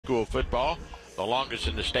school football, the longest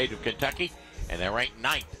in the state of Kentucky, and they're ranked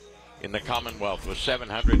 9th in the Commonwealth with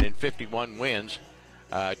 751 wins.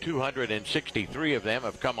 263 of them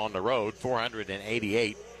have come on the road.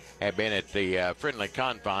 488 have been at the friendly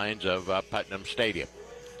confines of Putnam Stadium.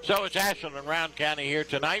 So it's Ashland and Rowan County here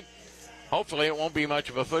tonight. Hopefully it won't be much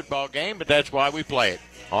of a football game, but that's why we play it.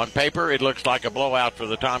 On paper, it looks like a blowout for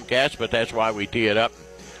the Tomcats, but that's why we tee it up.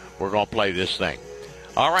 We're going to play this thing.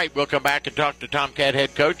 All right, we'll come back and talk to Tomcat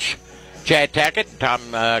head coach Chad Tackett.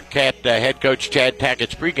 Tomcat head coach Chad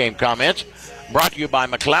Tackett's pregame comments brought to you by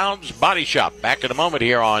McLeod's Body Shop. Back in a moment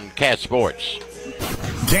here on Cat Sports.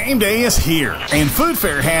 Game day is here, and Food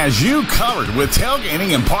Fair has you covered with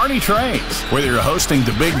tailgating and party trays. Whether you're hosting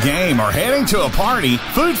the big game or heading to a party,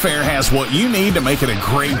 Food Fair has what you need to make it a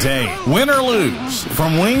great day. Win or lose,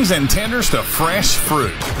 from wings and tenders to fresh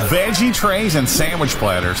fruit, veggie trays and sandwich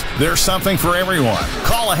platters, there's something for everyone.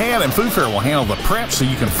 Call ahead and Food Fair will handle the prep so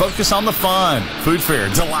you can focus on the fun. Food Fair,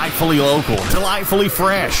 delightfully local, delightfully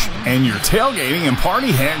fresh, and your tailgating and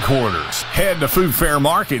party headquarters. Head to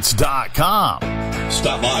foodfairmarkets.com.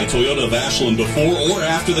 Stop by Toyota of Ashland before or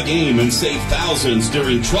after the game and save thousands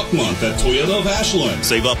during Truck Month at Toyota of Ashland.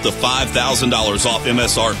 Save up to $5,000 off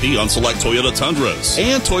MSRP on select Toyota Tundras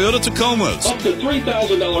and Toyota Tacomas. Up to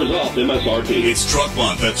 $3,000 off MSRP. It's Truck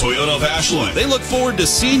Month at Toyota of Ashland. They look forward to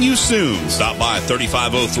seeing you soon. Stop by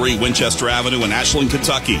 3503 Winchester Avenue in Ashland,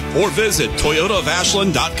 Kentucky, or visit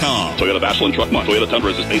toyotaofashland.com. Toyota of Ashland Truck Month. Toyota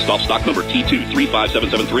Tundras is based off stock number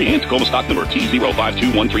T235773 and Tacoma stock number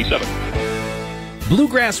T052137.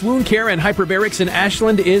 Bluegrass Wound Care and Hyperbarics in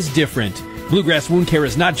Ashland is different. Bluegrass Wound Care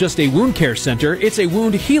is not just a wound care center, it's a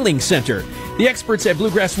wound healing center. The experts at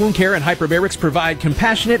Bluegrass Wound Care and Hyperbarics provide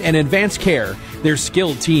compassionate and advanced care. Their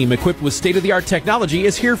skilled team, equipped with state-of-the-art technology,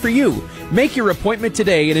 is here for you. Make your appointment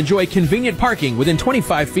today and enjoy convenient parking within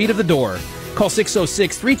 25 feet of the door. Call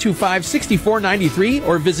 606-325-6493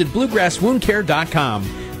 or visit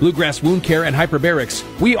bluegrasswoundcare.com. Bluegrass Wound Care and Hyperbarics.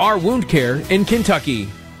 We are wound care in Kentucky.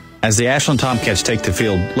 As the Ashland Tomcats take the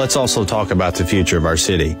field, let's also talk about the future of our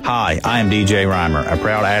city. Hi, I am DJ Reimer, a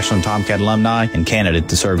proud Ashland Tomcat alumni and candidate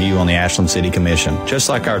to serve you on the Ashland City Commission. Just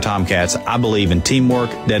like our Tomcats, I believe in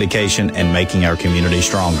teamwork, dedication, and making our community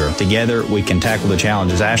stronger. Together, we can tackle the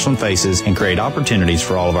challenges Ashland faces and create opportunities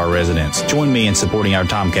for all of our residents. Join me in supporting our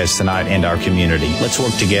Tomcats tonight and our community. Let's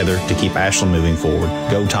work together to keep Ashland moving forward.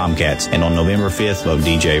 Go Tomcats, and on November 5th, vote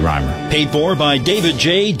DJ Reimer. Paid for by David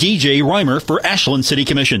J. DJ Reimer for Ashland City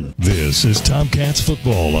Commission. This is Tomcats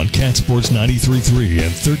football on Cat Sports 93.3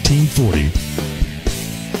 and 1340.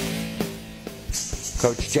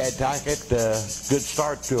 Coach Chad Tackett, good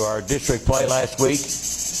start to our district play last week.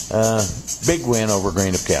 Big win over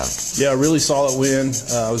Greenup County. Yeah, really solid win.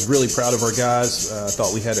 I was really proud of our guys. I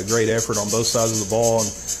thought we had a great effort on both sides of the ball,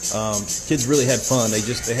 and kids really had fun.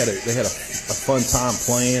 They had a fun time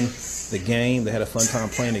playing the game. They had a fun time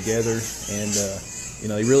playing together, and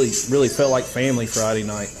they really felt like family Friday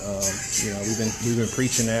night. We've been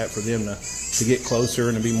preaching that for them to get closer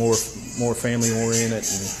and to be more family oriented.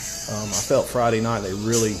 And I felt Friday night they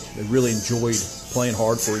really enjoyed playing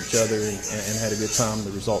hard for each other and had a good time. The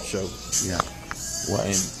results showed. Yeah. Well,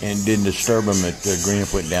 and didn't disturb them that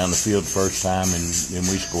Greenup went down the field the first time and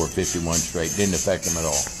we scored 51 straight. Didn't affect them at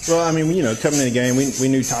all. Well, I mean, coming in the game, we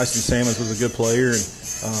knew Tyson Sammons was a good player, and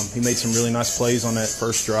he made some really nice plays on that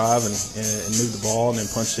first drive and moved the ball and then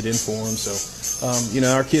punched it in for him. So,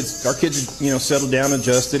 our kids, settled down,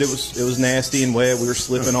 adjusted. It was nasty and wet. We were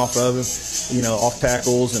slipping off of him, off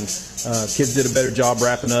tackles, and kids did a better job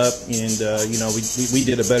wrapping up, and we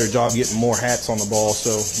did a better job getting more hats on the ball.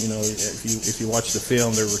 So, if you watch the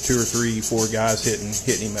film, there were 2 or 3, 4 guys hitting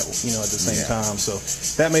him at the same time. So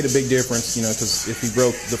that made a big difference, because if he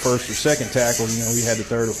broke the first or second tackle, we had the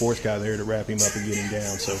third or fourth guy there to wrap him up and get him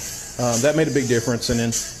down. So that made a big difference, and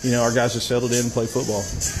then our guys just settled in and played football.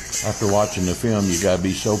 After watching the film, you got to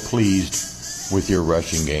be so pleased with your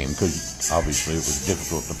rushing game, because obviously it was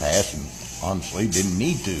difficult to pass and honestly didn't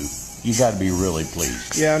need to. You got to be really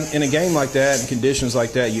pleased. Yeah, in a game like that, in conditions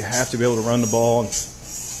like that, you have to be able to run the ball. And,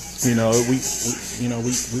 we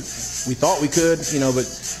thought we could, but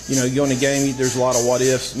you go in the game, there's a lot of what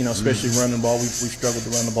ifs, especially running the ball. We've struggled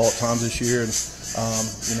to run the ball at times this year, and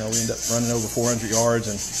we ended up running over 400 yards,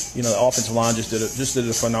 and the offensive line just did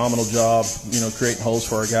a phenomenal job, creating holes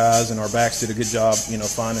for our guys, and our backs did a good job,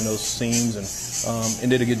 finding those seams, and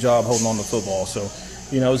did a good job holding on to the football. So,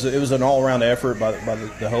 it was an all-around effort by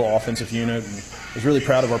the whole offensive unit. And I was really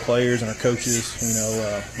proud of our players and our coaches.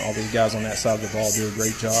 All those guys on that side of the ball do a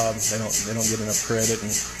great job. They don't get enough credit,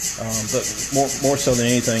 and but more so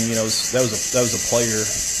than anything, that was a player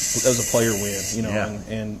a player win, you know,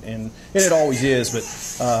 and it always is. But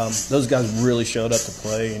those guys really showed up to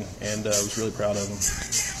play, and I was really proud of them.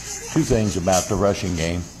 Two things about the rushing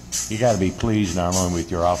game. You got to be pleased not only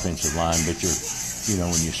with your offensive line, but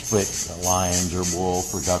when you split Lions or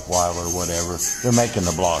Wolf or Duckwiler or whatever, they're making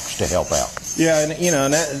the blocks to help out. Yeah,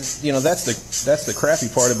 and that's the crappy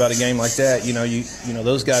part about a game like that.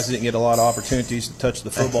 Those guys didn't get a lot of opportunities to touch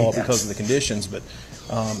the football because of the conditions, but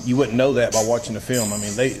you wouldn't know that by watching the film. I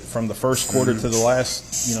mean, they from the first quarter to the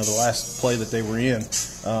last play that they were in,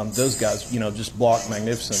 those guys just blocked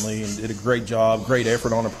magnificently and did a great job, great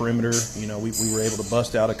effort on the perimeter. We were able to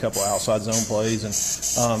bust out a couple outside zone plays and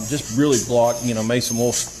just really blocked. Mason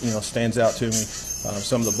Wolf stands out to me.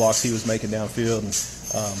 Some of the blocks he was making downfield, and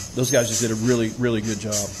those guys just did a really, really good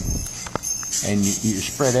job. And you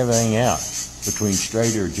spread everything out between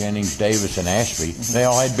Strader, Jennings, Davis, and Ashby. They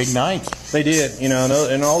all had big nights. They did,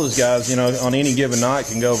 and all those guys, on any given night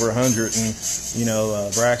can go over 100. And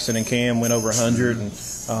Braxton and Cam went over 100, and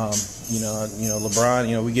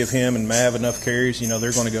LeBron, we give him and Mav enough carries,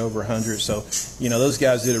 they're going to go over 100. So, those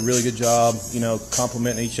guys did a really good job,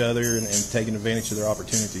 complimenting each other and taking advantage of their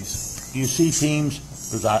opportunities. Do you see teams?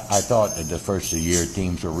 Because I thought at the first of the year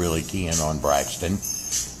teams were really keying on Braxton.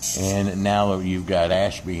 And now that you've got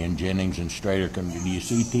Ashby and Jennings and Strader, do you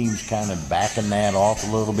see teams kind of backing that off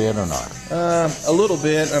a little bit or not? A little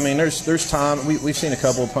bit. I mean, there's time. We've seen a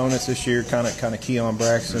couple opponents this year kind of key on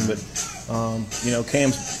Braxton, but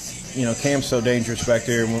Cam's so dangerous back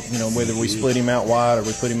there. Whether we split him out wide or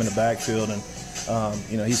we put him in the backfield, and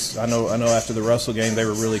I know after the Russell game they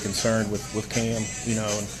were really concerned with Cam,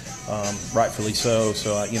 and rightfully so.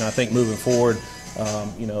 So I think moving forward.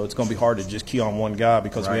 It's going to be hard to just key on one guy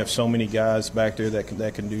because we have so many guys back there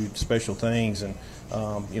that can do special things, and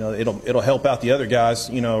it'll help out the other guys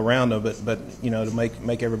around them, but to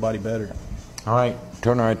make everybody better. All right,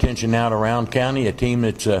 turn our attention now to Rowan County, a team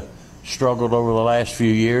that's struggled over the last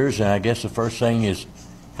few years, and I guess the first thing is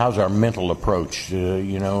how's our mental approach?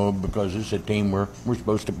 Because it's a team we're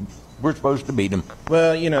supposed to beat them.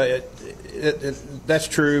 Well, that's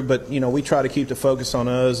true, but we try to keep the focus on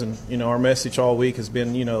us, and our message all week has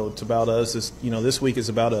been it's about us. This week is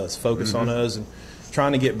about us. Focus on us and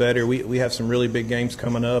trying to get better. We have some really big games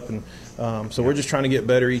coming up, and so we're just trying to get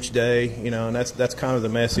better each day. And that's kind of the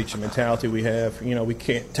message and mentality we have. We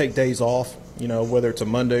can't take days off. Whether it's a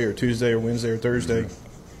Monday or Tuesday or Wednesday or Thursday,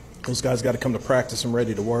 those guys got to come to practice and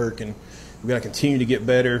ready to work, and we got to continue to get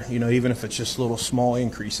better. Even if it's just little small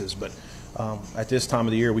increases, but. At this time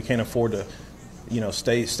of the year, we can't afford to,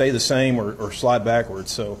 stay the same or slide backwards.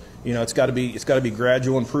 So, it's got to be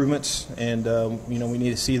gradual improvements, and we need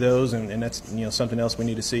to see those, and that's something else we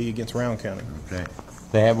need to see against Rowan County. Okay.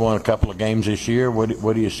 They have won a couple of games this year. What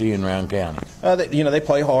do you see in Rowan County? They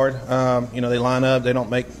play hard. They line up. They don't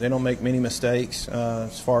make many mistakes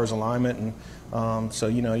as far as alignment, and so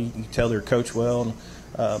you can tell they're coached well.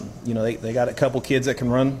 And they got a couple kids that can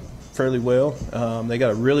run fairly well. They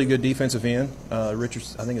got a really good defensive end. I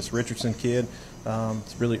think it's Richardson kid.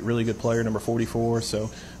 It's really good player, number 44. So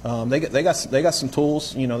they got some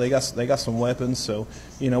tools. They got some weapons. So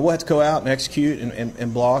we'll have to go out and execute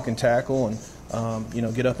and block and tackle and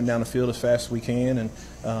get up and down the field as fast as we can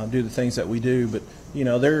and do the things that we do. But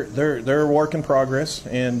they're a work in progress,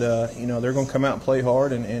 and they're going to come out and play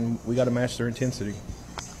hard, and we got to match their intensity.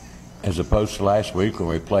 As opposed to last week when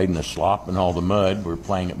we played in the slop and all the mud, we're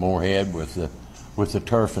playing at Moorhead with the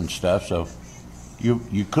turf and stuff. So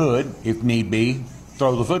you could, if need be,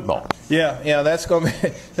 throw the football. Yeah, that's going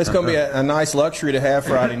to be a nice luxury to have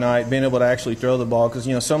Friday night, being able to actually throw the ball,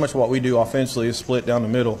 because so much of what we do offensively is split down the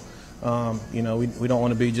middle. We don't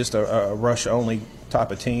want to be just a rush only type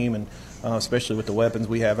of team, and especially with the weapons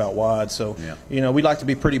we have out wide. So, we'd like to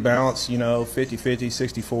be pretty balanced, 50-50,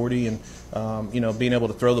 60-40, and, being able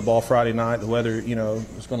to throw the ball Friday night, the weather, is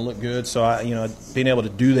going to look good. So, being able to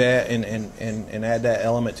do that and add that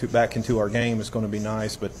element back into our game is going to be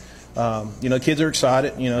nice. But, kids are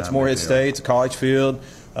excited. It's Moorhead State, it's a college field.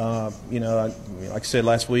 Like I said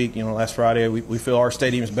last week, last Friday, we feel our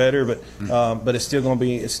stadium's better, but it's still going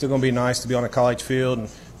to be nice to be on a college field and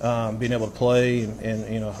being able to play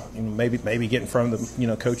and maybe get in front of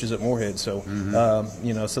the coaches at Moorhead. So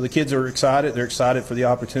so the kids are excited. They're excited for the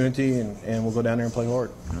opportunity, and we'll go down there and play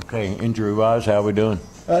hard. Okay, injury-wise, how are we doing?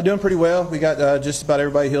 Doing pretty well. We got just about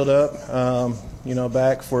everybody healed up.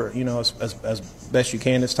 Back for as best you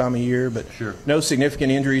can this time of year, but no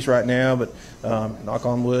significant injuries right now. But knock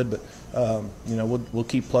on wood. But we'll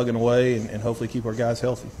keep plugging away and hopefully keep our guys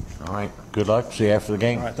healthy. All right. Good luck. See you after the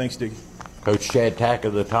game. All right. Thanks, Dickie. Coach Chad Tack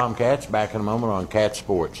of the Tomcats back in a moment on Cat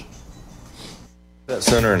Sports. Pet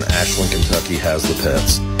Center in Ashland, Kentucky has the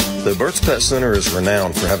pets. The Burt's Pet Center is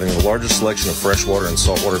renowned for having the largest selection of freshwater and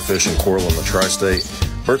saltwater fish and coral in the tri-state.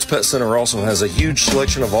 Burt's Pet Center also has a huge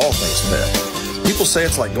selection of all things pet. People say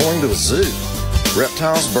it's like going to a zoo.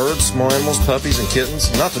 Reptiles, birds, small animals, puppies, and kittens,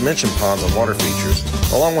 not to mention ponds and water features,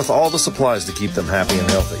 along with all the supplies to keep them happy and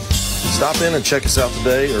healthy. Stop in and check us out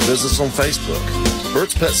today or visit us on Facebook.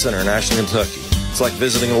 Burt's Pet Center in Ashland, Kentucky. It's like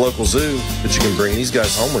visiting a local zoo, but you can bring these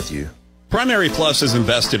guys home with you. Primary Plus is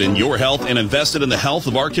invested in your health and invested in the health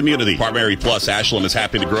of our community. Primary Plus Ashland is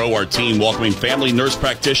happy to grow our team, welcoming family nurse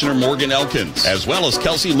practitioner Morgan Elkins, as well as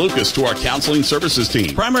Kelsey Lucas to our counseling services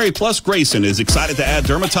team. Primary Plus Grayson is excited to add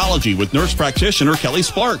dermatology with nurse practitioner Kelly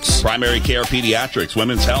Sparks. Primary Care Pediatrics,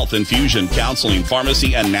 Women's Health, Infusion, Counseling,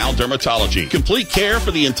 Pharmacy, and now dermatology. Complete care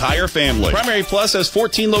for the entire family. Primary Plus has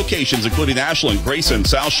 14 locations, including Ashland, Grayson,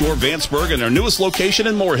 South Shore, Vanceburg, and their newest location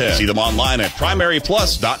in Moorhead. See them online at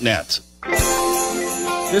primaryplus.net.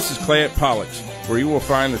 This is Clay at Pollux, where you will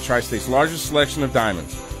find the Tri-State's largest selection of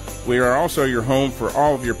diamonds. We are also your home for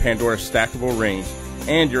all of your Pandora stackable rings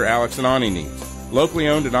and your Alex and Ani needs. Locally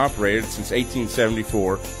owned and operated since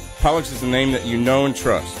 1874, Pollux is the name that you know and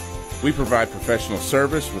trust. We provide professional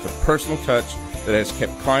service with a personal touch that has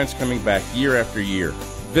kept clients coming back year after year.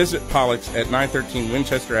 Visit Pollux at 913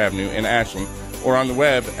 Winchester Avenue in Ashland or on the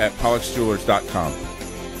web at polluxjewelers.com.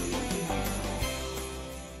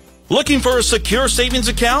 Looking for a secure savings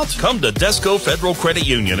account? Come to Desco Federal Credit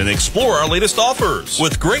Union and explore our latest offers.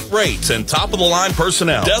 With great rates and top-of-the-line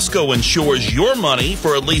personnel, Desco insures your money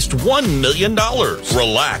for at least $1 million.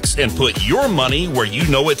 Relax and put your money where you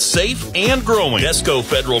know it's safe and growing. Desco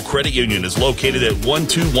Federal Credit Union is located at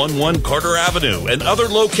 1211 Carter Avenue and other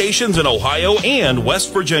locations in Ohio and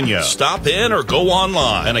West Virginia. Stop in or go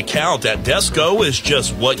online. An account at Desco is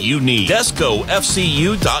just what you need.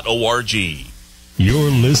 DescoFCU.org.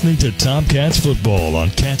 You're listening to Tomcats football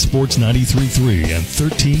on Cat Sports 93.3 and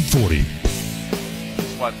 1340.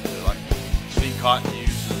 What, like Steve Cotton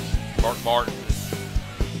uses, Mark Martin.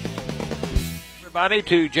 Everybody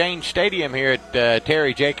to Jane Stadium here at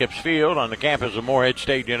Terry Jacobs Field on the campus of Moorhead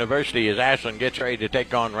State University as Ashland gets ready to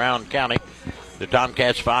take on Rowan County. The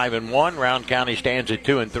Tomcats 5-1. Rowan County stands at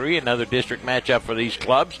 2-3. Another district matchup for these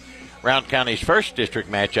clubs. Rowan County's first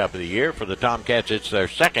district matchup of the year. For the Tomcats, it's their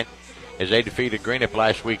second, as they defeated Greenup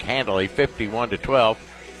last week handily, 51-12.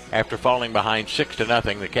 After falling behind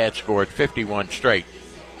 6-0, the Cats scored 51 straight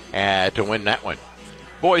to win that one.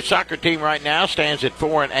 Boys soccer team right now stands at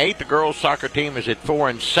 4-8. The girls soccer team is at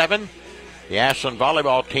 4-7. The Ashland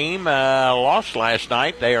volleyball team lost last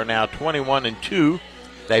night. They are now 21-2.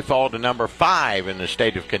 They fall to number 5 in the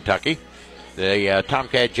state of Kentucky. The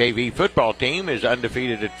Tomcat JV football team is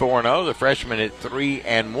undefeated at 4-0. The freshmen at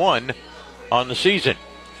 3-1 on the season.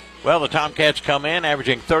 Well, the Tomcats come in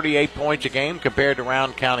averaging 38 points a game compared to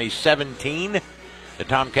Rowan County's 17. The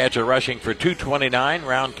Tomcats are rushing for 229,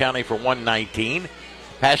 Rowan County for 119.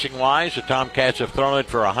 Passing-wise, the Tomcats have thrown it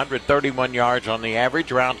for 131 yards on the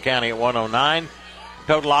average, Rowan County at 109.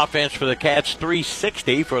 Total offense for the Cats,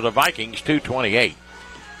 360, for the Vikings, 228.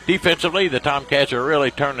 Defensively, the Tomcats are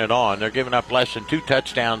really turning it on. They're giving up less than 2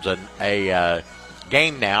 touchdowns a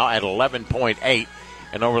game now at 11.8.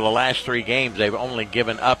 And over the last 3 games, they've only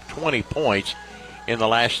given up 20 points in the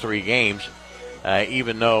last 3 games,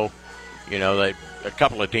 even though, you know, a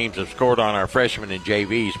couple of teams have scored on our freshmen and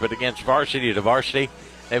JVs. But against varsity to varsity,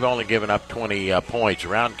 they've only given up 20 points.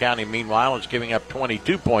 Rowan County, meanwhile, is giving up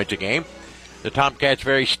 22 points a game. The Tomcats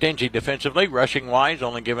very stingy defensively, rushing-wise,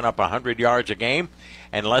 only giving up 100 yards a game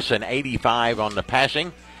and less than 85 on the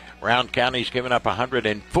passing. Rowan County's given up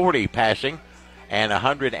 140 passing and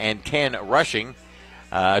 110 rushing.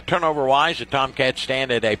 Turnover-wise, the Tomcats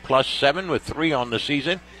stand at a +7 with 3 on the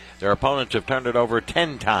season. Their opponents have turned it over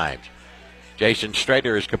 10 times. Jason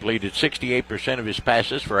Strader has completed 68% of his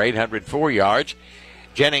passes for 804 yards.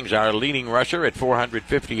 Jennings, our leading rusher, at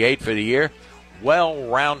 458 for the year.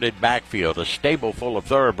 Well-rounded backfield, a stable full of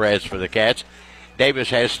thoroughbreds for the Cats. Davis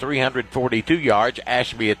has 342 yards,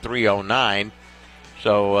 Ashby at 309.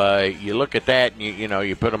 So you look at that, and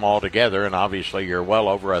you put them all together, and obviously you're well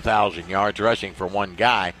over 1,000 yards rushing for one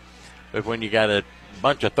guy. But when you got a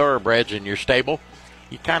bunch of thoroughbreds in your stable,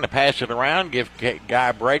 you kind of pass it around, give a guy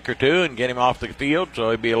a break or two, and get him off the field so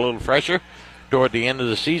he'll be a little fresher toward the end of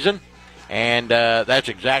the season. And that's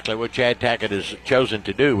exactly what Chad Tackett has chosen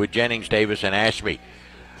to do with Jennings, Davis, and Ashby.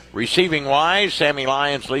 Receiving-wise, Sammy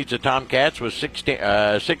Lyons leads the Tomcats with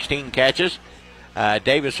 16 catches.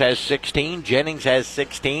 Davis has 16. Jennings has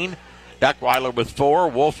 16. Duckweiler with 4.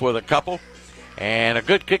 Wolf with a couple. And a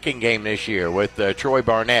good kicking game this year with Troy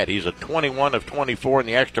Barnett. He's a 21 of 24 in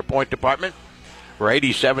the extra point department. for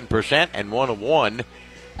 87% and 1 of 1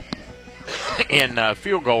 in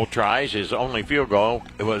field goal tries. His only field goal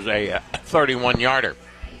was a 31-yarder.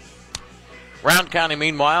 Round County,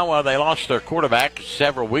 meanwhile, well, they lost their quarterback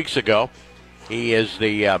several weeks ago. He is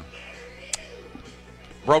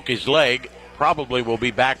broke his leg. Probably will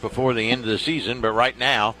be back before the end of the season, but right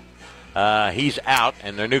now he's out,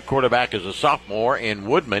 and their new quarterback is a sophomore in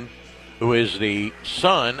Woodman, who is the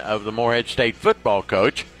son of the Morehead State football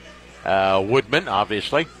coach. Woodman,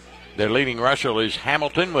 obviously. Their leading rusher is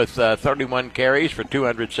Hamilton with 31 carries for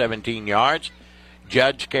 217 yards.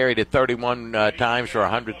 Judge carried it 31 times for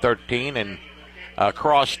 113, and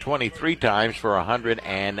Cross 23 times for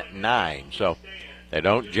 109. So they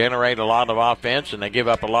don't generate a lot of offense, and they give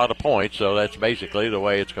up a lot of points, so that's basically the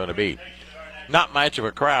way it's going to be. Not much of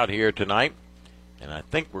a crowd here tonight, and I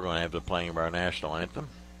think we're going to have the playing of our national anthem.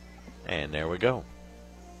 And there we go.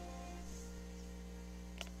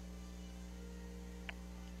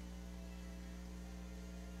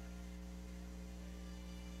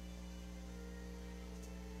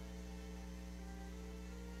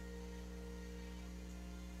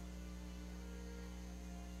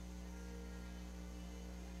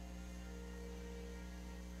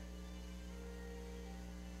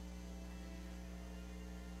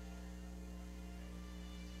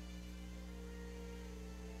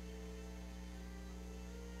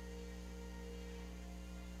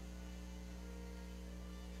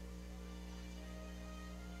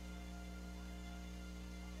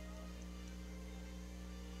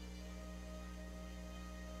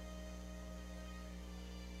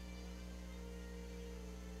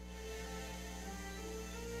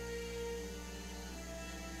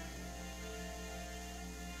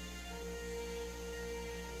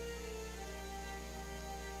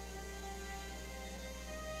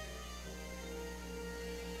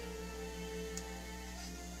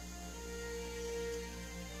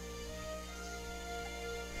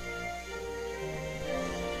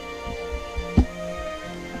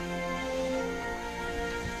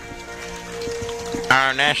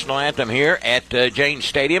 Our national anthem here at Jane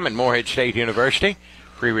Stadium and Morehead State University.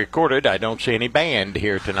 Pre-recorded. I don't see any band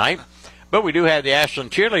here tonight. But we do have the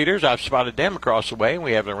Ashland cheerleaders. I've spotted them across the way.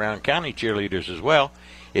 We have the Rowan County cheerleaders as well.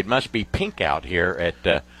 It must be pink out here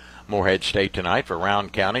at Morehead State tonight for Rowan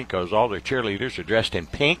County because all their cheerleaders are dressed in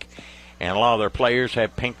pink. And a lot of their players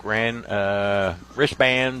have pink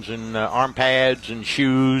wristbands and arm pads and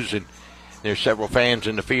shoes. And there's several fans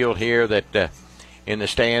in the field here that in the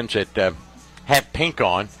stands that have pink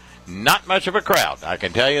on. Not much of a crowd, I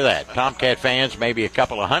can tell you that. Tomcat fans, maybe a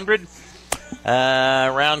couple of hundred.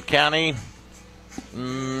 Rowan County,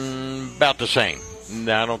 about the same.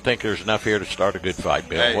 I don't think there's enough here to start a good fight,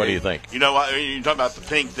 Bill. Hey, what do you think? You know, you're talking about the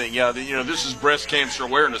pink thing. Yeah, this is Breast Cancer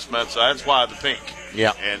Awareness Month, so that's why the pink.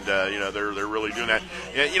 Yeah. And, they're really doing that.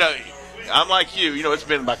 Yeah, I'm like you. It's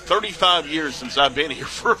been about 35 years since I've been here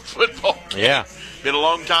for a football game. Yeah. Been a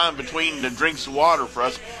long time between the drinks of water for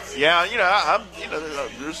us. Yeah,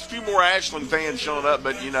 there's a few more Ashland fans showing up,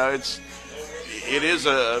 but it is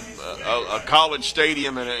a college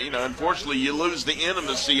stadium, and unfortunately you lose the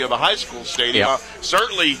intimacy of a high school stadium. Yep.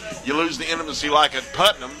 Certainly you lose the intimacy like at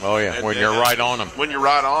Putnam. Oh yeah, when you're right on them. When you're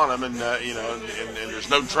right on them, and and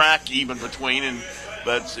there's no track even between,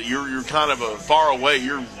 but you're kind of far away.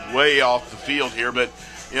 You're way off the field here, but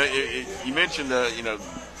you mentioned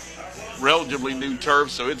relatively new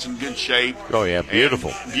turf, so it's in good shape. Oh yeah,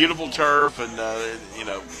 beautiful, beautiful turf, and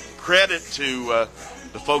credit to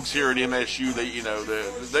the folks here at MSU.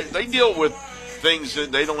 They deal with things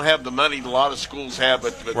that they don't have the money a lot of schools have,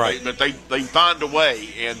 but right. they find a way.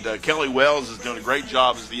 And Kelly Wells is doing a great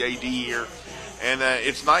job as the AD here. And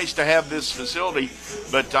it's nice to have this facility,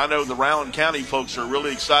 but I know the Rowan County folks are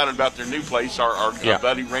really excited about their new place. Our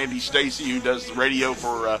buddy Randy Stacy, who does the radio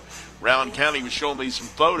for Rowan County, was showing me some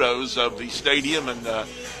photos of the stadium, and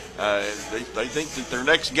they think that their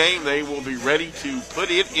next game they will be ready to put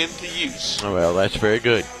it into use. Well, that's very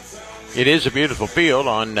good. It is a beautiful field.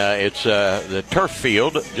 It's the turf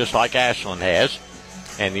field, just like Ashland has,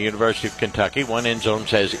 and the University of Kentucky. One end zone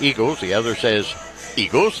says Eagles, the other says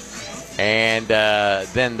Eagles. And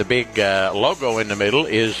then the big logo in the middle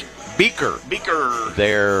is Beaker.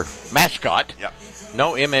 Their mascot. Yep.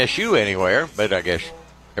 No MSU anywhere, but I guess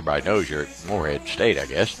everybody knows you're at Morehead State, I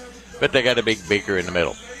guess. But they got a big Beaker in the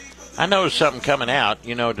middle. I noticed something coming out.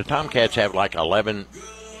 The Tomcats have like 11,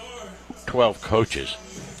 12 coaches.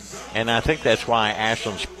 And I think that's why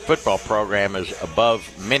Ashland's football program is above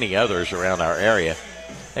many others around our area.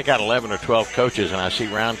 They got 11 or 12 coaches, and I see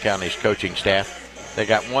Rowan County's coaching staff. They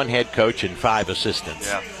got one head coach and 5 assistants.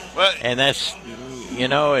 Yeah. Well, and that's,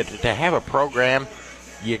 to have a program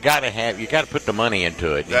you got to put the money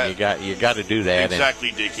into it. You got to do that.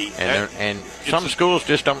 Exactly, Dickie. And some schools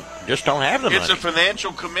just don't have the money. It's a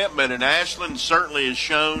financial commitment, and Ashland certainly has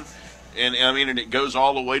shown. And it goes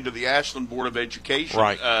all the way to the Ashland Board of Education,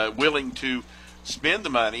 right. Willing to spend the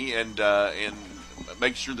money and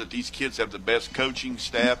make sure that these kids have the best coaching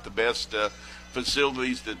staff, the best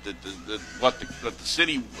facilities that the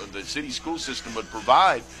city school system would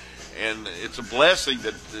provide, and it's a blessing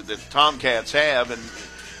that Tomcats have, and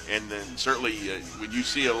then certainly when you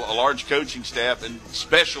see a large coaching staff and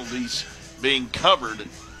specialties being covered,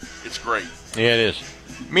 it's great. Yeah, it is.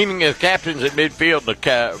 Meaning the captains at midfield, the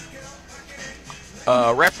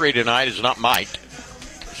referee tonight is not Mike,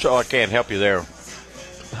 so I can't help you there.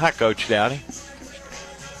 Hi, Coach Downey.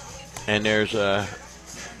 And there's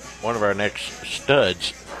one of our next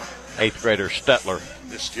studs, 8th grader Stutler,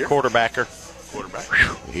 quarterbacker.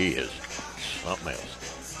 Whew, he is something else.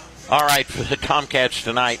 All right, for the Tomcats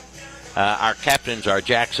tonight, our captains are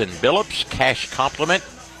Jackson Billups, cash compliment.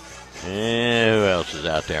 Who else is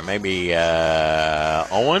out there? Maybe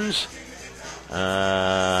Owens,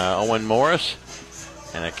 Owen Morris,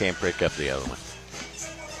 and I can't pick up the other one.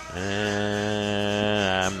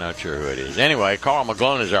 I'm not sure who it is. Anyway, Carl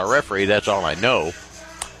McGlone is our referee. That's all I know.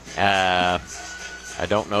 I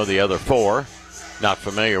don't know the other 4. Not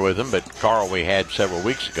familiar with them, but Carl we had several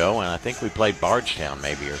weeks ago, and I think we played Bardstown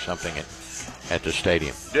maybe or something at the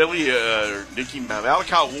stadium. Dickie,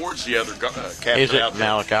 Malachi Ward's the other captain. Is it out there.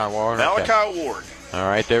 Malachi Ward? Malachi Ward. All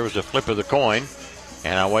right, there was a flip of the coin,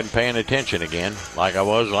 and I wasn't paying attention again like I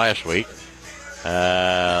was last week.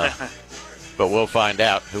 But we'll find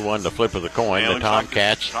out who won the flip of the coin. The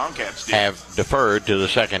Tomcats have deferred to the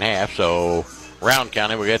second half, so Round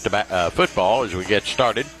County will get to football as we get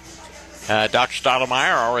started. Dr.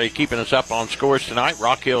 Stottlemyre already keeping us up on scores tonight.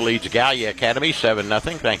 Rock Hill leads Gallia Academy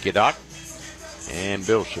 7-0. Thank you, Doc. And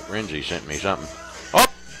Bill Renzi sent me something. Oh,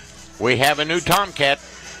 we have a new Tomcat.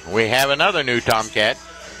 We have another new Tomcat.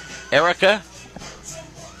 Erica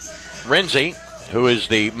Renzi, who is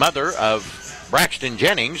the mother of Braxton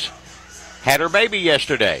Jennings, had her baby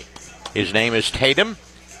yesterday. His name is Tatum.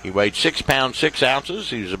 He weighed 6 pounds 6 ounces.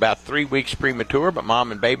 He was about 3 weeks premature, but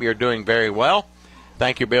mom and baby are doing very well.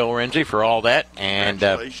 Thank you, Bill Renzi, for all that. And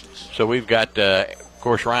so we've got, of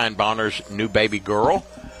course, Ryan Bonner's new baby girl,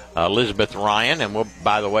 Elizabeth Ryan. And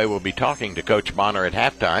we'll be talking to Coach Bonner at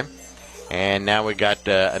halftime. And now we got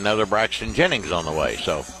another Braxton Jennings on the way.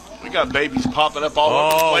 So we got babies popping up all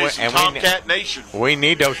over the place in Tomcat Nation. We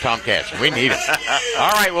need those Tomcats. We need them.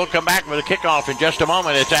 All right, we'll come back with a kickoff in just a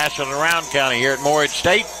moment. It's Ashland and Round County here at Morehead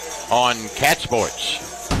State on Cat Sports.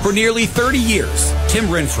 For nearly 30 years, Tim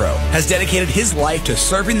Renfro has dedicated his life to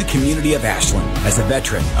serving the community of Ashland. As a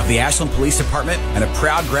veteran of the Ashland Police Department and a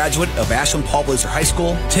proud graduate of Ashland Paul Blazer High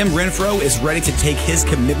School, Tim Renfro is ready to take his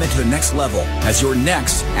commitment to the next level as your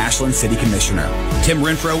next Ashland City Commissioner. Tim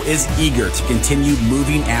Renfro is eager to continue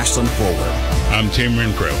moving Ashland forward. I'm Tim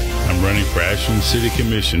Renfro. I'm running for Ashland City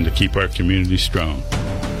Commission to keep our community strong.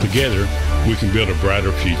 Together, we can build a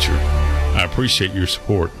brighter future. I appreciate your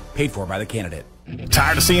support. Paid for by the candidate.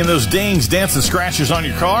 Tired of seeing those dings, dents, and scratches on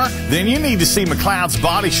your car? Then you need to see McLeod's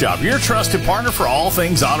Body Shop, your trusted partner for all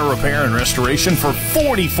things auto repair and restoration for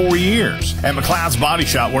 44 years. At McLeod's Body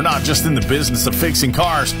Shop, we're not just in the business of fixing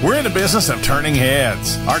cars, we're in the business of turning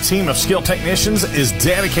heads. Our team of skilled technicians is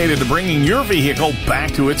dedicated to bringing your vehicle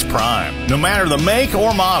back to its prime. No matter the make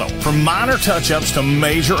or model, from minor touch-ups to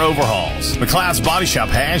major overhauls, McLeod's Body Shop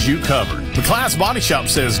has you covered. McLeod's Body Shop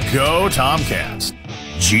says, go Tomcats.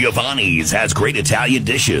 Giovanni's has great Italian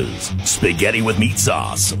dishes. Spaghetti with meat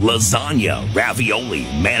sauce, lasagna, ravioli,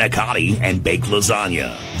 manicotti, and baked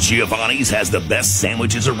lasagna. Giovanni's has the best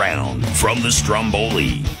sandwiches around, from the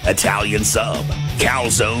stromboli, Italian sub,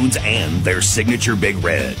 calzones, and their signature Big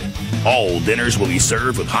Red. All dinners will be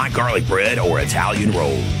served with hot garlic bread or Italian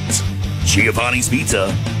rolls. Giovanni's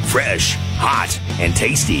Pizza, fresh, hot, and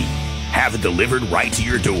tasty. Have it delivered right to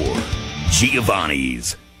your door.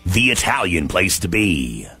 Giovanni's, the Italian place to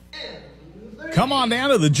be. Come on down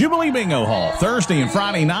to the Jubilee Bingo Hall Thursday and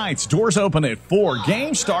Friday nights. Doors open at 4.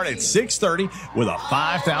 Games start at 6:30 with a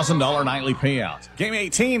 $5,000 nightly payout. Game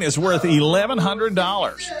 18 is worth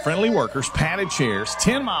 $1,100. Friendly workers, padded chairs,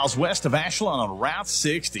 10 miles west of Ashland on Route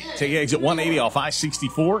 60. Take exit 180 off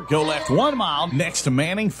I-64. Go left 1 mile next to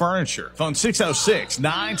Manning Furniture. Phone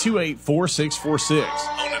 606-928-4646.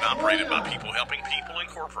 Owned and operated by People Helping People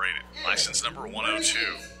Incorporated. License number 102.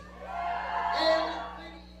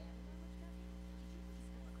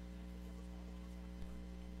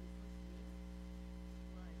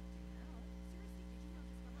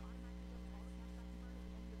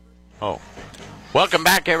 Oh, Welcome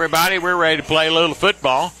back, everybody. We're ready to play a little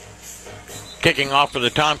football. Kicking off for the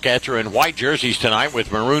Tomcats are in white jerseys tonight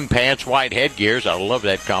with maroon pants, white headgears. I love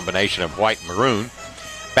that combination of white and maroon.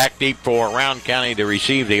 Back deep for Rowan County to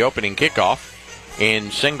receive the opening kickoff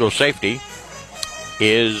in single safety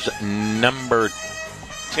is number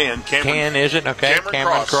 10. 10, is it? Okay,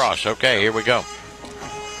 Cameron Cross. Okay, here we go.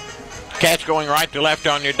 Cats going right to left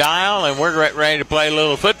on your dial, and we're ready to play a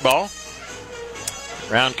little football.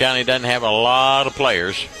 Rowan County doesn't have a lot of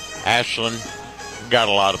players. Ashland got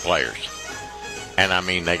a lot of players. And, I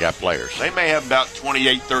mean, they got players. They may have about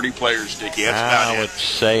 28, 30 players, Dickie. That's about it. I would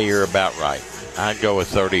say you're about right. I'd go with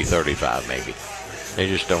 30, 35 maybe. They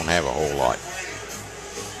just don't have a whole lot.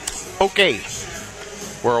 Okay.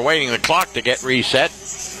 We're awaiting the clock to get reset.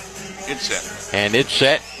 It's set. And it's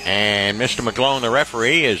set. And Mr. McClone, the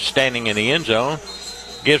referee, is standing in the end zone.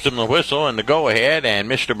 Gives him the whistle and the go-ahead. And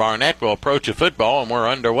Mr. Barnett will approach the football, and we're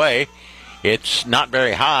underway. It's not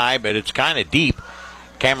very high, but it's kind of deep.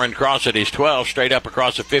 Cameron Cross at his 12, straight up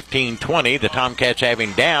across the 15-20. The Tomcats have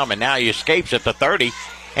him down, and now he escapes at the 30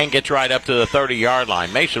 and gets right up to the 30-yard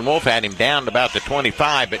line. Mason Wolf had him down to about the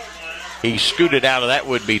 25, but he scooted out of that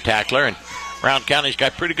would-be tackler, and Rowan County's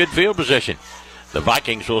got pretty good field position. The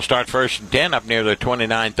Vikings will start 1st and 10 up near the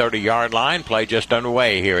 29, 30-yard line. Play just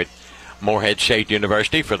underway here at Morehead State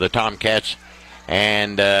University for the Tomcats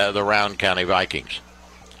and the Rowan County Vikings.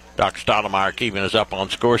 Doc Stottlemyre keeping us up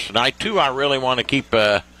on scores tonight. Two I really want to keep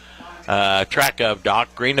track of,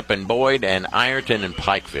 Doc. Greenup and Boyd and Ironton and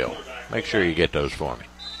Pikeville. Make sure you get those for me.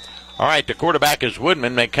 All right, the quarterback is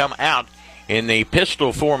Woodman. They come out in the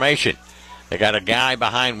pistol formation. They got a guy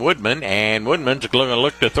behind Woodman, and Woodman's going to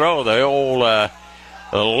look to throw. The old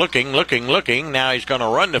looking. Now he's going to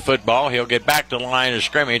run the football. He'll get back to the line of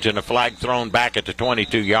scrimmage, and a flag thrown back at the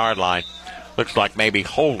 22-yard line. Looks like maybe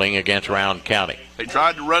holding against Rowan County. They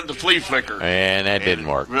tried to run the flea flicker. And that didn't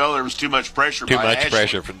work. Well, there was too much pressure.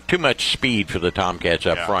 Too much speed for the Tomcats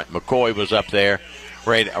up front. McCoy was up there.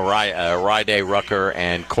 Ryday Rucker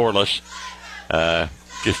and Corliss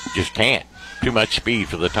just can't. Too much speed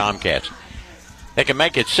for the Tomcats. They can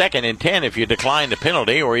make it 2nd and 10 if you decline the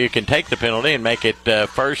penalty, or you can take the penalty and make it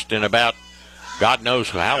first in about God knows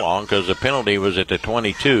how long, because the penalty was at the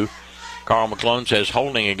 22. Carl McClone says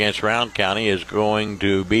holding against Rowan County is going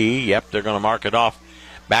to be, they're going to mark it off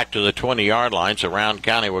back to the 20-yard line. So Rowan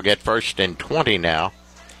County will get 1st and 20 now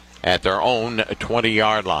at their own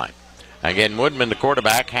 20-yard line. Again, Woodman, the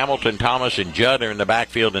quarterback. Hamilton, Thomas, and Judd are in the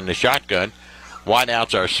backfield in the shotgun.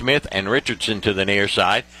 Wideouts are Smith and Richardson to the near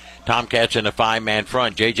side. Tomcats in a 5-man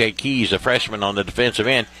front. J.J. Keys, a freshman on the defensive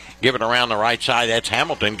end. Give it around the right side. That's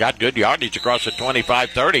Hamilton. Got good yardage across the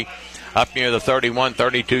 25-30. Up near the 31,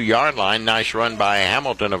 32-yard line. Nice run by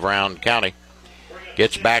Hamilton of Rowan County.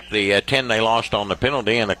 Gets back the 10 they lost on the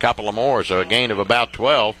penalty and a couple of more, so a gain of about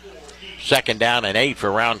 12. 2nd down and 8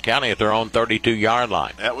 for Rowan County at their own 32-yard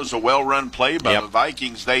line. That was a well-run play by the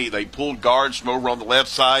Vikings. They pulled guards from over on the left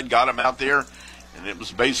side, got them out there, and it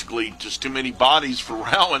was basically just too many bodies for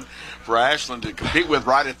Rowan, for Ashland to compete with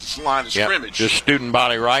right at the line of scrimmage. Just student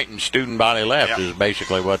body right and student body left is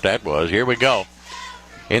basically what that was. Here we go.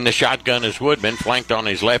 In the shotgun is Woodman. Flanked on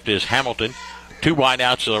his left is Hamilton. 2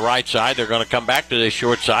 wideouts to the right side. They're going to come back to this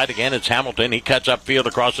short side. Again, it's Hamilton. He cuts upfield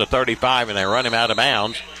across the 35, and they run him out of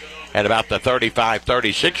bounds at about the 35,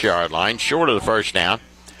 36-yard line, short of the first down.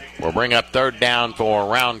 We'll bring up 3rd down for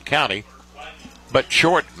Rowan County, but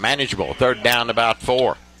short, manageable. 3rd down, about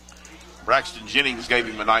 4. Braxton Jennings gave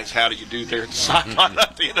him a nice how do you do there at the sideline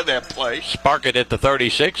at the end of that play. Spark it at the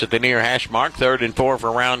 36 at the near hash mark. 3rd and 4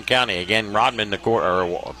 for Rowan County. Again, Woodman, the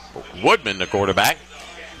quarterback.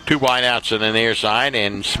 2 wideouts to the near side,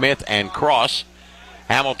 and Smith and Cross.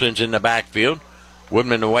 Hamilton's in the backfield.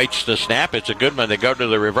 Woodman awaits the snap. It's a good one. They go to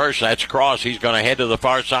the reverse. That's Cross. He's going to head to the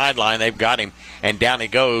far sideline. They've got him, and down he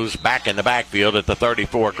goes back in the backfield at the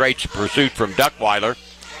 34. Great pursuit from Duckweiler.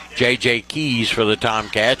 J.J. Keys for the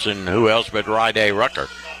Tomcats, and who else but Ryday Rucker.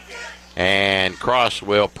 And Cross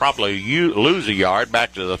will probably lose a yard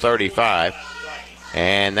back to the 35.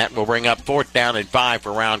 And that will bring up 4th down and 5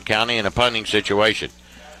 for Rowan County in a punting situation.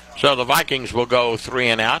 So the Vikings will go 3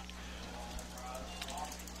 and out.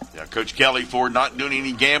 Yeah, Coach Kelly Ford not doing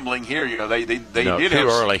any gambling here. You know, they did too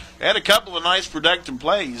early. They had a couple of nice productive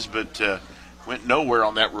plays, but went nowhere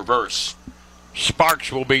on that reverse.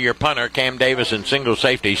 Sparks will be your punter. Cam Davis in single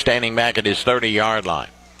safety, standing back at his 30-yard line.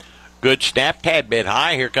 Good snap, tad bit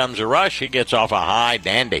high. Here comes a rush. He gets off a high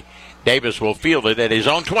dandy. Davis will field it at his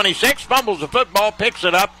own 26, fumbles the football, picks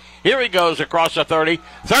it up. Here he goes across the 30,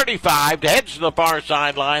 35, heads to the far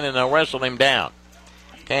sideline, and they'll wrestle him down.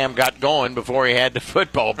 Cam got going before he had the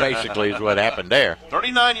football, basically, is what happened there.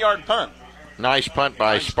 39-yard punt. Nice punt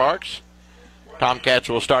by Sparks. Tomcats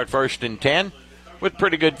will start 1st and 10 with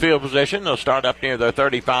pretty good field position. They'll start up near their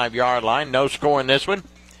 35-yard line. No score in this one.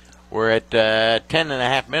 We're at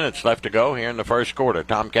 10.5 minutes left to go here in the first quarter.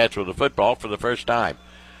 Tomcats with the football for the first time.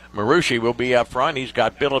 Marucci will be up front. He's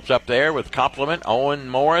got Phillips up there with Compliment, Owen,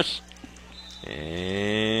 Morris.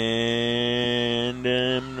 And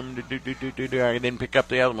I didn't pick up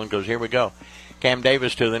the other one because here we go. Cam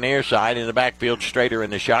Davis to the near side. In the backfield, Strader in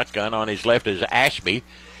the shotgun. On his left is Ashby.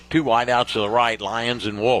 2 wideouts to the right, Lyons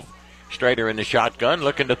and Wolf. Strader in the shotgun,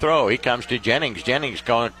 looking to throw. He comes to Jennings. Jennings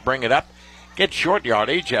going to bring it up. Gets short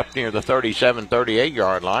yardage up near the 37,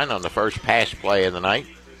 38-yard line on the first pass play of the night.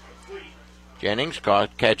 Jennings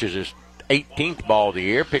catches his 18th ball of the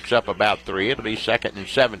year, picks up about 3. It'll be 2nd and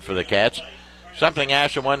 7 for the Cats. Something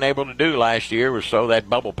Ashland wasn't able to do last year was throw that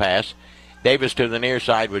bubble pass. Davis to the near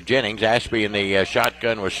side with Jennings. Ashby in the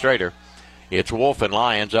shotgun with Strader. It's Wolf and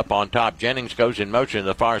Lyons up on top. Jennings goes in motion to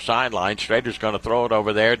the far sideline. Strader's going to throw it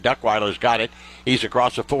over there. Duckweiler's got it. He's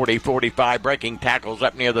across the 40, 45, breaking tackles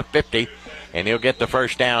up near the 50, and he'll get the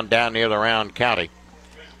first down near the Round County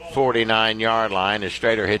 49-yard line as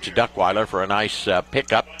Strader hits Duckweiler for a nice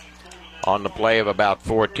pickup on the play of about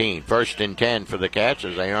 14. 1st and 10 for the Cats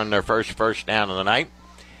as they earn their first down of the night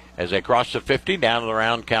as they cross the 50 down to the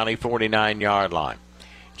Round County 49-yard line.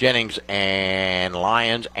 Jennings and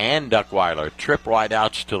Lyons and Duckweiler trip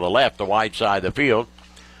wideouts to the left, the wide side of the field.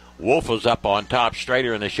 Wolf was up on top.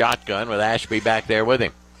 Strader in the shotgun with Ashby back there with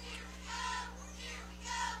him.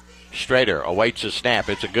 Strader awaits the snap.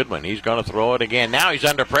 It's a good one. He's going to throw it again. Now he's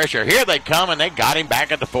under pressure. Here they come, and they got him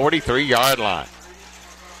back at the 43-yard line.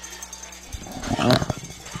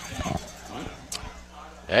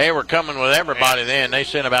 They were coming with everybody then. They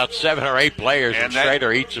sent about 7 or 8 players, and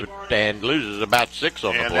Strader eats and loses about 6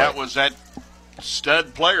 on the play. And that was that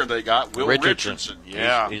stud player they got, Will Richardson.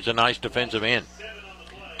 Yeah. He's a nice defensive end.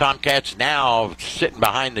 Tomcats now sitting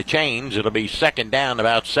behind the chains. It'll be 2nd down,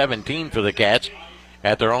 about 17 for the Cats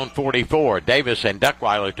at their own 44. Davis and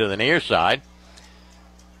Duckweiler to the near side.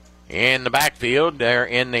 In the backfield, they're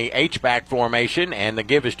in the H-back formation, and the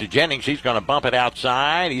give is to Jennings. He's going to bump it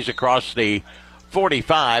outside. He's across the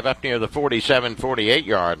 45 up near the 47,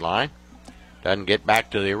 48-yard line. Doesn't get back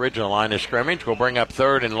to the original line of scrimmage. Will bring up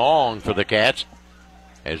 3rd and long for the Cats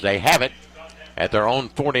as they have it at their own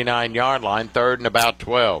 49-yard line, 3rd and about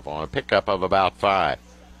 12 on a pickup of about 5.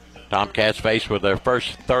 Tomcats faced with their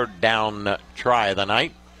first 3rd down try of the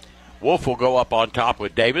night. Wolf will go up on top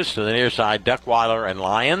with Davis to the near side, Duckweiler and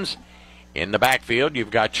Lyons. In the backfield,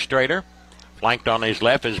 you've got Strader. Flanked on his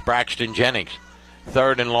left is Braxton Jennings.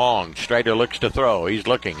 3rd and long. Strader looks to throw. He's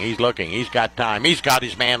looking. He's got time. He's got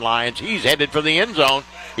his man Lyons. He's headed for the end zone.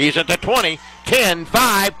 He's at the 20. 10,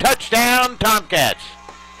 5. Touchdown, Tomcats.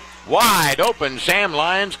 Wide open. Sam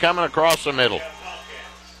Lyons coming across the middle.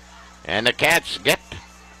 And the Cats get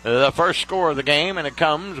the first score of the game, and it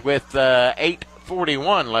comes with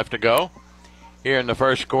 8:41 left to go here in the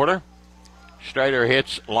first quarter. Strader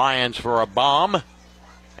hits Lyons for a bomb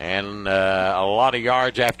and a lot of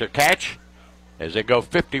yards after catch as they go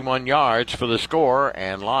 51 yards for the score,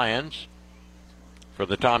 and Lyons for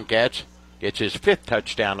the Tomcats gets his 5th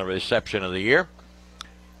touchdown reception of the year.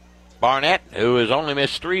 Barnett, who has only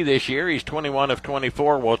missed 3 this year, he's 21 of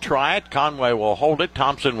 24, will try it. Conway will hold it.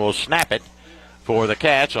 Thompson will snap it for the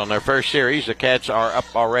Cats on their first series. The Cats are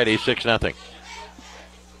up already 6-0.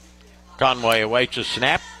 Conway awaits a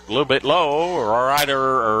snap, a little bit low,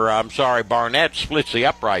 Barnett splits the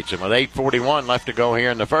uprights, and with 8:41 left to go here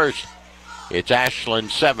in the first, it's Ashland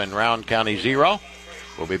 7, Round County 0.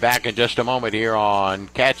 We'll be back in just a moment here on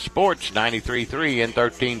Cat Sports 93.3 and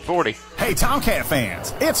 1340. Hey, Tomcat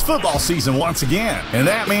fans, it's football season once again, and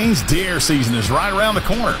that means deer season is right around the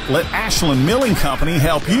corner. Let Ashland Milling Company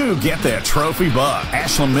help you get that trophy buck.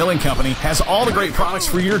 Ashland Milling Company has all the great products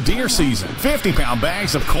for your deer season. 50-pound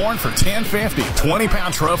bags of corn for $10.50,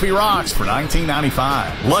 20-pound trophy rocks for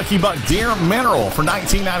 $19.95, Lucky Buck Deer Mineral for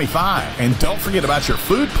 $19.95, and don't forget about your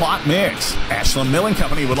food plot mix. Ashland Milling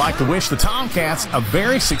Company would like to wish the Tomcats a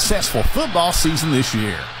very successful football season this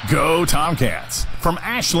year. Go Tomcats! From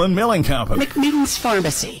Ashland Milling Company. McMeeden's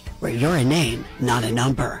Pharmacy, where you're a name, not a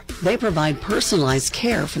number. They provide personalized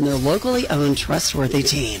care from their locally owned, trustworthy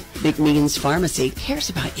team. McMeeden's Pharmacy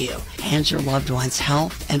cares about you and your loved one's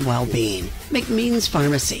health and well-being. McMeeden's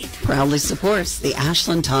Pharmacy proudly supports the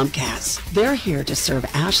Ashland Tomcats. They're here to serve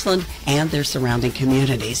Ashland and their surrounding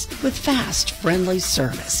communities with fast, friendly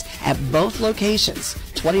service at both locations,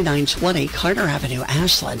 2920 Carter Avenue,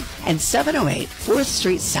 Ashland, and 708 4th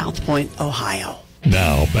Street, South Point, Ohio.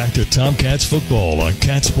 Now, back to Tomcats football on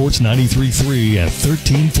Cat Sports 93.3 and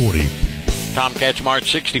 1340. Tomcats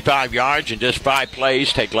march 65 yards in just 5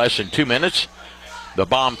 plays, take less than 2 minutes. The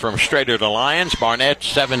bomb from Strader to Lyons. Barnett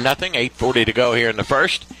 7-0, 8:40 to go here in the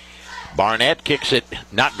first. Barnett kicks it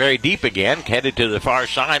not very deep again, headed to the far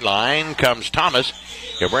sideline. Comes Thomas.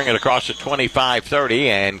 He'll bring it across the 25-30,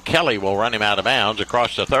 and Kelly will run him out of bounds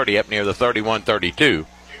across the 30 up near the 31-32.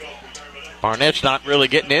 Barnett's not really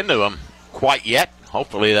getting into him quite yet.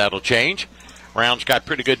 Hopefully that'll change. Round's got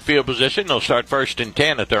pretty good field position. They'll start 1st and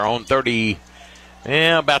 10 at their own 30,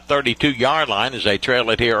 about 32-yard line as they trail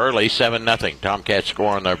it here early, 7-0. Tomcats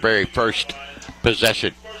score on their very first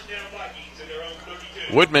possession.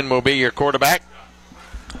 Woodman will be your quarterback.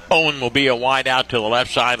 Owen will be a wide out to the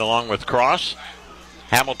left side along with Cross.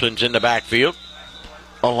 Hamilton's in the backfield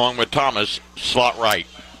along with Thomas, slot right.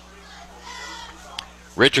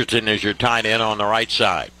 Richardson is your tight end on the right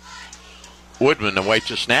side. Woodman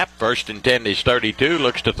awaits a snap. 1st and 10 is 32.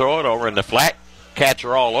 Looks to throw it over in the flat. Cats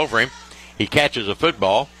are all over him. He catches a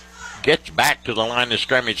football. Gets back to the line of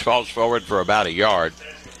scrimmage. Falls forward for about a yard.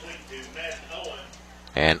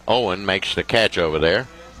 And Owen makes the catch over there.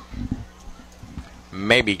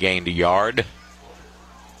 Maybe gained a yard.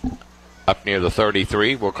 Up near the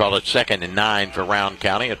 33. We'll call it 2nd and 9 for Round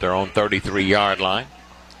County at their own 33-yard line.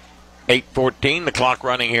 8:14, the clock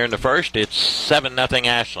running here in the first. It's 7-0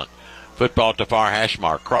 Ashland. Football to far hash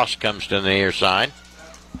mark. Cross comes to the near side.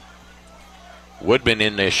 Woodman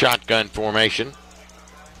in the shotgun formation.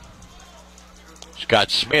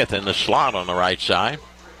 Scott Smith in the slot on the right side.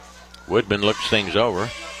 Woodman looks things over.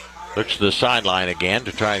 Looks to the sideline again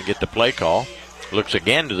to try and get the play call. Looks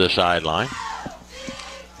again to the sideline.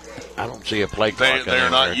 I don't see a play clock. They're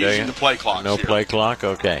not using the play clock. No play clock?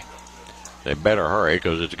 Okay. They better hurry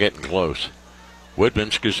because it's getting close.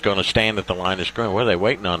 Woodman's just going to stand at the line of scrimmage. What are they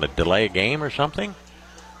waiting on? To delay a game or something?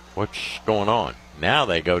 What's going on? Now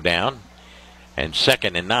they go down. And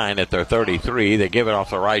 2nd and 9 at their 33. They give it off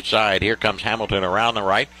the right side. Here comes Hamilton around the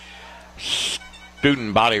right.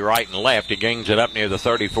 Student body right and left. He gains it up near the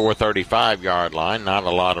 34-35-yard line. Not a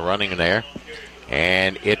lot of running there.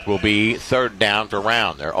 And it will be 3rd down for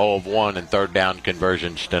Round. They're 0 of 1 in 3rd down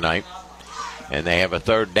conversions tonight. And they have a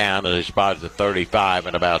 3rd down as they spot at the 35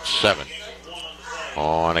 and about 7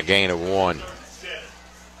 on a gain of 1.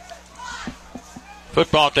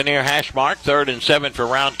 Football at the near hash mark. 3rd and 7 for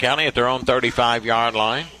Round County at their own 35-yard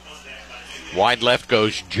line. Wide left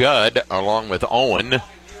goes Judd along with Owen.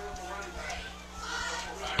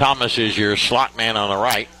 Thomas is your slot man on the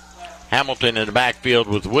right. Hamilton in the backfield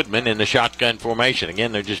with Woodman in the shotgun formation.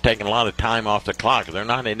 Again, they're just taking a lot of time off the clock. They're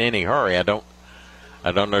not in any hurry. I don't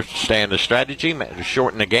understand the strategy.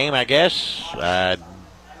 Shorten the game, I guess. I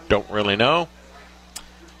don't really know.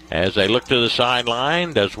 As they look to the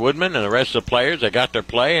sideline, does Woodman and the rest of the players, they got their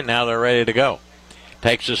play, and now they're ready to go.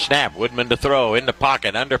 Takes a snap. Woodman to throw. In the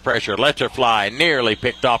pocket, under pressure. Lets her fly. Nearly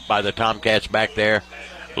picked off by the Tomcats back there.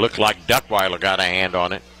 Looked like Duckweiler got a hand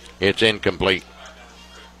on it. It's incomplete.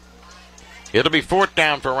 It'll be 4th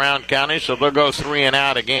down for Round County, so they'll go 3 and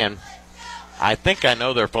out again. I think I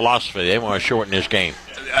know their philosophy. They want to shorten this game.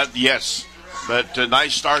 Yes, but a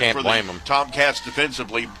nice start Can't for blame the them. Tomcats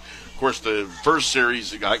defensively. Of course, the first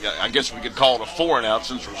series, I guess we could call it a 4 and out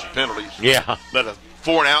since there was penalties. Yeah. But a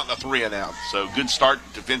 4 and out and a 3 and out. So good start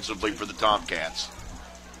defensively for the Tomcats.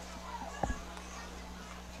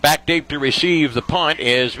 Back deep to receive the punt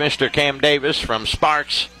is Mr. Cam Davis from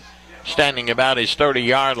Sparks, standing about his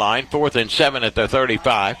 30-yard line. 4th and 7 at their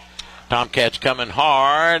 35. Tomcats coming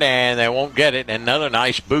hard, and they won't get it. Another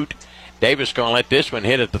nice boot. Davis going to let this one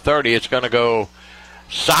hit at the 30. It's going to go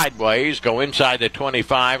sideways, go inside the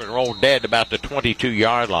 25, and roll dead about the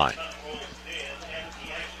 22-yard line.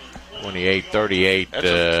 28, 38.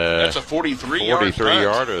 That's a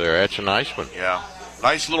 43-yarder there. That's a nice one. Yeah.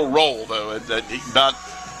 Nice little roll, though. About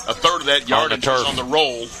a third of that yardage was on the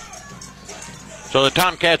roll. So the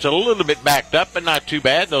Tomcats a little bit backed up, but not too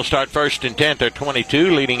bad. They'll start 1st and 10. They're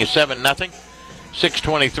 22, leading is 7-0.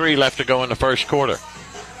 6:23 left to go in the first quarter.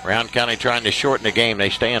 Round County trying to shorten the game. They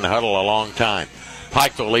stay in the huddle a long time.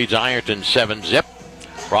 Pikeville leads Ironton 7-0.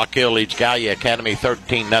 Rock Hill leads Gallia Academy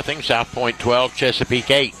 13-0. South Point 12,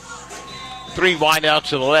 Chesapeake 8. 3 wideouts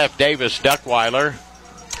to the left. Davis, Duckweiler,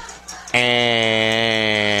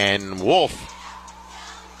 and Wolf.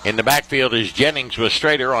 In the backfield is Jennings with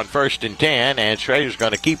Strader on 1st and 10, and Strader's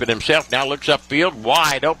going to keep it himself. Now looks upfield,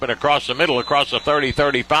 wide open across the middle, across the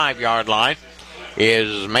 30-35-yard line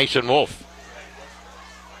is Mason Wolf.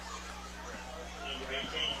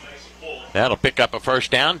 That'll pick up a 1st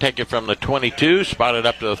down, take it from the 22, spot it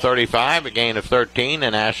up to the 35, a gain of 13,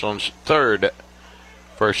 and Ashland's 3rd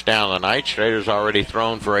 1st down of the night. Strader's already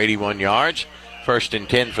thrown for 81 yards. 1st and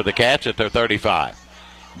 10 for the Cats at their 35.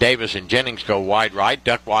 Davis and Jennings go wide right.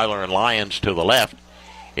 Duckweiler and Lyons to the left.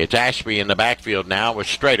 It's Ashby in the backfield now with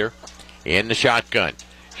Strader in the shotgun.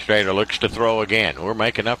 Strader looks to throw again. We're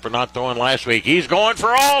making up for not throwing last week. He's going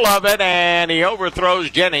for all of it, and he overthrows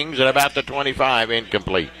Jennings at about the 25,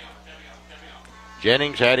 incomplete.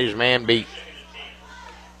 Jennings had his man beat.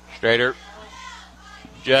 Strader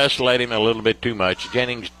just let him a little bit too much.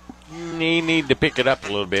 Jennings, he need to pick it up a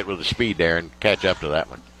little bit with the speed there and catch up to that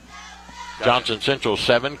one. Johnson Central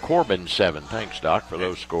 7, Corbin 7. Thanks, Doc, for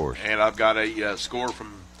those scores. And I've got a score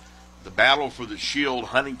from the battle for the Shield.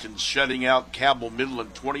 Huntington shutting out Cabell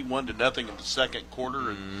Midland 21-0 in the second quarter.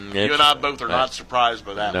 And you and I both are not surprised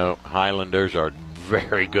by that. No, Highlanders are a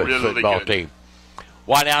very good really football good team.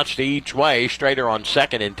 Wideouts to each way. Strader on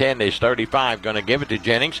 2nd and 10 is 35. Going to give it to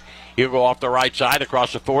Jennings. He'll go off the right side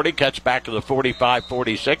across the 40. Cuts back to the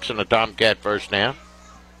 45-46 and the Tomcat first down.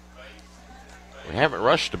 We haven't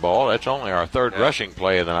rushed the ball. That's only our third rushing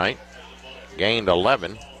play of the night. Gained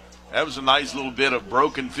 11. That was a nice little bit of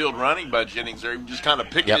broken field running by Jennings there. He just kind of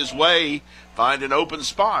picking his way, finding open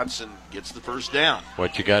spots, and gets the first down.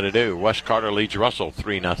 What you got to do. Wes Carter leads Russell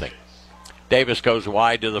 3-0. Davis goes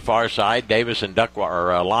wide to the far side. Davis and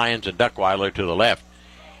Lyons and Duckweiler to the left.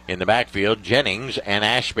 In the backfield, Jennings and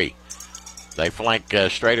Ashby. They flank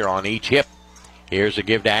Strader on each hip. Here's a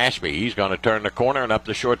give to Ashby. He's going to turn the corner and up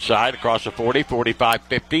the short side across the 40, 45,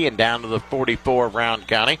 50, and down to the 44 of Round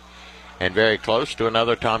County. And very close to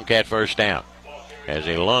another Tomcat first down. As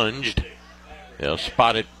he lunged, they'll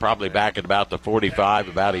spot it probably back at about the 45,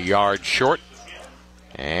 about a yard short.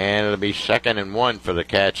 And it'll be 2nd and 1 for the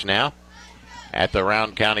Cats now at the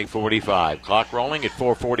Round County 45. Clock rolling at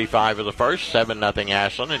 4:45 of the first, 7-0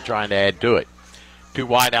 Ashland, and trying to add to it. 2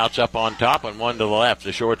 wideouts up on top and 1 to the left.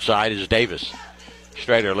 The short side is Davis.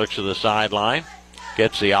 Strader looks to the sideline,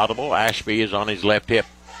 gets the audible. Ashby is on his left hip.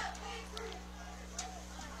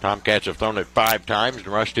 Tomcats have thrown it 5 times and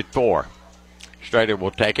rushed it 4. Strader will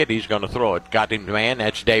take it. He's going to throw it. Got him, man.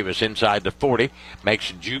 That's Davis inside the 40. Makes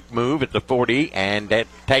a juke move at the 40, and that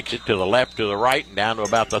takes it to the left, to the right, and down to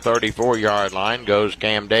about the 34-yard line goes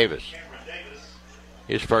Cam Davis.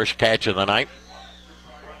 His first catch of the night.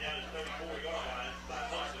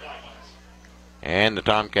 And the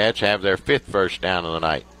Tomcats have their 5th first down of the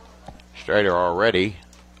night. Strader already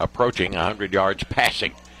approaching 100 yards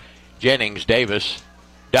passing. Jennings, Davis,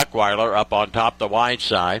 Duckweiler up on top the wide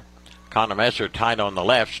side. Connor Messer tight on the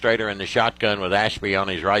left. Strader in the shotgun with Ashby on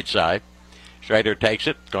his right side. Strader takes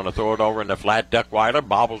it, going to throw it over in the flat. Duckweiler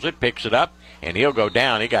bobbles it, picks it up, and he'll go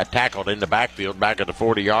down. He got tackled in the backfield back at the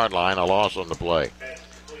 40-yard line, a loss on the play.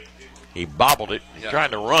 He bobbled it,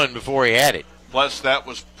 trying to run before he had it. Plus, that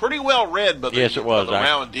was pretty well read by the, yes, it was. by the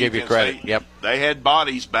Rowan defense. Give you credit. They had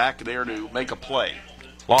bodies back there to make a play.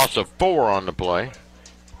 Loss of 4 on the play.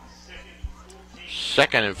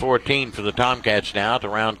 2nd and 14 for the Tomcats now to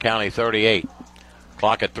Round County 38.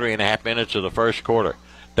 Clock at 3.5 minutes of the first quarter.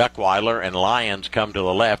 Duckweiler and Lyons come to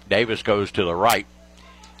the left. Davis goes to the right.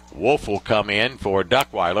 Wolf will come in for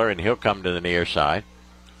Duckweiler, and he'll come to the near side.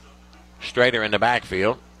 Strader in the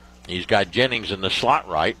backfield. He's got Jennings in the slot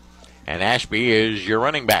right, and Ashby is your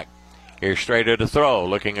running back. Here's Strader to throw,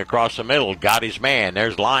 looking across the middle. Got his man.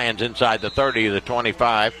 There's Lyons inside the 30 of the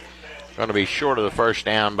 25. Going to be short of the first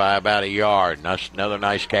down by about a yard. Another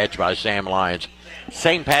nice catch by Sam Lyons.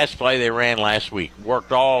 Same pass play they ran last week.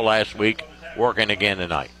 Worked all last week, working again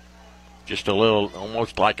tonight. Just a little,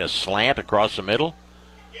 almost like a slant across the middle.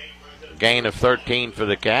 Gain of 13 for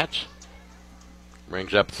the Cats.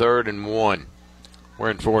 Brings up 3rd and 1.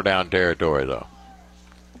 We're in 4-down territory, though.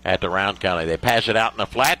 At the Round County. They pass it out in the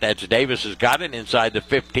flat. That's Davis has got it inside the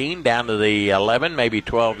 15, down to the 11, maybe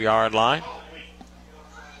 12-yard line.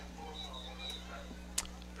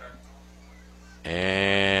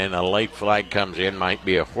 And a late flag comes in. Might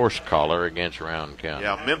be a horse collar against Rowan County.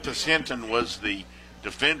 Yeah, Memphis Hinton was the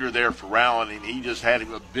defender there for Rowan, and he just had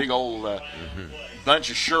him a big old bunch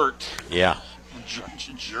of shirt. Yeah.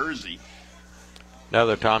 Jersey.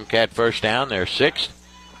 Another Tomcat first down. They're 6th.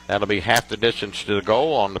 That'll be half the distance to the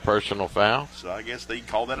goal on the personal foul. So I guess they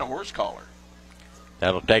call that a horse collar.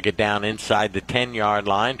 That'll take it down inside the 10-yard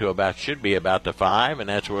line to about, should be about the 5, and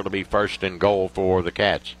that's where it'll be 1st and goal for the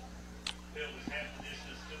Cats.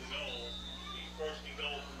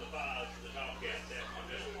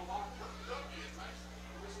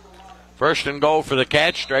 First and goal for the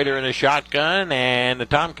Cats. Strader in the shotgun, and the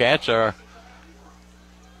Tomcats are,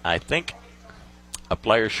 I think, a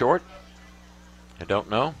player short. I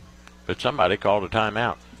don't know, but somebody called a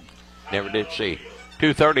timeout. Never did see.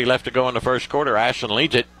 2:30 left to go in the first quarter. Ashland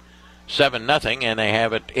leads it 7-0, and they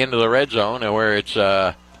have it into the red zone where it's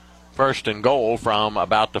 1st first and goal from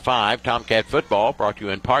about the 5. Tomcat football brought to you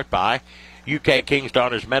in part by UK King's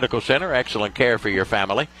Daughters Medical Center. Excellent care for your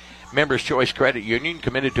family. Members Choice Credit Union,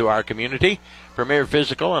 committed to our community. Premier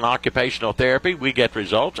Physical and Occupational Therapy, we get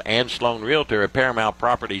results. And Sloan Realtor at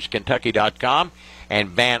ParamountPropertiesKentucky.com and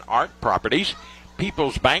Van Art Properties.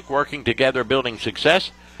 People's Bank, working together, building success.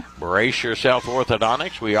 Brace Yourself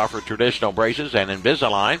Orthodontics, we offer traditional braces and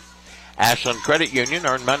Invisalign. Ashland Credit Union,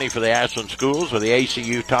 earn money for the Ashland schools with the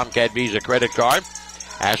ACU Tomcat Visa credit card.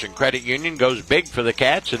 Ashland Credit Union goes big for the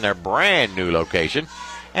Cats in their brand new location.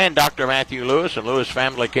 And Dr. Matthew Lewis and Lewis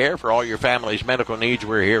Family Care, for all your family's medical needs,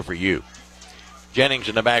 we're here for you. Jennings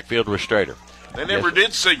in the backfield with Strader. They never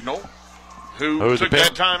did signal who took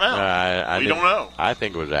that time out. We don't know. I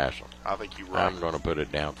think it was Ashland. I think you're right. I'm going to put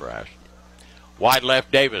it down for Ashland. Wide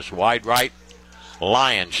left, Davis. Wide right,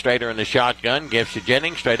 Lyon. Strader in the shotgun. Gives to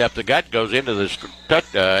Jennings. Straight up the gut. Goes into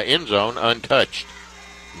the end zone untouched.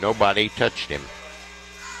 Nobody touched him.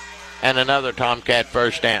 And another Tomcat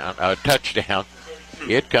first down, touchdown.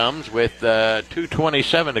 It comes with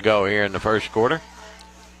 2:27 to go here in the first quarter.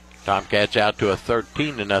 Tomcats out to a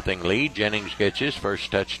 13-0 lead. Jennings gets his first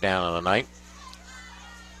touchdown of the night.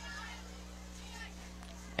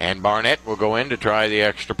 And Barnett will go in to try the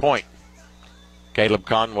extra point. Caleb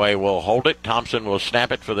Conway will hold it. Thompson will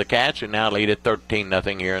snap it for the Cats, who now lead at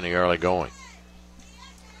 13-0 here in the early going.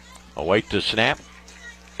 Await the snap.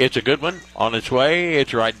 It's a good one. On its way.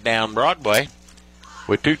 It's right down Broadway.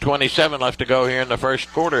 With 2:27 left to go here in the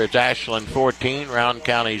first quarter, it's Ashland 14, Round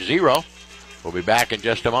County 0. We'll be back in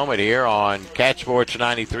just a moment here on Cat Sports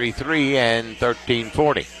 93.3 and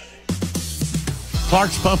 1340.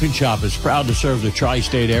 Clark's Pump and Shop is proud to serve the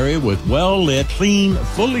tri-state area with well-lit, clean,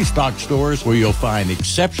 fully stocked stores where you'll find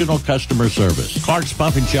exceptional customer service. Clark's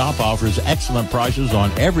Pump and Shop offers excellent prices on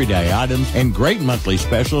everyday items and great monthly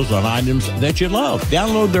specials on items that you love.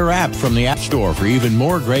 Download their app from the App Store for even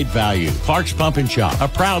more great value. Clark's Pump and Shop, a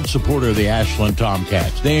proud supporter of the Ashland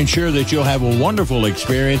Tomcats. They ensure that you'll have a wonderful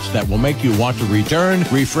experience that will make you want to return,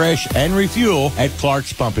 refresh, and refuel at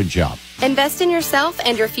Clark's Pump and Shop. Invest in yourself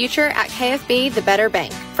and your future at KFB, the Better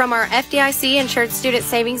Bank. From our FDIC insured student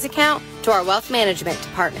savings account to our wealth management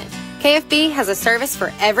department, KFB has a service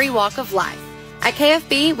for every walk of life. At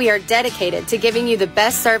KFB, we are dedicated to giving you the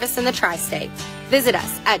best service in the tri-state. Visit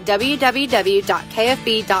us at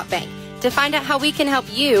www.kfb.bank to find out how we can help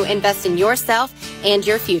you invest in yourself and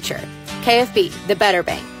your future. KFB, the Better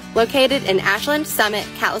Bank, located in Ashland, Summit,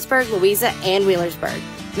 Catlettsburg, Louisa, and Wheelersburg.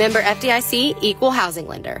 Member FDIC, Equal Housing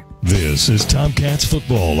Lender. This is Tomcats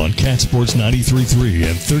football on Cat Sports 93.3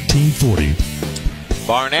 and 1340.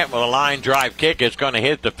 Barnett with a line drive kick. It's going to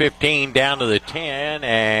hit the 15 down to the 10,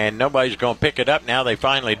 and nobody's going to pick it up. Now they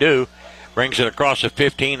finally do. Brings it across the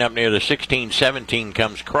 15 up near the 16, 17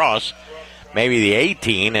 comes cross. Maybe the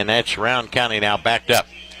 18, and that's Round County now backed up.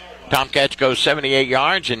 Tomcats go 78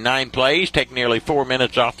 yards in 9 plays. Take nearly 4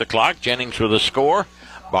 minutes off the clock. Jennings with a score.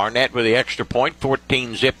 Barnett with the extra point,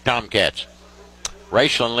 14-zip Tomcats.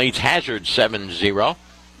 Raceland leads Hazard 7-0.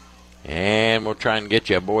 And we'll try and get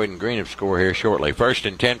you a Boyd and Greenup score here shortly. 1st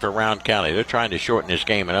and 10 for Round County. They're trying to shorten this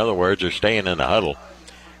game. In other words, they're staying in the huddle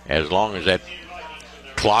as long as that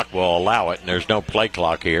clock will allow it. And there's no play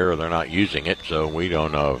clock here, or they're not using it, so we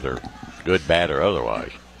don't know if they're good, bad, or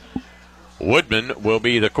otherwise. Woodman will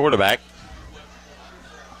be the quarterback.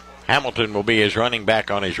 Hamilton will be his running back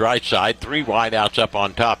on his right side. 3 wideouts up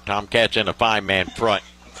on top. Tomcats in a 5-man front.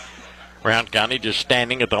 Round County just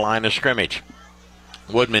standing at the line of scrimmage.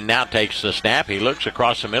 Woodman now takes the snap. He looks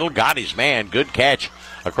across the middle. Got his man. Good catch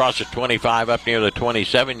across the 25 up near the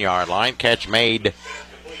 27-yard line. Catch made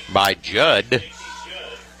by Judd.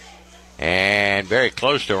 And very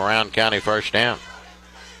close to a Round County first down.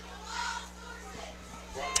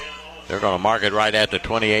 They're going to mark it right at the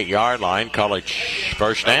 28-yard line. Call it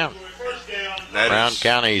first down. Round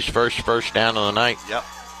County's first down of the night. Yep.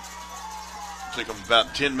 Took them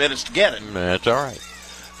about 10 minutes to get it. That's all right.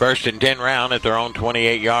 1st and 10 Round at their own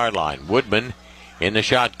 28-yard line. Woodman in the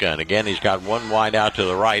shotgun. Again, he's got 1 wide out to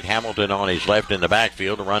the right. Hamilton on his left in the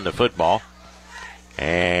backfield to run the football.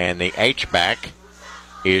 And the H-back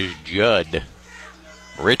is Judd.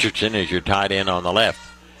 Richardson is your tight end on the left.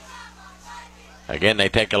 Again, they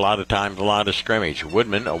take a lot of time, a lot of scrimmage.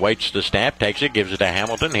 Woodman awaits the snap, takes it, gives it to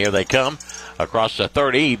Hamilton. Here they come across the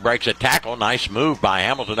 30. He breaks a tackle. Nice move by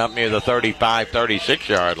Hamilton up near the 35,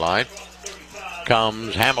 36-yard line.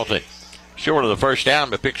 Comes Hamilton. Short of the first down,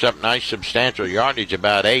 but picks up nice substantial yardage,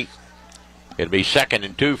 about 8. It'll be 2nd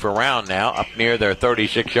and 2 for Round now, up near their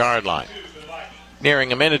 36-yard line.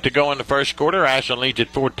 Nearing a minute to go in the first quarter. Ashland leads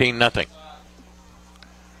at 14-0.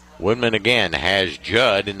 Woodman again has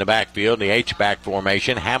Judd in the backfield, the H-back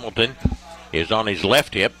formation. Hamilton is on his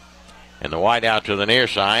left hip. And the wide out to the near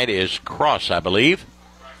side is Cross, I believe.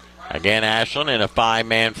 Again, Ashland in a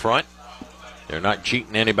 5-man front. They're not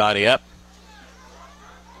cheating anybody up.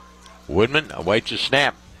 Woodman awaits a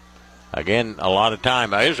snap. Again, a lot of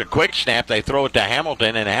time. There's a quick snap. They throw it to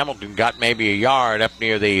Hamilton, and Hamilton got maybe a yard up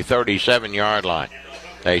near the 37-yard line.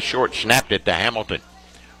 They short snapped it to Hamilton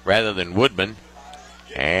rather than Woodman.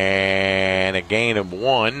 And a gain of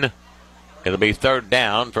 1. It'll be 3rd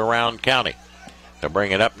down for Rowan County. They'll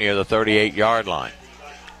bring it up near the 38-yard line.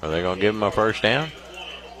 Are they going to give him a first down?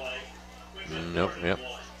 Nope.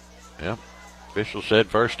 Yep. Official said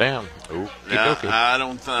first down. I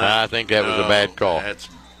don't think. I think that was a bad call.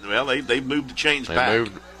 They moved the chains back.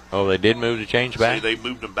 They did move the chains back? They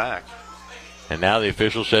moved them back. And now the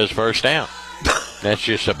official says first down. That's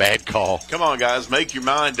just a bad call. Come on, guys. Make your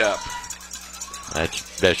mind up.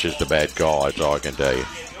 That's just a bad call. That's all I can tell you.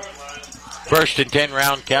 1st and 10,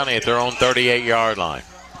 Rowan County at their own 38-yard line.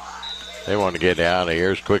 They want to get out of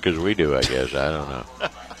here as quick as we do, I guess. I don't know.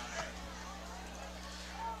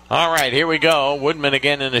 All right, here we go. Woodman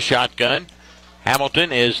again in the shotgun.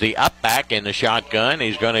 Hamilton is the up back in the shotgun.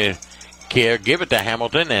 He's going to give it to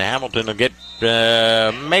Hamilton, and Hamilton will get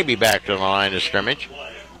maybe back to the line of scrimmage.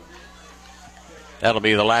 That'll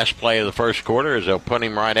be the last play of the first quarter, as they'll put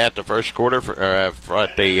him right at the first quarter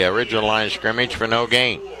at the original line of scrimmage for no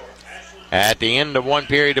gain. At the end of one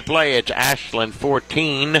period of play, it's Ashland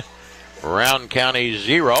 14, Rowan County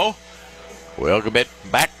 0. We'll get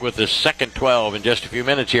back with the second 12 in just a few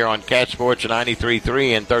minutes here on Cat Sports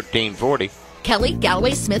 93.3 and 1340. Kelly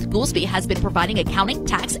Galloway Smith Goolsby has been providing accounting,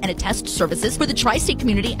 tax, and attest services for the tri-state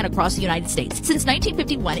community and across the United States. Since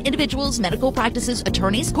 1951, individuals, medical practices,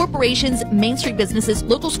 attorneys, corporations, Main Street businesses,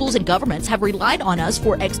 local schools, and governments have relied on us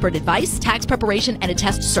for expert advice, tax preparation, and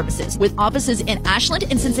attest services. With offices in Ashland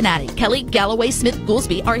and Cincinnati, Kelly Galloway Smith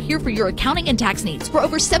Goolsby are here for your accounting and tax needs. For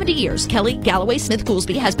over 70 years, Kelly Galloway Smith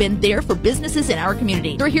Goolsby has been there for businesses in our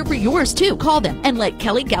community. They're here for yours, too. Call them and let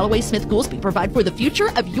Kelly Galloway Smith Goolsby provide for the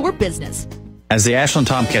future of your business. As the Ashland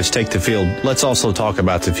Tomcats take the field, let's also talk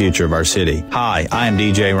about the future of our city. Hi, I am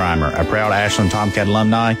DJ Reimer, a proud Ashland Tomcat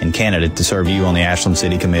alumni and candidate to serve you on the Ashland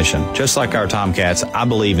City Commission. Just like our Tomcats, I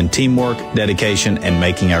believe in teamwork, dedication, and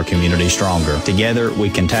making our community stronger. Together, we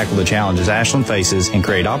can tackle the challenges Ashland faces and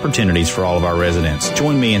create opportunities for all of our residents.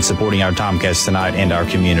 Join me in supporting our Tomcats tonight and our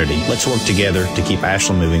community. Let's work together to keep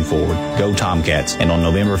Ashland moving forward. Go Tomcats. And on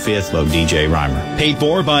November 5th, vote DJ Reimer. Paid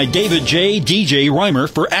for by David J. DJ Reimer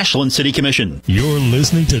for Ashland City Commission. You're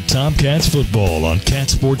listening to Tomcats football on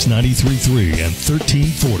Cat Sports 93.3 and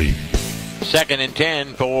 1340. 2nd and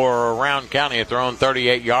 10 for Rowan County at their own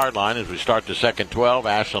 38-yard line as we start the second 12.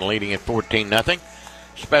 Ashland leading at 14-0.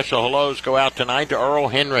 Special hellos go out tonight to Earl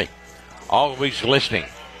Henry. Always listening.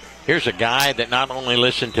 Here's a guy that not only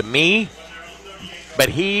listened to me, but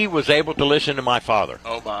he was able to listen to my father.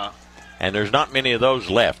 Oh, my. And there's not many of those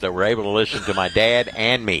left that were able to listen to my dad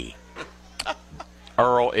and me.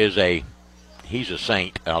 Earl is he's a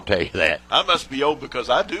saint, I'll tell you that. I must be old because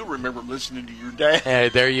I do remember listening to your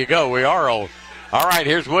dad. There you go. We are old. All right,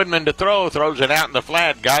 here's Woodman to throw. Throws it out in the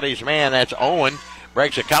flat. Got his man. That's Owen.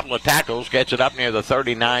 Breaks a couple of tackles. Gets it up near the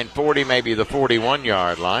 39-40, maybe the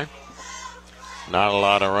 41-yard line. Not a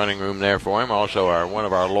lot of running room there for him. Also, one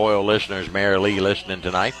of our loyal listeners, Mary Lee, listening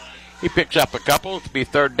tonight. He picks up a couple. It'll be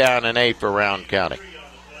 3rd down and 8 for Rowan County.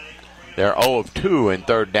 They're 0 of 2 in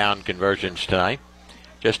 3rd down conversions tonight.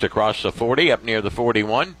 Just across the 40, up near the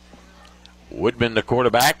 41. Woodman, the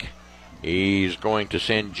quarterback. He's going to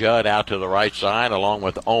send Judd out to the right side along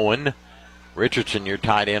with Owen. Richardson, your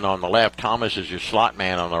tight end on the left. Thomas is your slot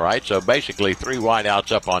man on the right. So basically 3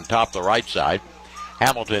 wideouts up on top the right side.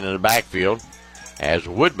 Hamilton in the backfield as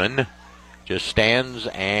Woodman just stands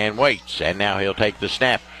and waits. And now he'll take the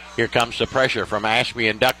snap. Here comes the pressure from Ashby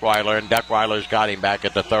and Duckweiler. And Duckweiler's got him back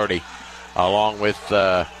at the 30 along with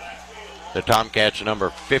the Tomcats number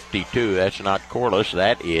 52. That's not Corliss.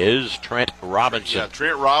 That is Trent Robinson. Yeah,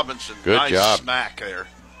 Trent Robinson. Good nice job. Smack there.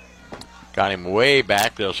 Got him way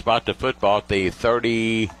back. They'll spot the football at the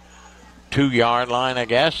 32-yard line, I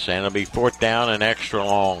guess, and it'll be 4th down and extra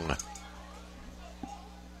long.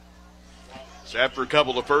 So after a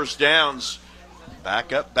couple of first downs,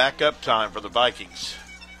 back up time for the Vikings.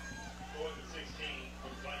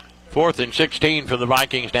 4th and 16 for the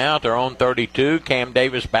Vikings now at their own 32. Cam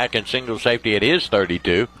Davis back in single safety at his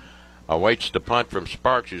 32. Awaits the punt from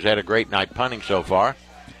Sparks, who's had a great night punting so far.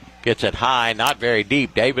 Gets it high, not very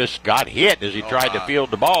deep. Davis got hit as he tried to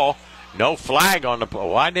field the ball. No flag on the play.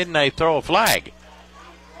 Why didn't they throw a flag?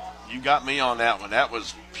 You got me on that one. That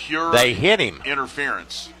was pure they hit him.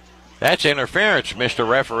 Interference. That's interference, Mr.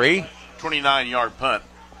 Referee. 29-yard punt.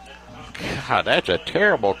 God, that's a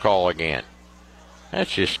terrible call again.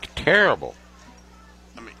 That's just terrible.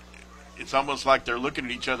 I mean, it's almost like they're looking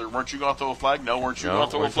at each other. Weren't you going to throw a flag? No, weren't you going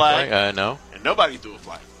to throw a flag? No. And nobody threw a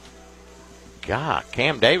flag. God,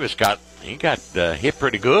 Cam Davis got hit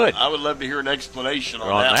pretty good. I would love to hear an explanation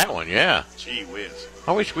on that one. Yeah. Gee whiz.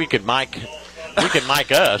 I wish we could mic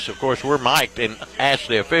us. Of course, we're mic'd, and ask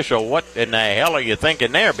the official, what in the hell are you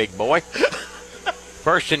thinking there, big boy?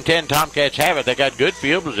 1st and 10, Tomcats have it. They got good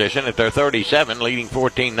field position at their 37, leading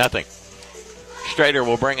 14-0. Strader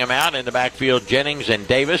will bring him out in the backfield. Jennings and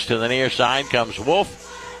Davis. To the near side comes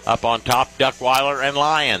Wolf. Up on top, Duckweiler and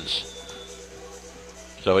Lyons.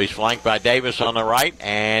 So he's flanked by Davis on the right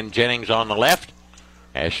and Jennings on the left.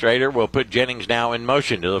 As Strader will put Jennings now in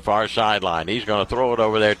motion to the far sideline. He's going to throw it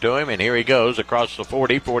over there to him, and here he goes across the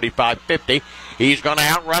 40, 45, 50. He's going to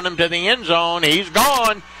outrun him to the end zone. He's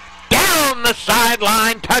gone. Down the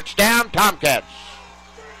sideline, touchdown, Tomcats.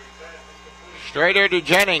 Strader to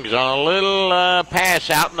Jennings on a little pass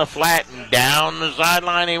out in the flat, and down the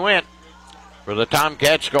sideline he went for the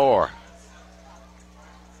Tomcat score.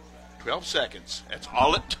 12 seconds. That's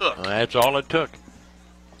all it took. That's all it took.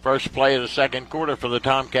 First play of the second quarter for the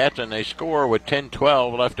Tomcats, and they score with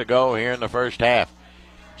 10-12 left to go here in the first half.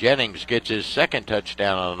 Jennings gets his second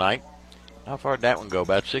touchdown of the night. How far did that one go?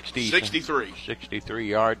 About 63.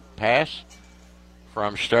 63-yard pass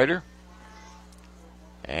from Strader.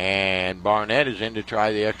 And Barnett is in to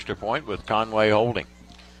try the extra point with Conway holding.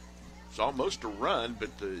 It's almost a run, but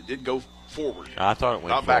it did go forward. I thought it went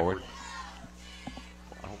Not forward. backward.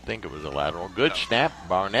 I don't think it was a lateral. Good snap.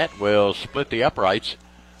 Barnett will split the uprights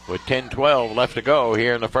with 10-12 left to go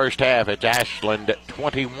here in the first half. It's Ashland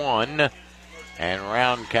 21 and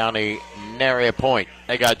Rowan County nary a point.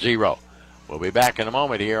 They got 0. We'll be back in a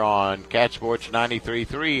moment here on Cat Sports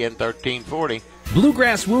 93.3 and 1340.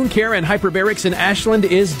 Bluegrass Wound Care and Hyperbarics in Ashland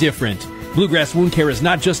is different. Bluegrass Wound Care is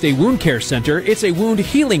not just a wound care center, it's a wound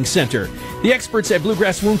healing center. The experts at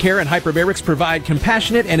Bluegrass Wound Care and Hyperbarics provide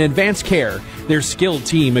compassionate and advanced care. Their skilled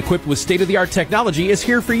team, equipped with state-of-the-art technology, is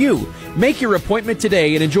here for you. Make your appointment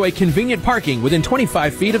today and enjoy convenient parking within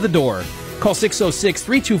 25 feet of the door. Call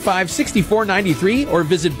 606-325-6493 or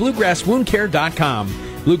visit bluegrasswoundcare.com.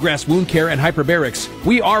 Bluegrass Wound Care and Hyperbarics.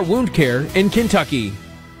 We are wound care in Kentucky.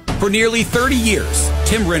 For nearly 30 years,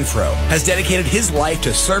 Tim Renfro has dedicated his life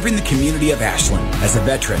to serving the community of Ashland. As a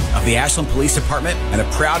veteran of the Ashland Police Department and a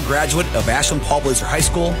proud graduate of Ashland Paul Blazer High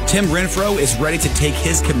School, Tim Renfro is ready to take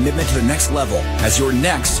his commitment to the next level as your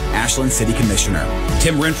next Ashland City Commissioner.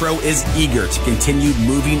 Tim Renfro is eager to continue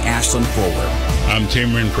moving Ashland forward. I'm Tim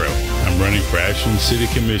Renfro. I'm running for Ashland City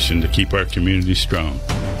Commission to keep our community strong.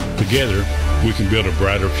 Together, we can build a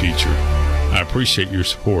brighter future. I appreciate your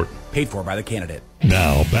support. Paid for by the candidate.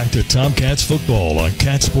 Now, back to Tomcats football on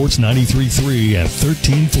Cat Sports 93.3 and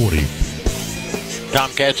 1340.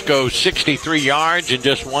 Tomcats go 63 yards in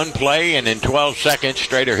just one play, and in 12 seconds,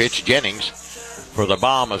 Strader hits Jennings for the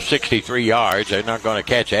bomb of 63 yards. They're not going to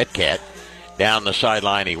catch that cat. Down the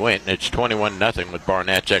sideline he went, and it's 21-0 with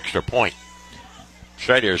Barnett's extra point.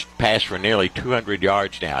 Strader's passed for nearly 200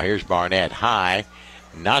 yards now. Here's Barnett high,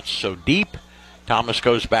 not so deep. Thomas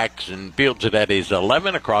goes back and fields it at his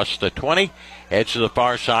 11 across the 20. Heads to the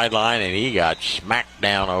far sideline, and he got smacked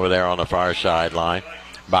down over there on the far sideline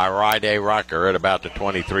by Ryday Rocker at about the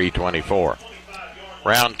 23-24.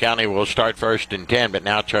 Rowan County will start 1st and 10, but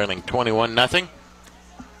now trailing 21-0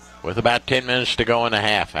 with about 10 minutes to go in the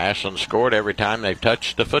half. Ashland scored every time they've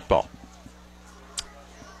touched the football,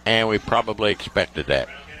 and we probably expected that.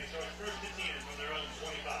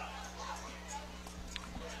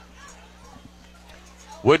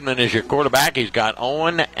 Woodman is your quarterback. He's got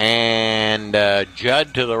Owen and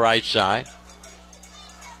Judd to the right side.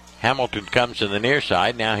 Hamilton comes to the near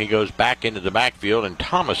side. Now he goes back into the backfield, and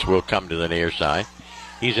Thomas will come to the near side.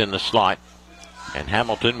 He's in the slot, and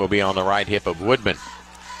Hamilton will be on the right hip of Woodman.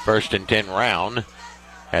 1st and 10 Round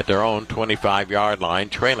at their own 25-yard line,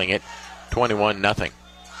 trailing it 21-0.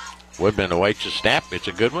 Woodman awaits a snap. It's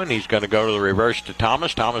a good one. He's going to go to the reverse to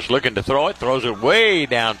Thomas. Thomas looking to throw it. Throws it way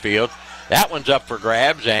downfield. That one's up for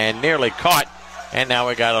grabs and nearly caught. And now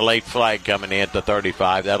we got a late flag coming in at the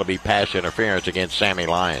 35. That'll be pass interference against Sammy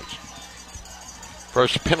Lyons.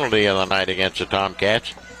 First penalty of the night against the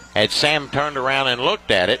Tomcats. Had Sam turned around and looked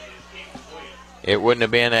at it, it wouldn't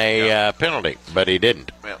have been a penalty, but he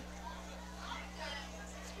didn't. Yeah.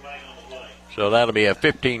 So that'll be a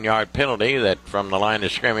 15-yard penalty that from the line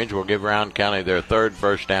of scrimmage will give Rowan County their 3rd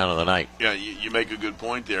first down of the night. Yeah, you make a good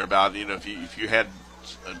point there about, if you had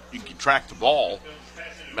you could track the ball,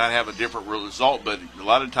 you might have a different result, but a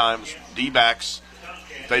lot of times D-backs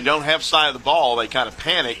if they don't have sight of the ball, they kind of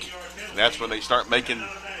panic. And that's when they start making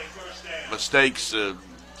mistakes.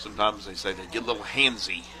 Sometimes they say they get a little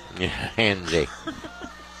handsy. Yeah, handsy.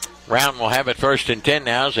 Rowan will have it 1st and 10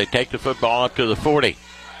 now as they take the football up to the 40.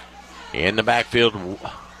 In the backfield,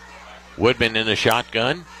 Woodman in the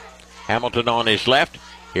shotgun. Hamilton on his left.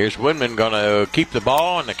 Here's Woodman going to keep the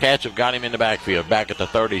ball, and the Cats have got him in the backfield, back at the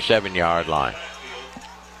 37-yard line.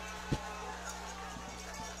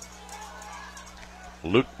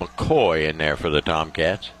 Luke McCoy in there for the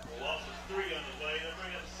Tomcats.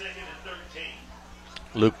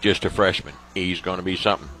 Luke just a freshman. He's going to be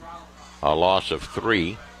something. A loss of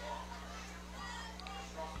 3.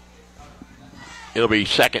 It'll be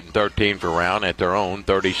 2nd and 13 for Rowan at their own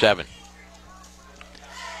 37.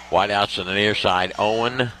 Wideouts on the near side,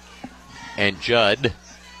 Owen and Judd.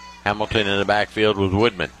 Hamilton in the backfield with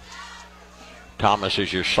Woodman. Thomas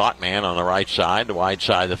is your slot man on the right side, the wide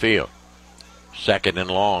side of the field. 2nd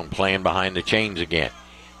and long, playing behind the chains again.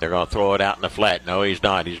 They're going to throw it out in the flat. No, he's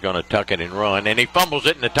not. He's going to tuck it and run, and he fumbles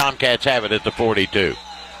it, and the Tomcats have it at the 42.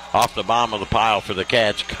 Off the bottom of the pile for the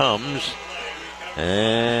Cats comes,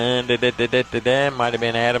 and might have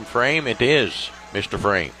been Adam Frame. It is Mr.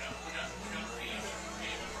 Frame.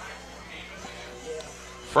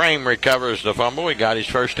 Frame recovers the fumble. He got his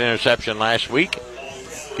first interception last week.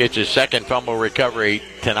 Gets his 2nd fumble recovery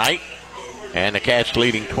tonight. And the Cats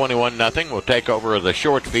leading 21-0 will take over the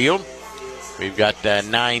short field. We've got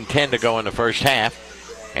 9:10 to go in the first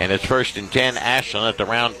half. And it's 1st and 10, Ashland at the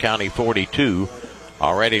Rowan County 42.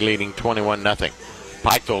 Already leading 21-0.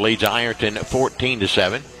 Pikeville leads Ironton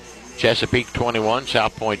 14-7. Chesapeake 21,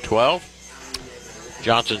 South Point 12.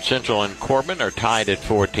 Johnson Central and Corbin are tied at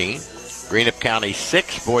 14. Greenup County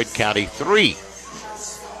 6, Boyd County 3.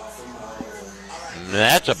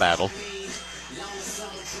 That's a battle.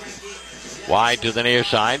 Wide to the near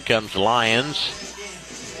side comes Lyons.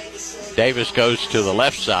 Davis goes to the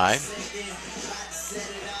left side.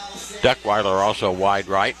 Duckweiler also wide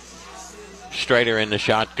right. Strader in the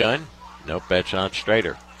shotgun. Nope, that's not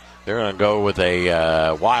Strader. They're going to go with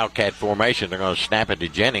a Wildcat formation. They're going to snap it to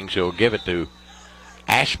Jennings, who will give it to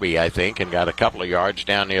Ashby, I think, and got a couple of yards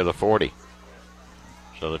down near the 40.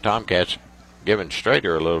 So the Tomcats giving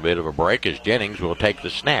Strader a little bit of a break as Jennings will take the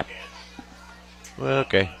snap. Well,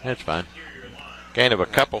 okay, that's fine. Gain of a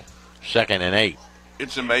couple, 2nd and 8.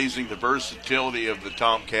 It's amazing the versatility of the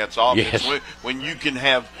Tomcats offense. Yes. When you can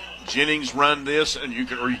have Jennings run this, and you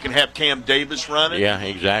can have Cam Davis run it. Yeah,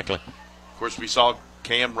 exactly. Of course, we saw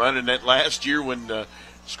Cam running that last year when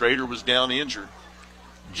Strader was down injured.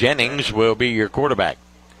 Jennings will be your quarterback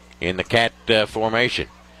in the Cat formation.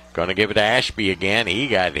 Going to give it to Ashby again. He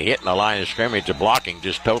got hit in the line of scrimmage. The blocking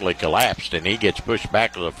just totally collapsed, and he gets pushed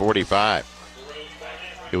back to the 45.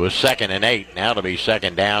 It was 2nd and 8. Now it'll be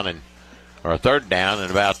 2nd down or 3rd down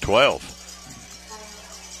and about 12.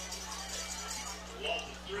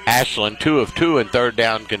 Ashland 2 of 2 in 3rd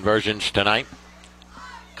down conversions tonight.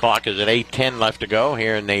 Clock is at 8:10 left to go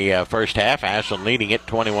here in the first half. Ashland leading it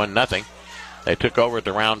 21-0. They took over at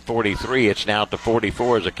the round 43. It's now at the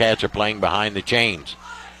 44 as the Cats are playing behind the chains.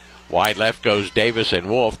 Wide left goes Davis and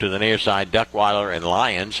Wolf to the near side, Duckweiler and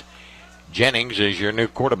Lyons. Jennings is your new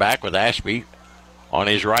quarterback with Ashby on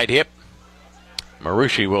his right hip.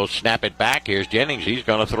 Marucci will snap it back. Here's Jennings. He's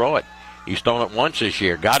going to throw it. He's thrown it once this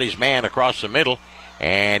year. Got his man across the middle,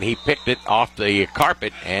 and he picked it off the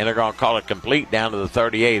carpet, and they're going to call it complete down to the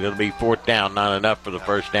 38. It'll be 4th down, not enough for the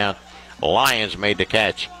first down. Lyons made the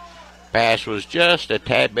catch. Pass was just a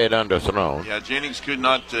tad bit underthrown. Yeah, Jennings could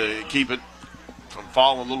not keep it from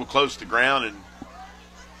falling a little close to the ground, and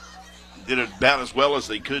did it about as well as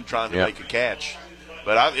they could trying to make a catch.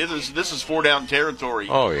 But this is 4-down territory.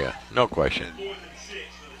 Oh, yeah, no question.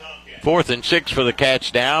 4th and 6 for the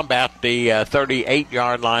Cats now, about the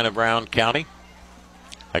 38-yard line of Rowan County.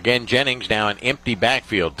 Again, Jennings now an empty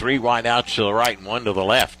backfield. 3 wideouts to the right and 1 to the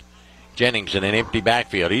left. Jennings in an empty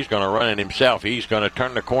backfield. He's going to run it himself. He's going to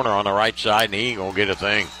turn the corner on the right side, and he ain't going to get a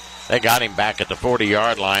thing. They got him back at the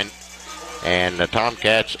 40-yard line. And the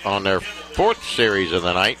Tomcats on their 4th series of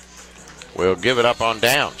the night will give it up on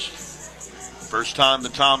downs. First time the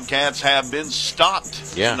Tomcats have been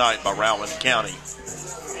stopped tonight by Rowan County.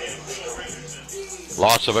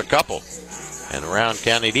 Loss of a couple. And the Rowan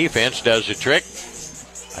County defense does the trick.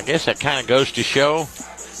 I guess that kind of goes to show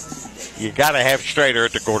you got to have Strader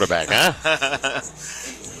at the quarterback, huh?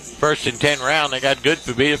 1st and 10 Rowan. They got good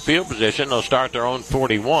field position. They'll start their own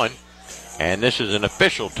 41. And this is an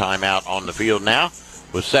official timeout on the field now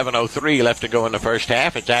with 7:03 left to go in the first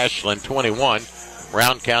half. It's Ashland 21,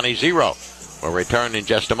 Rowan County 0. We'll return in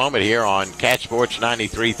just a moment here on Cat Sports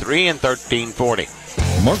 93.3 and 1340.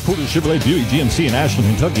 Mark Porter Chevrolet Buick GMC in Ashland,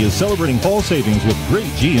 Kentucky is celebrating fall savings with great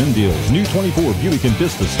GM deals. New 24 Buick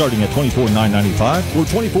Envista starting at $24,995 or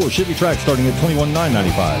 24 Chevy Trax starting at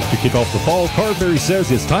 $21,995. To kick off the fall, Car Ferry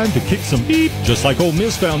says it's time to kick some beep. Just like Ole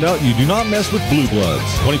Miss found out, you do not mess with blue bloods.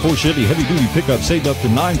 24 Chevy Heavy Duty pickup save up to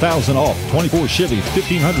 $9,000 off. 24 Chevy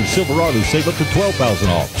 1500 Silverado save up to $12,000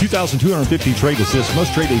 off. 2,250 trade assist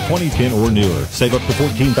must trade a 2010 or newer. Save up to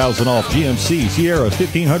 $14,000 off. GMC Sierra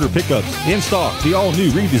 1500 pickups in stock. The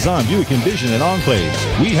all-new redesigned Buick Envision and Enclaves.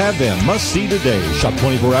 We have them. Must see today. Shop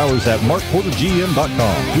 24 hours at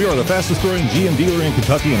markportergm.com. We are the fastest growing GM dealer in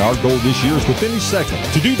Kentucky, and our goal this year is to finish second.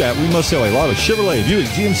 To do that, we must sell a lot of Chevrolet,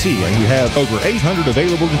 Buick, GMC, and we have over 800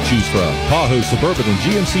 available to choose from. Tahoe, Suburban, and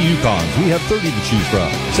GMC Yukons. We have 30 to choose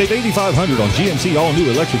from. Save $8,500 on GMC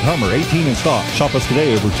all-new electric Hummer, 18 in stock. Shop us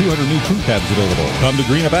today. Over 200 new crew cabs available. Come to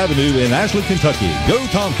Greenup Avenue in Ashland, Kentucky. Go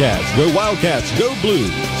Tomcats. Go Wildcats. Go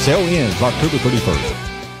Blue. Sale ends October 31st.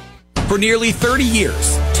 For nearly 30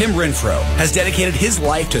 years, Tim Renfro has dedicated his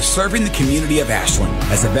life to serving the community of Ashland.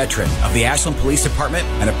 As a veteran of the Ashland Police Department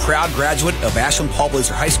and a proud graduate of Ashland Paul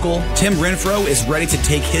Blazer High School, Tim Renfro is ready to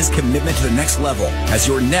take his commitment to the next level as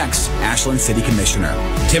your next Ashland City Commissioner.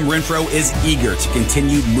 Tim Renfro is eager to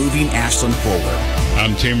continue moving Ashland forward.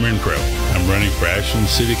 I'm Tim Renfro. I'm running for Ashland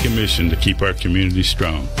City Commission to keep our community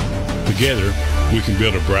strong. Together, we can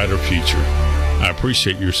build a brighter future. I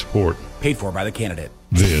appreciate your support. Paid for by the candidate.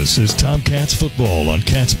 This is Tomcats football on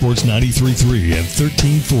Cat Sports 93.3 and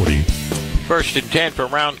 1340. First and 10 for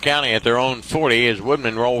Round County at their own 40 as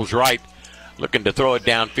Woodman rolls right, looking to throw it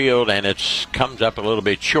downfield, and it comes up a little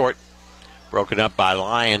bit short. Broken up by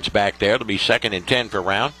Lyons back there. It'll be second and 10 for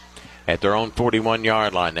Round at their own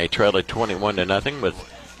 41-yard line. They trail it 21-0 with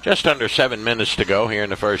just under 7 minutes to go here in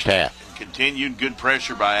the first half. Continued good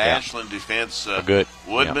pressure by Ashland defense. Good.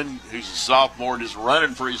 Woodman, who's a sophomore, just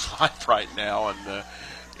running for his life right now, and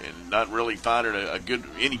not really finding a good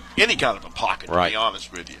any kind of a pocket. To be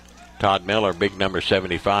honest with you. Todd Miller, big number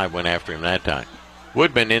 75, went after him that time.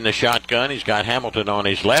 Woodman in the shotgun. He's got Hamilton on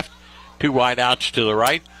his left. Two wide outs to the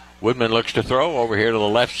right. Woodman looks to throw over here to the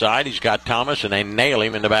left side. He's got Thomas, and they nail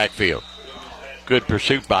him in the backfield. Good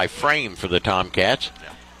pursuit by Frame for the Tomcats.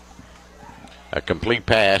 A complete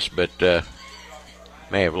pass, but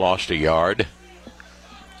may have lost a yard.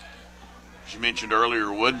 As you mentioned earlier,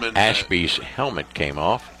 Woodman. Ashby's helmet came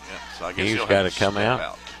off. Yeah, so I guess he's got to come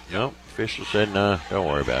out. Nope. Official said, no, don't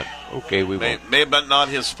worry about it. Okay, we won't. May have been not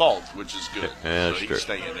his fault, which is good. Yeah, so he can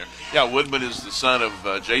stay in there. Yeah, Woodman is the son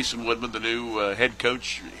of Jason Woodman, the new head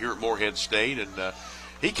coach here at Morehead State, and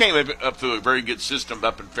he came up through a very good system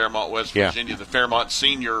up in Fairmont, West Virginia, the Fairmont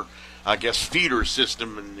Senior, I guess, feeder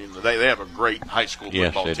system, and they have a great high school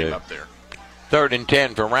football team up there. Third and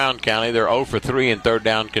 10 for Round County. They're 0 for 3 in third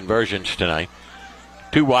down conversions tonight.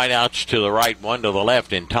 Two wide outs to the right, one to the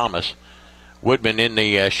left in Thomas. Woodman in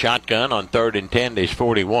the shotgun on third and 10. He's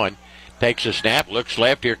 41. Takes a snap, looks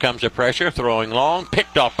left. Here comes the pressure. Throwing long.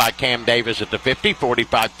 Picked off by Cam Davis at the 50,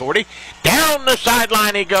 45-40. Down the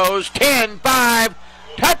sideline he goes. 10-5.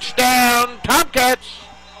 Touchdown, Tomcats.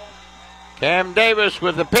 Cam Davis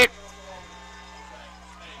with the pick.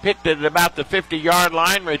 Picked it at about the 50-yard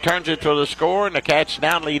line. Returns it to the score, and the Cats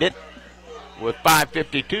now lead it with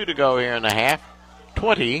 5:52 to go here in the half.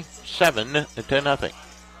 27-0.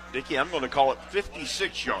 Dickie, I'm going to call it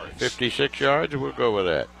 56 yards. 56 yards? We'll go with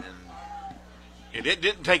that. And it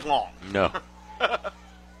didn't take long. No.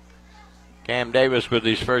 Cam Davis with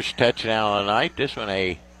his first touchdown of the night. This one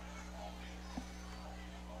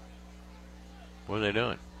what are they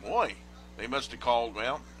doing? Boy, they must have called,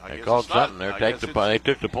 they called something. They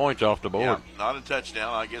took the points off the board. Yeah, not a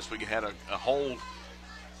touchdown. I guess we had a hold.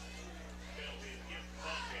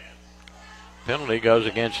 Penalty goes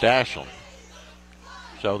against Ashland.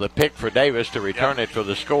 So the pick for Davis to return it for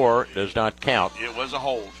the score does not count. It was a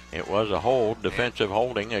hold. It was a hold, defensive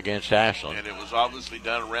holding against Ashland. And it was obviously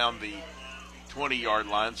done around the 20-yard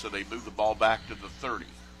line, so they moved the ball back to the 30.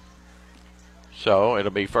 So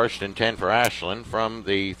it'll be first and 10 for Ashland from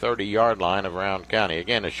the 30-yard line of Round County.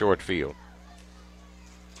 Again, a short field.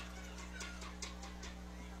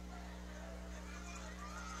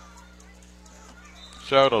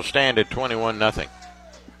 So it'll stand at 21-0.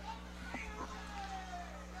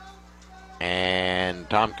 And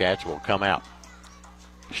Tomcats will come out.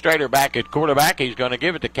 Strader back at quarterback. He's going to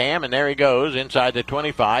give it to Cam, and there he goes inside the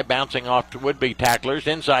 25, bouncing off to would-be tacklers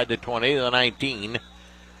inside the 20, the 19.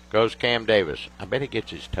 Goes Cam Davis. I bet he gets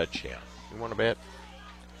his touchdown. You want to bet?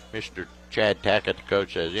 Mr. Chad Tackett, the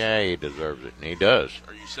coach, says, yeah, he deserves it, and he does.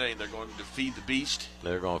 Are you saying they're going to feed the beast?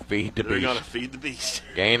 They're going to feed the beast. They're going to feed the beast.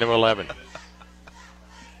 Gain of 11.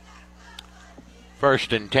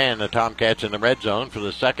 First and 10, the Tomcats in the red zone for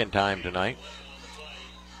the second time tonight.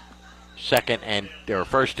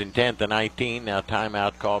 First and 10 to 19. Now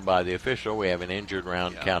timeout called by the official. We have an injured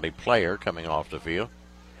Rowan County player coming off the field.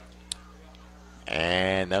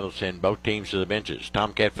 And that'll send both teams to the benches.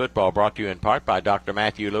 Tomcat football brought to you in part by Dr.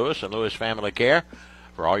 Matthew Lewis and Lewis Family Care.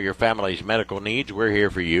 For all your family's medical needs, we're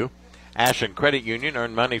here for you. Ashland Credit Union,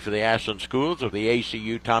 earn money for the Ashland schools with the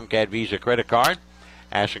ACU Tomcat Visa credit card.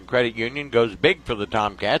 Ashland Credit Union goes big for the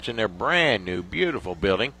Tomcats in their brand new, beautiful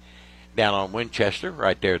building down on Winchester,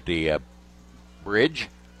 right there at the bridge.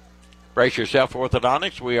 Brace yourself for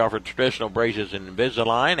orthodontics. We offer traditional braces in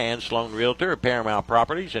Invisalign and Sloan Realtor, Paramount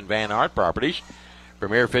Properties, and Van Hart Properties.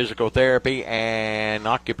 Premier Physical Therapy and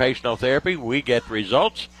Occupational Therapy. We get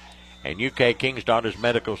results. And UK King's Daughters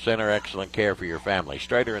Medical Center, excellent care for your family.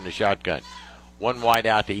 Strader in the shotgun. One wide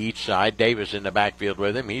out to each side. Davis in the backfield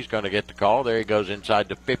with him. He's going to get the call. There he goes inside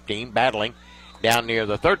the 15, battling. Down near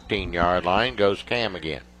the 13-yard line goes Cam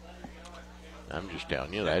again. I'm just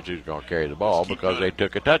telling you, that's who's going to carry the ball because they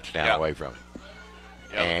took a touchdown away from him.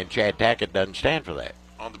 Yep. And Chad Tackett doesn't stand for that.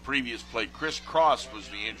 On the previous play, Chris Cross was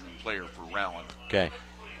the injured player for Rowan. Okay.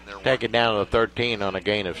 Take it down to the 13 on a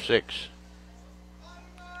gain of 6.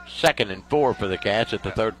 2nd and 4 for the Cats at the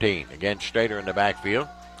 13. Again, Strader in the backfield.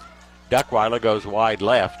 Duckweiler goes wide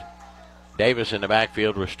left. Davis in the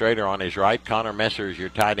backfield with Strader on his right. Connor Messer is your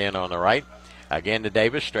tight end on the right. Again to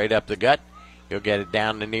Davis, straight up the gut. He'll get it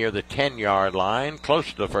down to near the 10-yard line.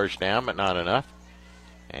 Close to the first down, but not enough.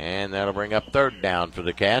 And that'll bring up third down for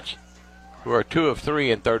the Cats, who are 2 of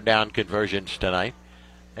 3 in third down conversions tonight.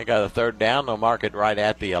 They got a third down. They'll mark it right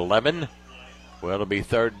at the 11. Well, it'll be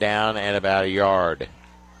third down and about a yard.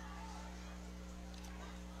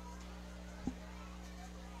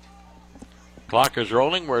 Clock is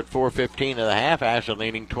rolling. We're at 4:15 of the half. Ashland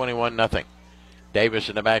leading 21-0. Davis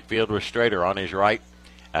in the backfield with Strader on his right.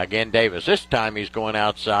 Again, Davis. This time he's going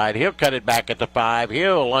outside. He'll cut it back at the 5.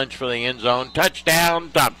 He'll lunge for the end zone.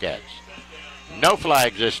 Touchdown, Tomcats. No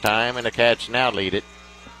flags this time, and the Cats now lead it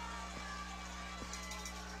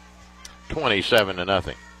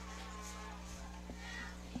 27-0.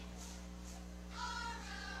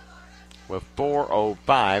 With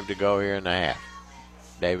 4:05 to go here in the half.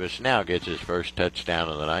 Davis now gets his first touchdown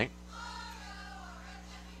of the night.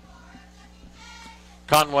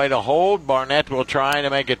 Conway to hold. Barnett will try to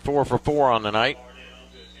make it 4 for 4 on the night.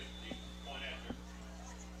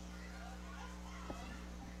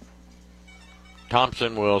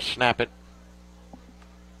 Thompson will snap it.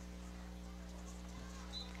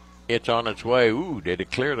 It's on its way. Ooh, did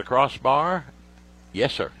it clear the crossbar?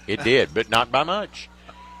 Yes, sir. It did, but not by much.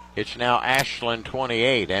 It's now Ashland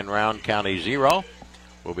 28 and Rowan County 0.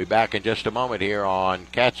 We'll be back in just a moment here on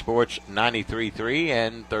Cat Sports 93.3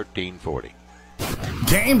 and 1340.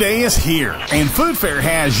 Game day is here, and Food Fair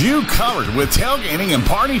has you covered with tailgating and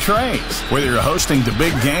party trays. Whether you're hosting the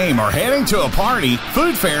big game or heading to a party,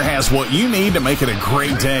 Food Fair has what you need to make it a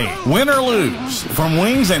great day. Win or lose, from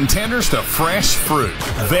wings and tenders to fresh fruit,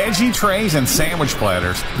 veggie trays and sandwich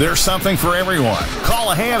platters, there's something for everyone.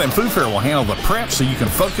 Call ahead and Food Fair will handle the prep so you can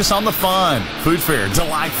focus on the fun. Food Fair,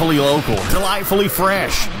 delightfully local, delightfully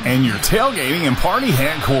fresh, and your tailgating and party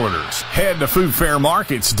headquarters. Head to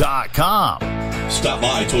foodfairmarkets.com. Stop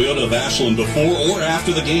by Toyota of Ashland before or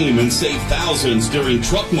after the game and save thousands during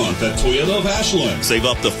Truck Month at Toyota of Ashland. Save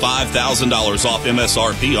up to $5,000 off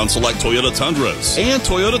MSRP on select Toyota Tundras and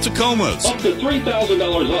Toyota Tacomas. Up to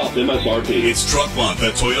 $3,000 off MSRP. It's Truck Month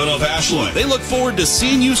at Toyota of Ashland. They look forward to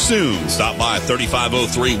seeing you soon. Stop by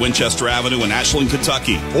 3503 Winchester Avenue in Ashland,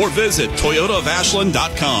 Kentucky, or visit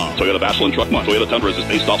ToyotaofAshland.com. Toyota of Ashland Truck Month. Toyota Tundras is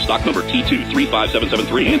based off stock number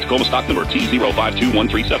T235773 and Tacoma stock number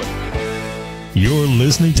T052137. You're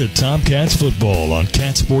listening to Tomcats football on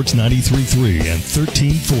Cat Sports 93.3 and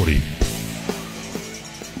 1340.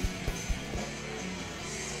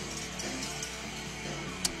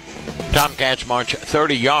 Tomcats march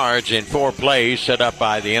 30 yards in 4 plays, set up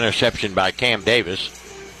by the interception by Cam Davis.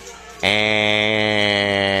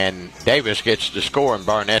 And Davis gets the score and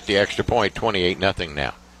Barnett the extra point, 28-0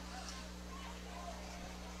 now.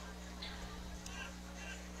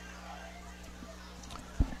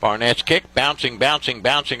 Barnett's kick, bouncing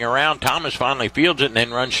around. Thomas finally fields it and then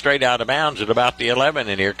runs straight out of bounds at about the 11.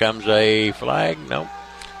 And here comes a flag. Nope.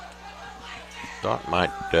 Thought it might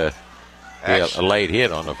be a late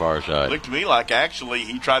hit on the far side. Looked to me like actually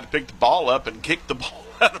he tried to pick the ball up and kick the ball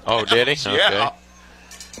out of bounds. Oh, did he? Okay. Yeah.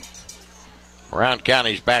 Rowan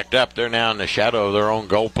County's backed up. They're now in the shadow of their own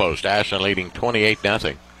goalpost. Ashland leading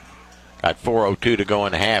 28-0. Got 4:02 to go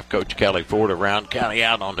in the half. Coach Kelly Ford of Rowan County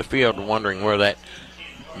out on the field wondering where that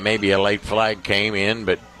maybe a late flag came in,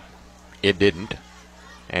 but it didn't.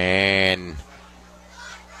 And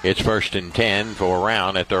it's 1st and 10 for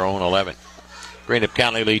Rowan at their own 11. Greenup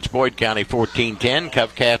County leads Boyd County 14-10.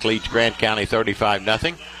 Tomcats leads Grant County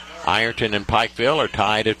 35-0. Ironton and Pikeville are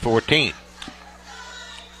tied at 14.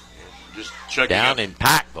 Just checking down in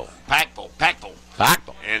Pikeville.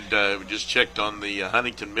 And we just checked on the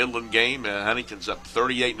Huntington Midland game. Huntington's up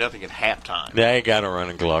 38-0 at halftime. They got a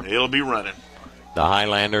running clock. It'll be running. The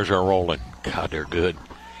Highlanders are rolling. God, they're good.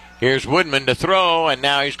 Here's Woodman to throw, and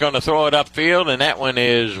now he's going to throw it upfield, and that one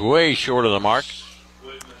is way short of the mark.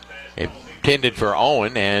 Intended for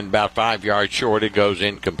Owen, and about 5 yards short, it goes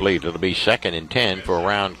incomplete. It'll be 2nd and 10 for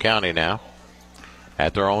Rowan County now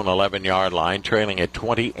at their own 11-yard line, trailing at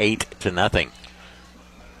 28-0.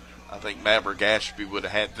 I think Maverick Ashby would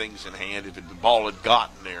have had things in hand if the ball had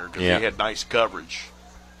gotten there because he had nice coverage.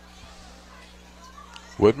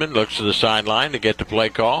 Woodman looks to the sideline to get the play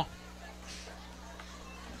call.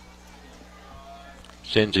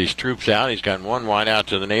 Sends his troops out. He's got one wide out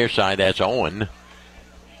to the near side. That's Owen.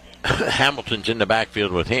 Hamilton's in the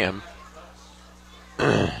backfield with him.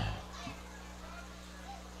 And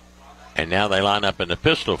now they line up in the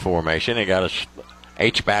pistol formation. They got a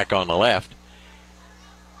H-back on the left.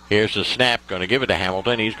 Here's the snap. Going to give it to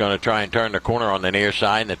Hamilton. He's going to try and turn the corner on the near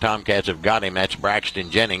side, and the Tomcats have got him. That's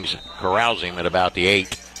Braxton Jennings. Corrals him at about the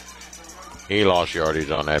 8. He lost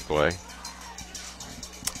yardage on that play.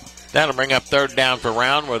 That'll bring up 3rd down for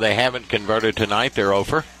Rowan, where they haven't converted tonight. They're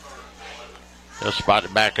over. They'll spot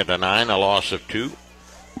it back at the 9, a loss of 2.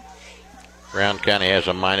 Rowan County has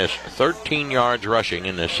a minus 13 yards rushing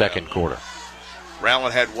in the second quarter.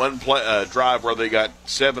 Rowan had one drive where they got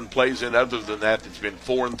 7 plays in. Other than that, it's been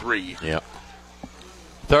 4 and 3. Yep.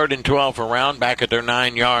 3rd and 12 for Rowan, back at their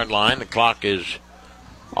 9-yard line. The clock is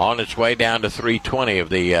on its way down to 3:20 of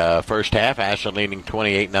the first half. Ashland leading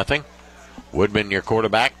 28-0. Woodman, your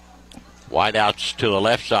quarterback. Wideouts to the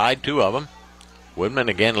left side, 2 of them. Woodman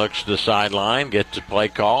again looks to the sideline, gets the play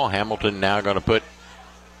call. Hamilton now going to put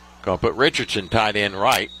Richardson tight end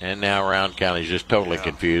right, and now Rowan County's just totally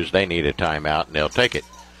confused. They need a timeout, and they'll take it.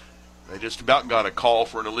 They just about got a call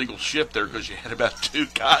for an illegal shift there because you had about 2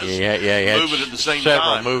 guys moving at the same time.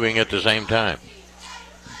 Several moving at the same time.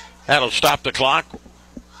 That'll stop the clock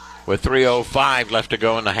with 3:05 left to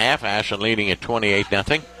go in the half. Ashland leading at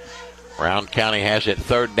 28-0. Rowan County has it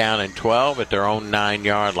 3rd down and 12 at their own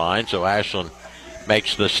 9-yard line, so Ashland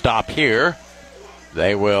makes the stop here.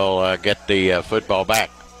 They will get the football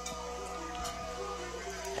back.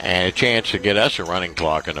 And a chance to get us a running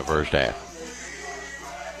clock in the first half.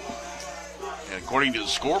 And according to the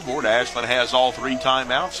scoreboard, Ashland has all 3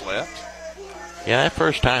 timeouts left. Yeah, that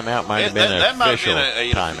first timeout might have been an official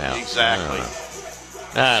timeout. Exactly.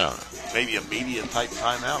 I don't know. Maybe a media type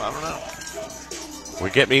timeout. I don't know. We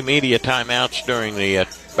get media timeouts during the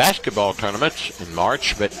basketball tournaments in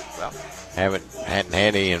March, but hadn't had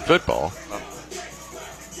any in football.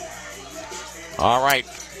 All right.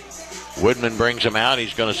 Woodman brings him out.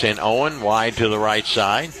 He's going to send Owen wide to the right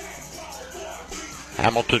side.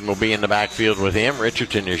 Hamilton will be in the backfield with him.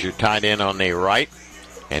 Richardson is your tight end on the right.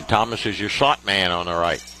 And Thomas is your slot man on the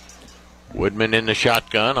right. Woodman in the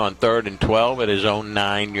shotgun on 3rd and 12 at his own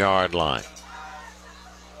 9-yard line.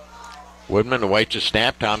 Woodman awaits a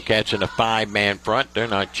snap. Tomcats in a 5-man front. They're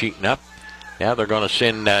not cheating up. Now they're going to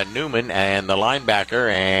send Newman and the linebacker,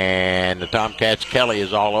 and the Tomcats, Kelly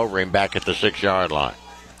is all over him back at the 6-yard line.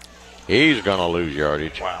 He's going to lose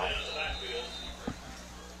yardage. Wow.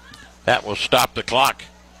 That will stop the clock.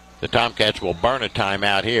 The Tomcats will burn a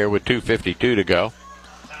timeout here with 2:52 to go.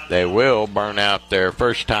 They will burn out their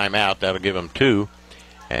first timeout. That'll give them 2.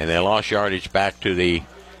 And they lost yardage back to the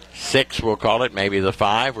 6, we'll call it, maybe the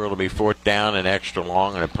 5, where it'll be 4th down and extra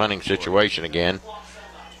long in a punting situation again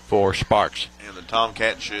for Sparks. And the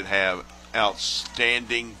Tomcats should have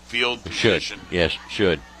outstanding field position.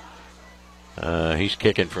 Should. He's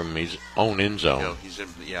kicking from his own end zone. He's in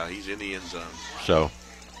the end zone. So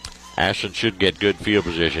Ashland should get good field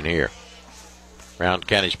position here. Rowan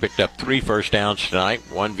County's picked up 3 first downs tonight,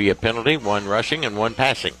 1 via penalty, 1 rushing, and 1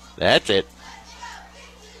 passing. That's it.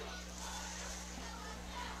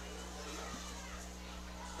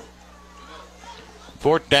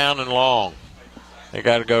 Fourth down and long. They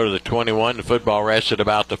got to go to the 21. The football rests at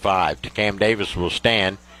about the 5. Cam Davis will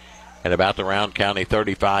stand at about the Rowan County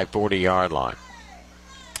 35, 40-yard line.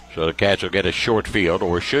 So the Cats will get a short field,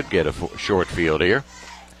 or should get a short field here,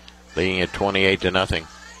 leading at 28-0.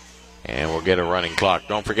 And we'll get a running clock.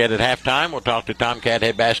 Don't forget, at halftime, we'll talk to Tomcat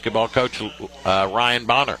head basketball coach Ryan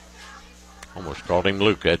Bonner. Almost called him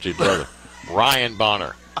Luke. That's his brother. Ryan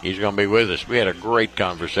Bonner. He's going to be with us. We had a great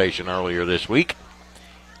conversation earlier this week.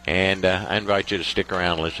 And I invite you to stick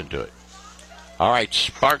around and listen to it. All right,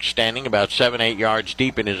 Sparks standing about 7-8 yards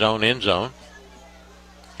deep in his own end zone.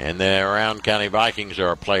 And the Rowan County Vikings are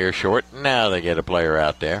a player short. Now they get a player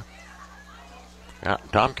out there. Now,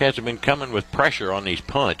 Tomcats have been coming with pressure on these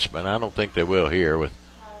punts, but I don't think they will here with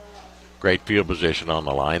great field position on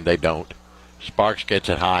the line. They don't. Sparks gets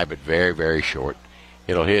it high, but very, very short.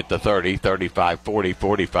 It'll hit the 30, 35, 40,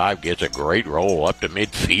 45, gets a great roll up to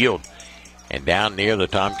midfield and down near the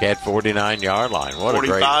Tomcat 49-yard line. What a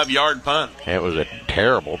great 45-yard punt. It was a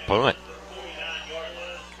terrible punt.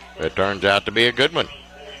 It turns out to be a good one.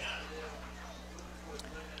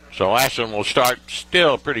 So Ashland will start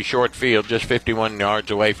still pretty short field, just 51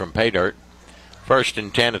 yards away from pay dirt. 1st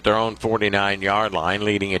and 10 at their own 49-yard line,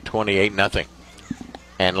 leading at 28-0.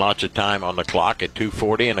 And lots of time on the clock at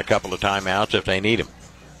 2:40 and a couple of timeouts if they need them.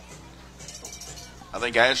 I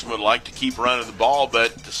think Ashland would like to keep running the ball,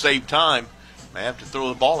 but to save time, they have to throw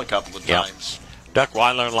the ball a couple of times.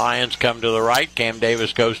 Duckweiler and Lions come to the right. Cam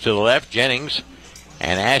Davis goes to the left. Jennings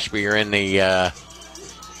and Ashby are in the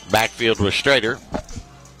backfield with Strader,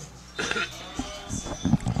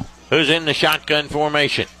 who's in the shotgun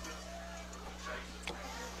formation.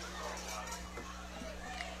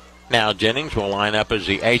 Now Jennings will line up as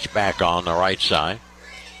the H-back on the right side.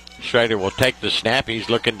 Strader will take the snap. He's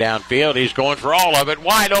looking downfield. He's going for all of it.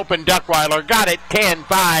 Wide open, Duckweiler. Got it.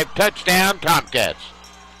 10-5. Touchdown, Tomcats.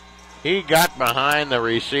 He got behind the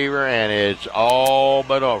receiver, and it's all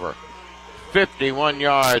but over. 51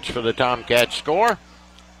 yards for the Tomcats score.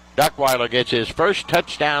 Duckweiler gets his first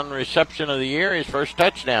touchdown reception of the year, his first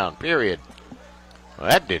touchdown, period. Well,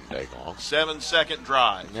 that didn't take long. 7-second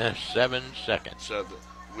drive. Yeah, 7 seconds. So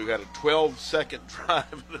we've got a 12-second drive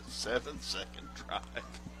and a 7-second drive.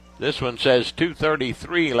 This one says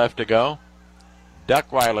 2:33 left to go.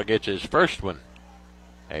 Duckweiler gets his first one.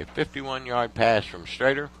 A 51-yard pass from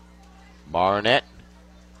Strader. Barnett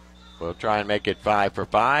will try and make it 5 for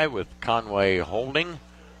 5 with Conway holding.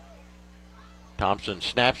 Thompson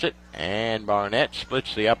snaps it, and Barnett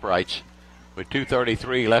splits the uprights with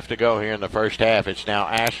 2:33 left to go here in the first half. It's now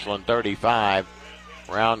Ashland 35,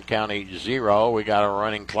 Rowan County 0. We got a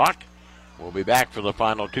running clock. We'll be back for the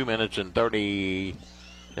final 2 minutes and 30...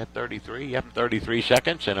 Is that 33? Yep, 33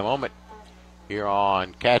 seconds in a moment here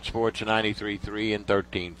on Cat Sports 93.3 and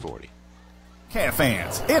 1340. Cat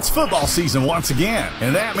fans, it's football season once again,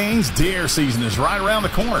 and that means deer season is right around the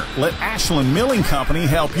corner. Let Ashland Milling Company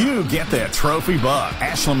help you get that trophy buck.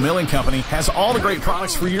 Ashland Milling Company has all the great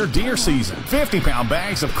products for your deer season. 50-pound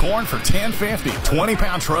bags of corn for $10.50,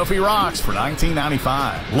 20-pound trophy rocks for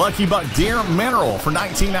 $19.95, Lucky Buck Deer Mineral for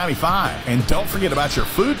 $19.95, and don't forget about your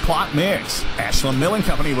food plot mix. Ashland Milling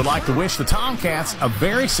Company would like to wish the Tomcats a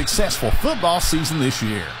very successful football season this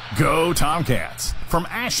year. Go Tomcats! From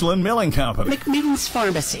Ashland Milling Company. McMeans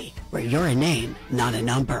Pharmacy, where you're a name, not a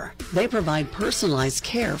number. They provide personalized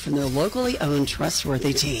care from their locally owned,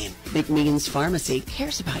 trustworthy team. McMeans Pharmacy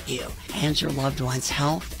cares about you and your loved one's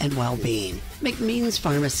health and well-being. McMeans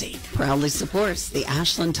Pharmacy proudly supports the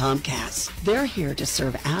Ashland Tomcats. They're here to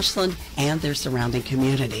serve Ashland and their surrounding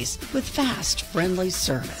communities with fast, friendly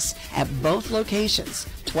service at both locations,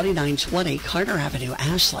 2920 Carter Avenue,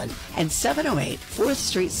 Ashland, and 708 4th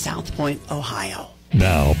Street, South Point, Ohio.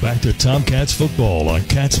 Now, back to Tomcats football on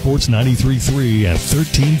Cat Sports 93.3 and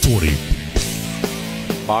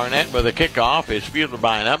 1340. Barnett with a kickoff is fielded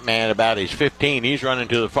by an up man about his 15. He's running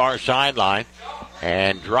to the far sideline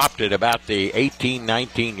and dropped it about the 18,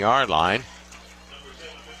 19-yard line.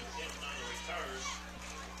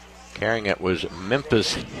 Carrying it was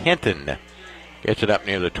Memphis Hinton. Gets it up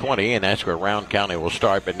near the 20, and that's where Rowan County will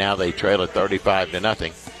start, but now they trail it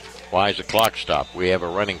 35-0. Why is the clock stopped? We have a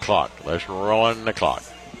running clock. Let's run the clock.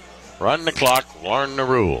 Run the clock, learn the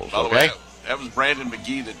rules, By the okay? way, that was Brandon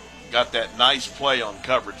McGee that got that nice play on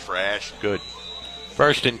coverage for Ashland. Good.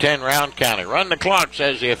 1st and 10, Rowan County. Run the clock,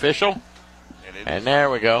 says the official. And there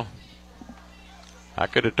we go. I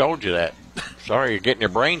could have told you that. Sorry you're getting your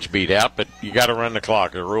brains beat out, but you got to run the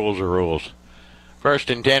clock. The rules are rules.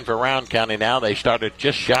 1st and 10 for Rowan County now. They started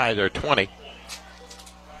just shy of their 20.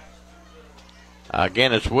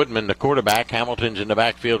 Again, it's Woodman, the quarterback. Hamilton's in the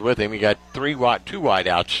backfield with him. You got two wide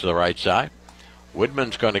outs to the right side.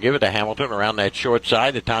 Woodman's going to give it to Hamilton around that short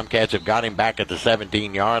side. The Tomcats have got him back at the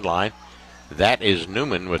 17-yard line. That is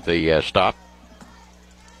Newman with the stop.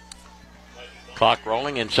 Clock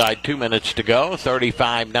rolling inside 2 minutes to go.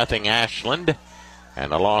 35-0 Ashland.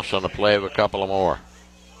 And a loss on the play of a couple of more.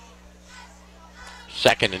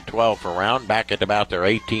 2nd and 12 for Rowan. Back at about their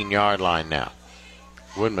 18-yard line now.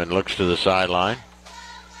 Woodman looks to the sideline.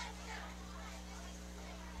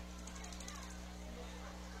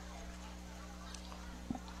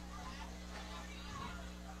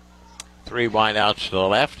 Three wideouts to the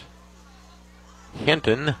left.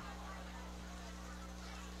 Hinton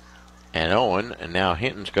and Owen, and now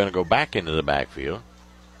Hinton's going to go back into the backfield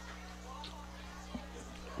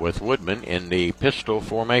with Woodman in the pistol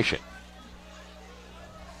formation.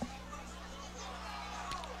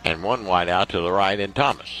 And one wide out to the right in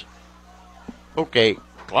Thomas. Okay,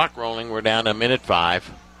 clock rolling. We're down to 1:05.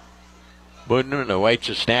 Woodman awaits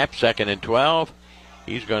a snap, 2nd and 12.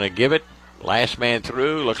 He's going to give it. Last man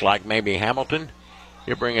through. Looks like maybe Hamilton.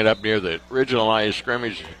 He'll bring it up near the original line of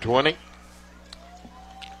scrimmage, 20.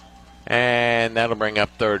 And that'll bring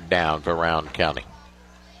up 3rd down for Rowan County.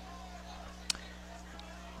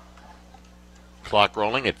 Clock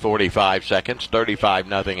rolling at 45 seconds.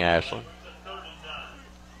 35-0 Ashland.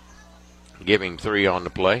 Giving 3 on the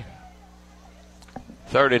play.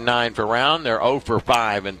 3rd and 9 for Rowan. They're 0 for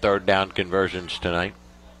 5 in 3rd down conversions tonight.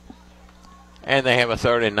 And they have a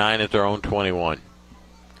 3rd and 9 at their own 21.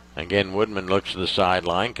 Again, Woodman looks to the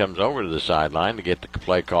sideline, comes over to the sideline to get the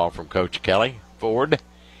play call from Coach Kelly Ford.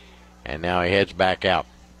 And now he heads back out.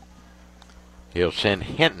 He'll send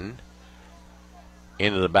Hinton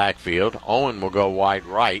into the backfield. Owen will go wide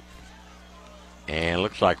right. And it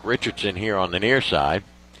looks like Richardson here on the near side.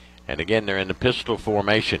 And again, they're in the pistol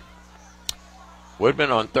formation.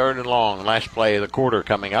 Woodman on 3rd and long. Last play of the quarter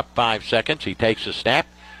coming up. 5 seconds. He takes a snap.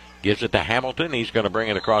 Gives it to Hamilton. He's going to bring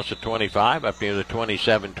it across the 25 up near the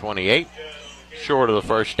 27-28. Short of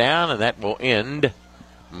the 1st down, and that will end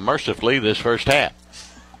mercifully this first half.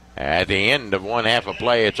 At the end of one half of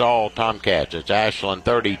play, it's all Tomcats. It's Ashland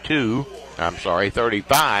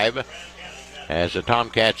 35, as the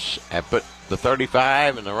Tomcats have put the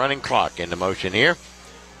 35 and the running clock into motion here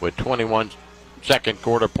with 21 second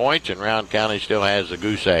quarter points, and Rowan County still has the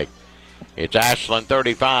goose egg. It's Ashland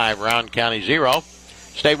 35, Rowan County 0.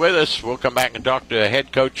 Stay with us. We'll come back and talk to the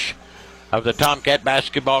head coach of the Tomcat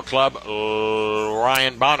Basketball Club,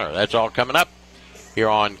 Ryan Bonner. That's all coming up here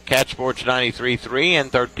on Cat Sports 93.3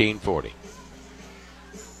 and 1340.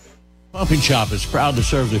 Pump and Shop is proud to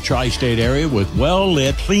serve the tri-state area with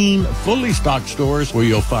well-lit, clean, fully stocked stores where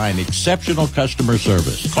you'll find exceptional customer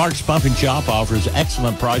service. Clark's Pump and Shop offers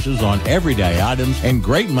excellent prices on everyday items and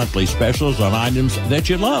great monthly specials on items that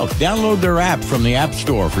you love. Download their app from the App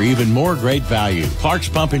Store for even more great value. Clark's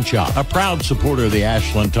Pump and Shop, a proud supporter of the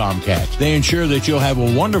Ashland Tomcats. They ensure that you'll have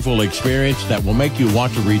a wonderful experience that will make you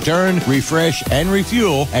want to return, refresh, and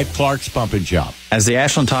refuel at Clark's Pump and Shop. As the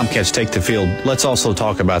Ashland Tomcats take the field, let's also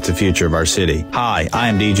talk about the future of our city. Hi, I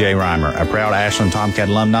am DJ Reimer, a proud Ashland Tomcat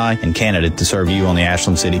alumni and candidate to serve you on the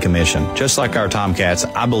Ashland City Commission. Just like our Tomcats,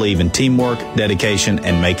 I believe in teamwork, dedication,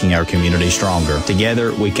 and making our community stronger.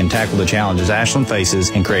 Together, we can tackle the challenges Ashland faces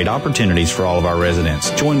and create opportunities for all of our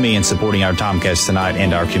residents. Join me in supporting our Tomcats tonight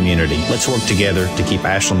and our community. Let's work together to keep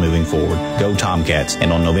Ashland moving forward. Go Tomcats,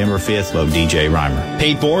 and on November 5th, vote DJ Reimer.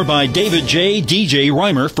 Paid for by David J. DJ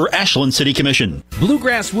Reimer for Ashland City Commission.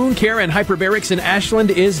 Bluegrass Wound Care and Hyperbarics in Ashland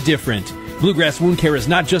is different. Bluegrass Wound Care is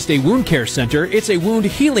not just a wound care center, it's a wound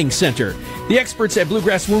healing center. The experts at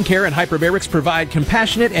Bluegrass Wound Care and Hyperbarics provide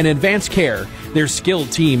compassionate and advanced care. Their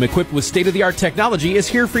skilled team, equipped with state-of-the-art technology, is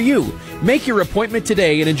here for you. Make your appointment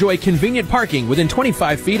today and enjoy convenient parking within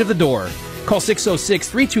 25 feet of the door. Call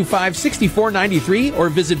 606-325-6493 or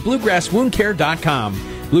visit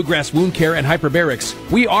bluegrasswoundcare.com. Bluegrass Wound Care and Hyperbarics.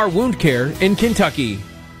 We are wound care in Kentucky.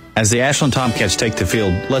 As the Ashland Tomcats take the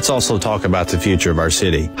field, let's also talk about the future of our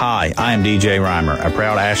city. Hi, I am DJ Reimer, a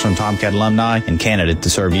proud Ashland Tomcat alumni and candidate to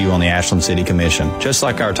serve you on the Ashland City Commission. Just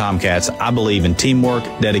like our Tomcats, I believe in teamwork,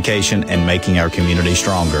 dedication, and making our community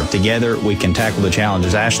stronger. Together, we can tackle the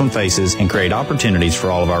challenges Ashland faces and create opportunities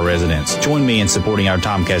for all of our residents. Join me in supporting our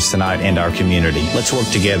Tomcats tonight and our community. Let's work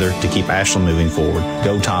together to keep Ashland moving forward.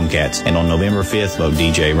 Go Tomcats, and on November 5th, vote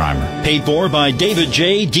DJ Reimer. Paid for by David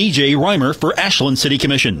J. DJ Reimer for Ashland City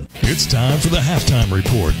Commission. It's time for the halftime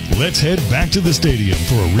report. Let's head back to the stadium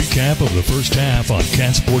for a recap of the first half on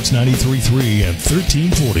Cat Sports 93.3 and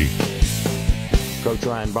 1340. Coach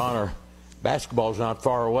Ryan Bonner, basketball's not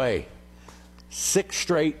far away. 6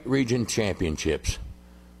 straight region championships.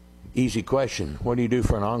 Easy question. What do you do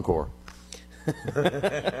for an encore?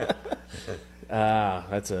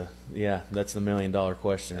 That's the $1 million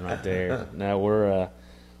question right there. Now we're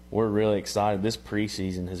really excited. This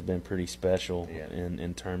preseason has been pretty special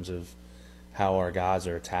in terms of how our guys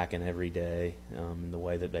are attacking every day, and the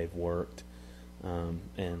way that they've worked.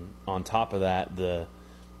 And on top of that, the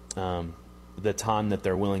time that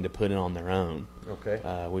they're willing to put in on their own.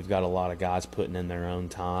 Okay. We've got a lot of guys putting in their own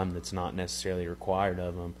time that's not necessarily required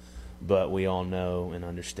of them, but we all know and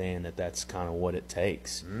understand that that's kind of what it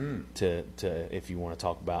takes to if you want to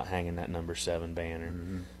talk about hanging that number 7 banner.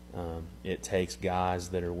 it takes guys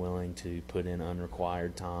that are willing to put in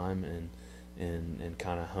unrequired time and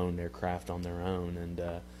kind of hone their craft on their own, and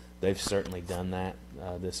they've certainly done that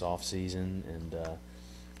this off season,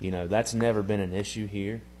 and that's never been an issue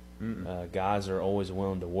here. Guys are always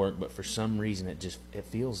willing to work, but for some reason it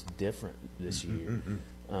feels different this year.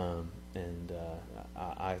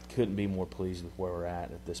 I couldn't be more pleased with where we're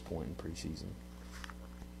at this point in preseason.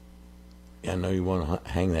 I know you want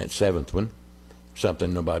to hang that 7th one,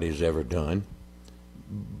 something nobody's ever done,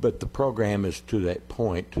 but the program is to that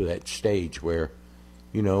point, to that stage where,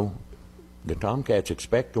 the Tomcats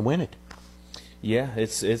expect to win it. Yeah,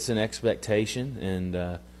 it's an expectation,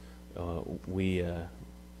 and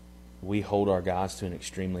we hold our guys to an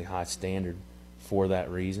extremely high standard for that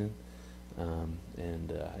reason,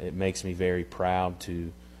 and it makes me very proud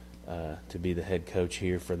to be the head coach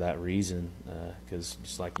here for that reason, because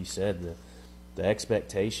just like you said, the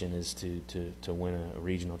expectation is to win a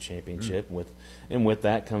regional championship. With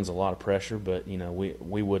that comes a lot of pressure, but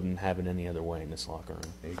we wouldn't have it any other way in this locker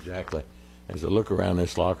room. Exactly. As I look around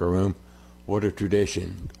this locker room, what a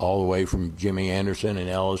tradition, all the way from Jimmy Anderson and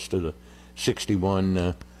Ellis to the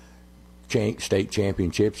 61 state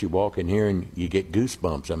championships. You walk in here and you get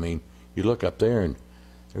goosebumps. I mean, you look up there and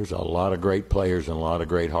there's a lot of great players and a lot of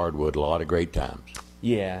great hardwood, a lot of great times.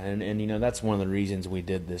 Yeah, and that's one of the reasons we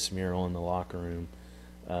did this mural in the locker room,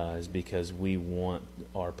 is because we want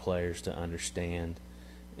our players to understand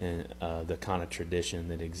the kind of tradition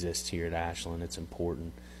that exists here at Ashland. It's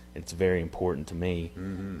important. It's very important to me,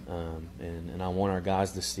 and I want our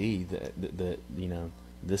guys to see that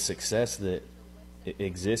the success that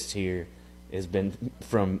exists here has been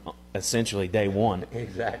from essentially day one.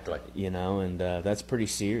 Exactly. And that's pretty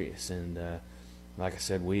serious. And like I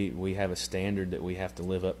said, we have a standard that we have to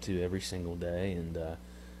live up to every single day, and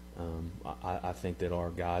I think that our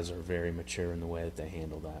guys are very mature in the way that they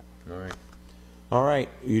handle that. All right.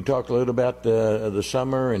 You talked a little about the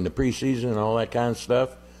summer and the preseason and all that kind of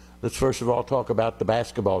stuff. Let's first of all talk about the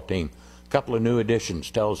basketball team. A couple of new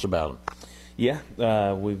additions. Tell us about them.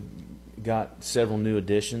 Yeah, we've got several new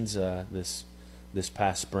additions this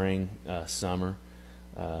past spring, summer.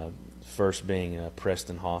 First being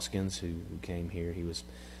Preston Hoskins, who came here. He was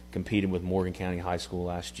competed with Morgan County High School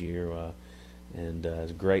last year, and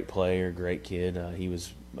is a great player, great kid. He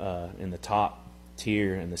was in the top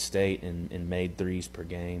tier in the state in made threes per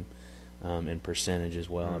game, and percentage as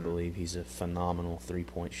well. I believe he's a phenomenal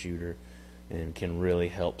three-point shooter and can really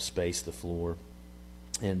help space the floor,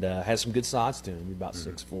 and has some good size to him. He's about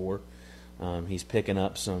 6'4". He's picking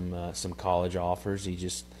up some college offers. He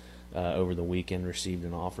just over the weekend received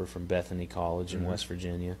an offer from Bethany College in West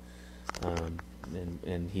Virginia, and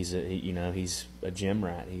he's a gym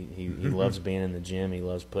rat. He loves being in the gym. He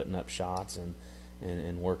loves putting up shots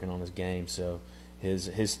and working on his game. So his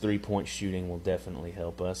 3-point shooting will definitely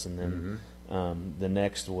help us. And then the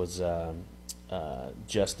next was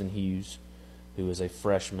Justin Hughes, who is a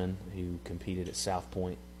freshman who competed at South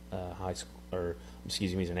Point High School. Or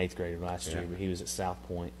excuse me, he's an 8th grader last year, but he was at South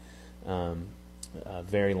Point.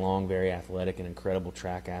 Very long, very athletic, and incredible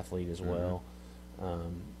track athlete as well.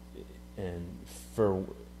 And for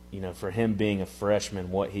him being a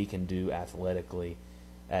freshman, what he can do athletically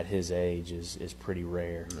at his age is pretty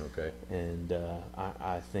rare. Okay. And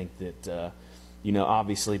I think that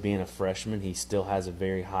obviously being a freshman, he still has a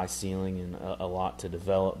very high ceiling and a lot to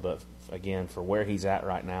develop. But again, for where he's at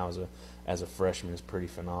right now as a freshman is pretty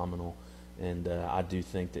phenomenal. And I do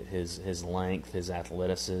think that his length, his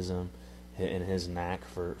athleticism, and his knack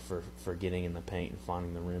for getting in the paint and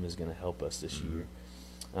finding the rim is going to help us this year.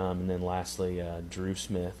 And then lastly, Drew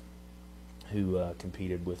Smith, who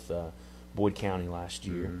competed with Boyd County last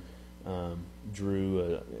year.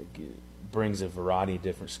 Drew brings a variety of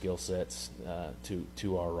different skill sets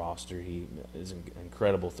to our roster. He is an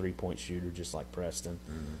incredible 3-point shooter, just like Preston,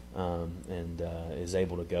 and is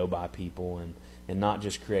able to go by people and not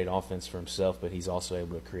just create offense for himself, but he's also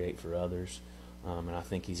able to create for others. And I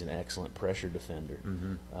think he's an excellent pressure defender.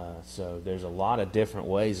 So there's a lot of different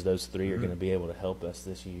ways those three are going to be able to help us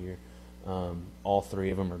this year. All three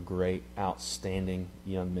of them are great, outstanding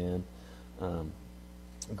young men,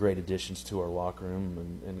 great additions to our locker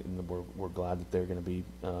room, and we're glad that they're going to be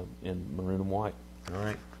in maroon and white. All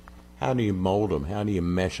right. How do you mold them? How do you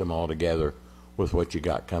mesh them all together with what you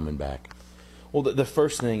got coming back? Well, the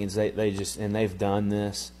first thing is they've done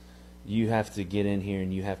this. You have to get in here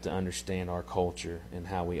and you have to understand our culture and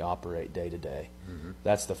how we operate day to day.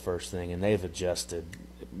 That's the first thing, and they've adjusted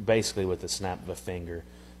basically with the snap of a finger.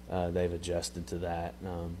 They've adjusted to that.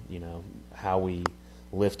 How we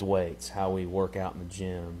lift weights, how we work out in the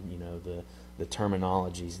gym. The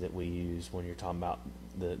terminologies that we use when you're talking about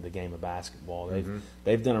the game of basketball.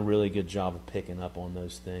 They've done a really good job of picking up on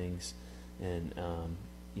those things, and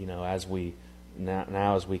as we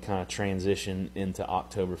as we kind of transition into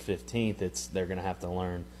October 15th, they're going to have to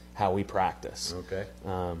learn how we practice. Okay.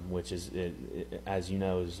 Which is, as you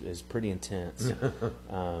know, is pretty intense.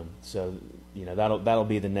 So that'll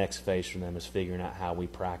be the next phase for them, is figuring out how we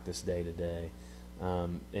practice day to day.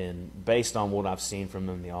 And based on what I've seen from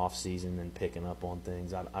them in the off season and picking up on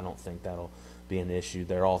things, I don't think that'll be an issue.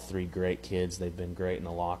 They're all three great kids. They've been great in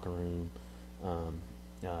the locker room.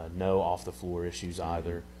 No off the floor issues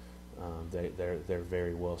either. They're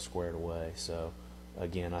very well squared away. So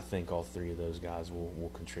again, I think all three of those guys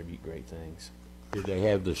will contribute great things. Did they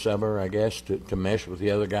have the summer, I guess, to mesh with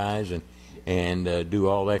the other guys and do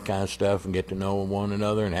all that kind of stuff and get to know one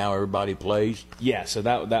another and how everybody plays? Yeah, so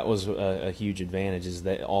that was a huge advantage, is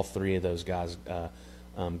that all three of those guys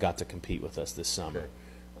got to compete with us this summer. Okay.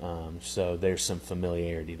 So there's some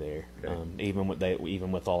familiarity there. Okay.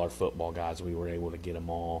 Even with all our football guys, we were able to get them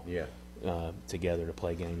all together to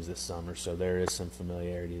play games this summer. So there is some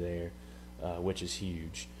familiarity there, which is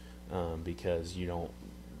huge, because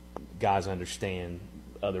guys understand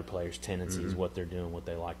other players' tendencies, what they're doing, what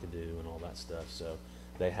they like to do, and all that stuff. So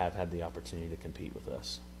they have had the opportunity to compete with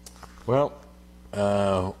us. Well,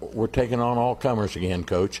 we're taking on all comers again,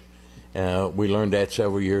 Coach. We learned that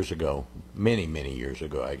several years ago, many years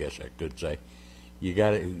ago, I guess I could say.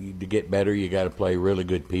 To get better, you got to play really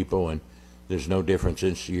good people, and there's no difference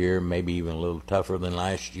this year. Maybe even a little tougher than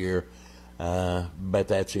last year, but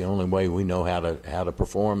that's the only way we know how to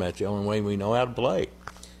perform. That's the only way we know how to play.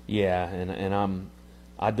 Yeah, and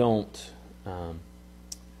I don't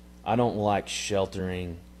like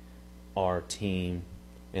sheltering our team,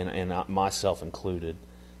 and myself included.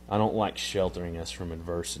 I don't like sheltering us from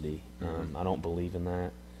adversity. I don't believe in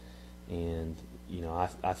that. And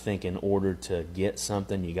I think in order to get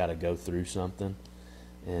something, you got to go through something.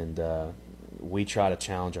 And we try to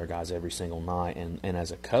challenge our guys every single night. And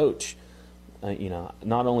as a coach,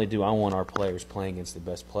 not only do I want our players playing against the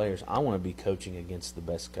best players, I want to be coaching against the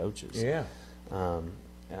best coaches. Yeah.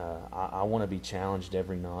 I want to be challenged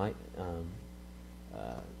every night.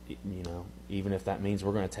 Even if that means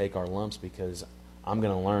we're going to take our lumps, because I'm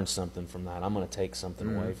going to learn something from that. I'm going to take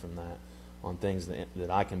something away from that on things that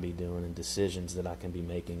I can be doing and decisions that I can be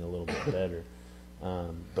making a little bit better.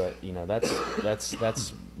 But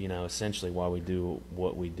that's essentially why we do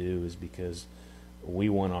what we do, is because we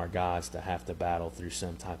want our guys to have to battle through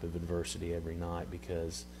some type of adversity every night,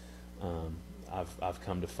 because I've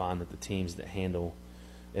come to find that the teams that handle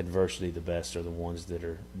adversity the best are the ones that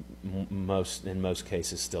are in most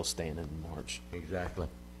cases still standing in March. Exactly.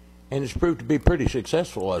 And it's proved to be pretty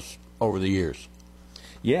successful over the years.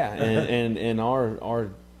 Yeah, and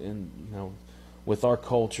with our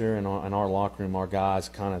culture and our locker room, our guys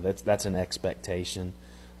kind of that's an expectation.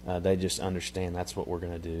 They just understand that's what we're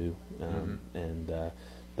going to do, and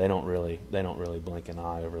they don't really blink an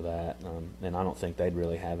eye over that. And I don't think they'd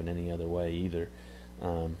really have it any other way either.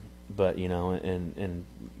 But and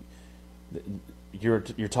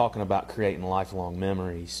you're talking about creating lifelong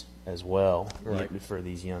memories as well, right, for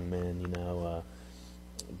these young men.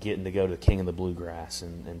 Getting to go to King of the Bluegrass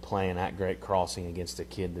and playing at Great Crossing against a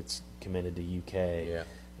kid that's committed to UK. Yeah.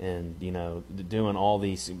 And doing all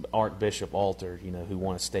these, Archbishop Alter, who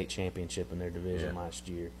won a state championship in their division last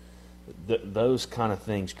year. Those kind of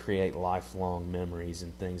things create lifelong memories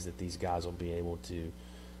and things that these guys will be able to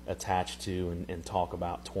attach to and talk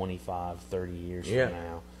about 25, 30 years from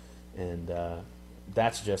now. And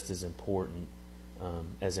that's just as important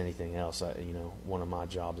as anything else. One of my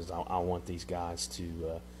jobs is I want these guys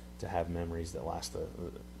to have memories that last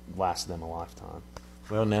them a lifetime.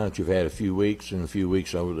 Well, now that you've had a few weeks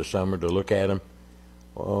over the summer to look at them,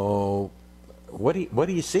 what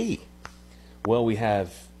do you see? Well, we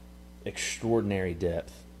have extraordinary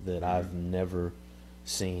depth that I've never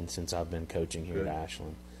seen since I've been coaching here at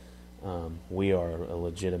Ashland. We are a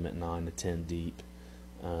legitimate 9 to 10 deep,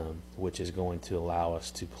 which is going to allow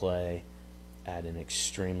us to play at an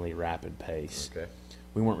extremely rapid pace. Okay.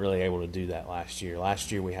 We weren't really able to do that last year.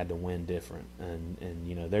 Last year we had to win different, and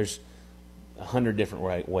there's 100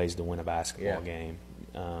 different ways to win a basketball game.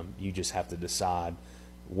 You just have to decide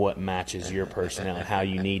what matches your personnel and how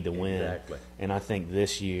you need to win. Exactly. And I think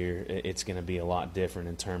this year it's going to be a lot different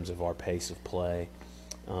in terms of our pace of play.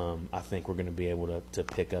 I think we're going to be able to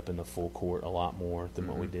pick up in the full court a lot more than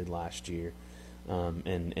what we did last year,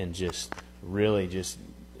 and just really just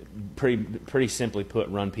pretty simply put,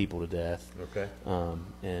 run people to death. Okay.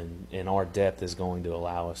 And our depth is going to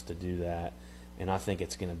allow us to do that, and I think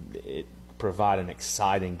it's going to provide an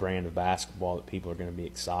exciting brand of basketball that people are going to be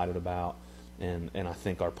excited about, and I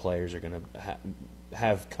think our players are going to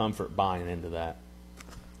have comfort buying into that.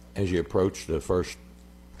 As you approach the first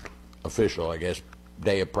official, I guess,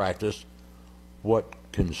 day of practice, what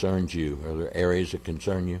concerns you? Are there areas that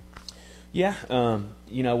concern you? Yeah,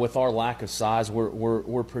 you know, with our lack of size,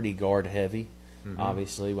 we're pretty guard heavy. Mm-hmm.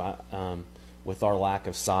 Obviously, with our lack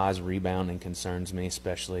of size, rebounding concerns me,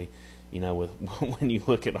 especially, you know, with when you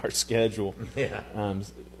look at our schedule. Yeah.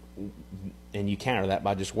 And you counter that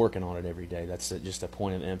by just working on it every day. That's just a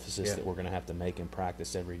point of emphasis that we're going to have to make in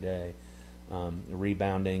practice every day.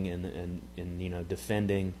 Rebounding and you know,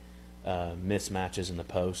 defending mismatches in the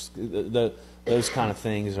post. Those kind of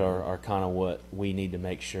things are kind of what we need to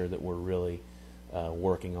make sure that we're really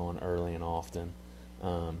working on early and often.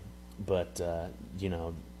 But you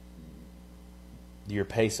know, your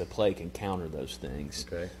pace of play can counter those things,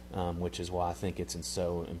 which is why I think it's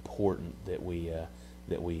so important that we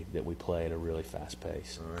play at a really fast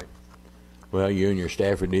pace. All right. Well, you and your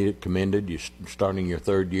staff are commended. You're starting your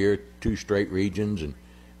third year, 2 straight regions, and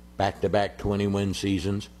back-to-back 20-win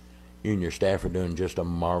seasons. You and your staff are doing just a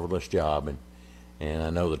marvelous job, and I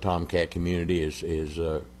know the Tomcat community is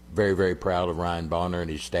very, very proud of Ryan Bonner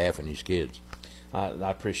and his staff and his kids.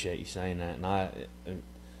 I appreciate you saying that, and I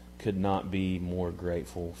could not be more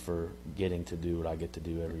grateful for getting to do what I get to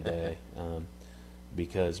do every day.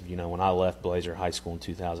 Because, you know, when I left Blazer High School in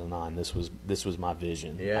 2009, this was my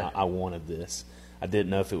vision. Yeah. I wanted this. I didn't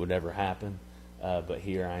know if it would ever happen, but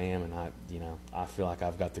here I am, and I feel like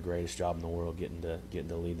I've got the greatest job in the world, getting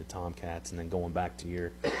to lead the Tomcats. And then going back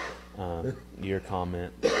to your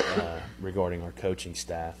comment regarding our coaching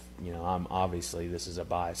staff, you know, I'm obviously, this is a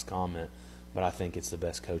biased comment, but I think it's the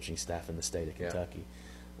best coaching staff in the state of Kentucky.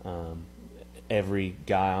 Every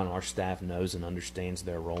guy on our staff knows and understands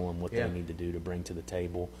their role and what they need to do to bring to the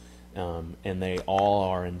table, and they all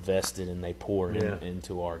are invested and they pour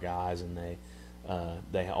into our guys, and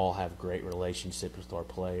they all have great relationships with our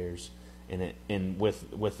players, and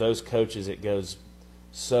with those coaches it goes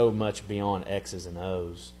so much beyond X's and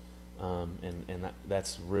O's, and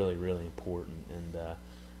that's really, really important, and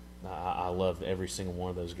I love every single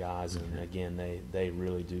one of those guys, and again they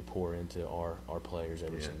really do pour into our players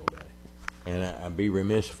every single day. And I'd be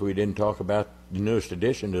remiss if we didn't talk about the newest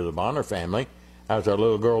addition to the Bonner family. How's our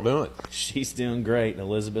little girl doing? She's doing great.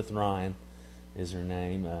 Elizabeth Ryan is her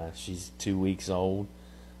name. She's 2 weeks old.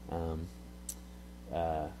 I'm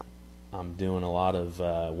doing a lot of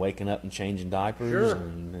waking up and changing diapers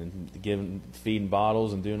and feeding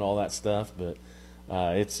bottles and doing all that stuff. But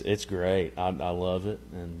it's great. I love it.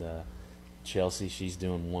 And Chelsea, she's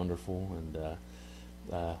doing wonderful. And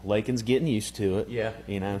Lakin's getting used to it. Yeah,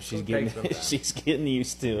 you know, she's getting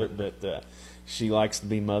used to it, but she likes to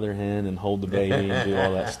be mother hen and hold the baby and do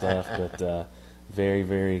all that stuff. But very,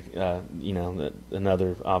 very, you know,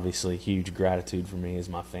 another obviously huge gratitude for me is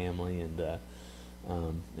my family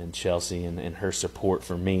and Chelsea and her support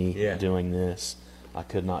for me doing this. I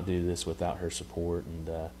could not do this without her support,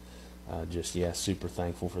 and just super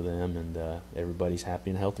thankful for them, and everybody's happy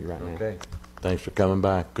and healthy right now. Okay. Thanks for coming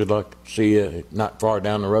by. Good luck. See you not far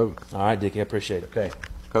down the road. All right, Dickie, I appreciate it. Okay.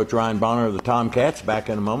 Coach Ryan Bonner of the Tomcats back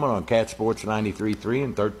in a moment on Cat Sports 93.3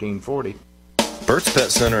 and 1340. Burt's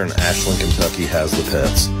Pet Center in Ashland, Kentucky has the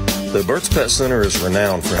pets. The Burt's Pet Center is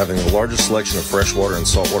renowned for having the largest selection of freshwater and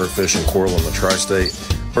saltwater fish and coral in the tri-state.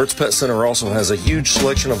 Burt's Pet Center also has a huge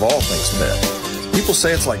selection of all things pet. People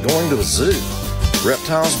say it's like going to a zoo.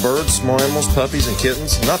 Reptiles, birds, small animals, puppies, and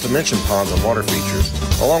kittens, not to mention ponds and water features,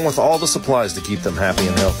 along with all the supplies to keep them happy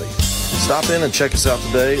and healthy. Stop in and check us out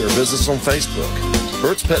today or visit us on Facebook.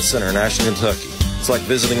 Burt's Pet Center in Ashland, Kentucky. It's like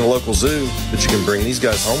visiting a local zoo, but you can bring these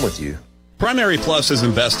guys home with you. Primary Plus has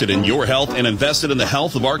invested in your health and invested in the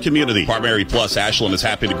health of our community. Primary Plus Ashland is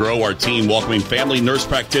happy to grow our team, welcoming family nurse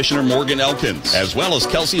practitioner Morgan Elkins, as well as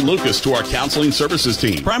Kelsey Lucas to our counseling services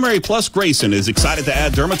team. Primary Plus Grayson is excited to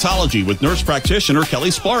add dermatology with nurse practitioner Kelly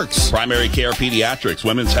Sparks. Primary Care Pediatrics,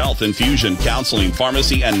 Women's Health, Infusion, Counseling,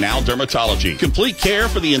 Pharmacy, and now dermatology. Complete care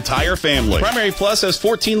for the entire family. Primary Plus has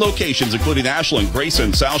 14 locations, including Ashland,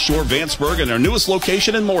 Grayson, South Shore, Vanceburg, and their newest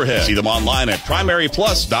location in Moorhead. See them online at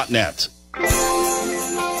primaryplus.net.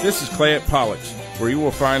 This is Clay at Pollux, where you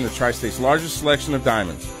will find the Tri-State's largest selection of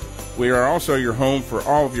diamonds. We are also your home for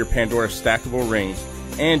all of your Pandora stackable rings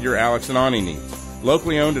and your Alex and Ani needs.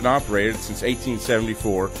 Locally owned and operated since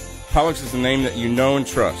 1874, Pollux is the name that you know and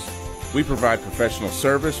trust. We provide professional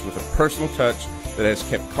service with a personal touch that has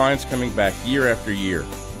kept clients coming back year after year.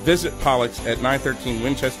 Visit Pollux at 913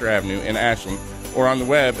 Winchester Avenue in Ashland or on the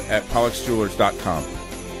web at polluxjewelers.com.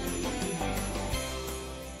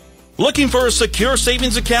 Looking for a secure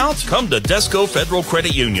savings account? Come to Desco Federal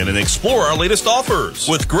Credit Union and explore our latest offers.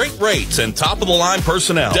 With great rates and top-of-the-line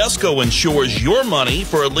personnel, Desco insures your money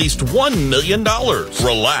for at least $1 million.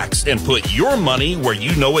 Relax and put your money where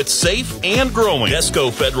you know it's safe and growing.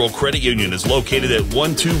 Desco Federal Credit Union is located at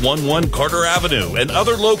 1211 Carter Avenue and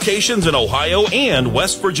other locations in Ohio and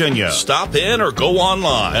West Virginia. Stop in or go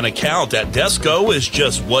online. An account at Desco is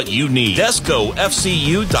just what you need.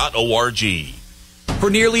 DescoFCU.org. For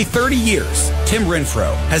nearly 30 years, Tim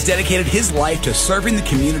Renfro has dedicated his life to serving the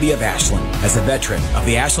community of Ashland. As a veteran of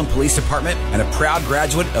the Ashland Police Department and a proud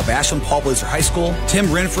graduate of Ashland Paul Blazer High School, Tim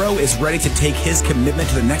Renfro is ready to take his commitment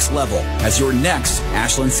to the next level as your next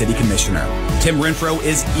Ashland City Commissioner. Tim Renfro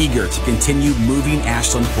is eager to continue moving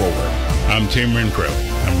Ashland forward. I'm Tim Renfro.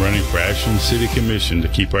 I'm running for Ashland City Commission to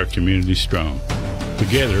keep our community strong.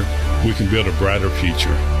 Together, we can build a brighter future.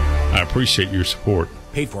 I appreciate your support.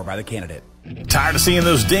 Paid for by the candidate. Tired of seeing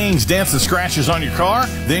those dings, dents, and scratches on your car?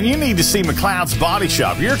 Then you need to see McLeod's Body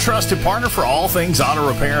Shop, your trusted partner for all things auto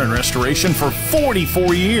repair and restoration for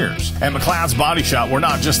 44 years. At McLeod's Body Shop, we're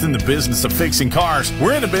not just in the business of fixing cars,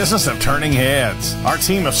 we're in the business of turning heads. Our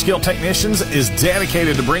team of skilled technicians is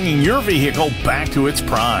dedicated to bringing your vehicle back to its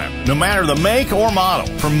prime. No matter the make or model,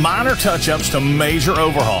 from minor touch-ups to major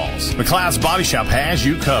overhauls, McLeod's Body Shop has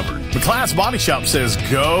you covered. McLeod's Body Shop says,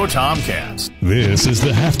 go Tomcats. This is the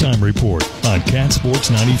Halftime Report on Cat Sports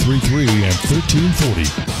 93.3 and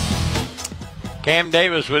 1340. Cam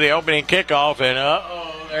Davis with the opening kickoff, and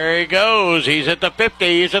there he goes. He's at the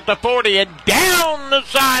 50, he's at the 40, and down the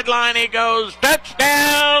sideline he goes.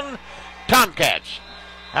 Touchdown, Tomcats.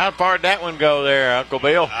 How far did that one go there, Uncle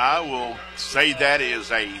Bill? I will say that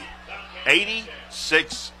is a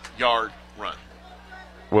 86-yard run.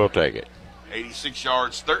 We'll take it. 86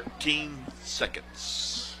 yards, 13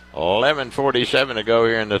 seconds. 11:47 to go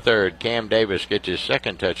here in the third. Cam Davis gets his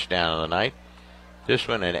second touchdown of the night. This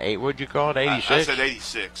one at 8. What'd you call it? 86. I said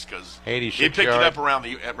 86 because he picked it up around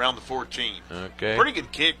the 14. Okay. Pretty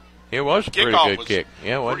good kick. It was a pretty good kick.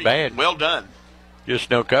 Yeah, it wasn't bad. Well done.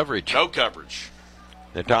 Just no coverage. No coverage.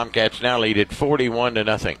 The Tomcats now lead it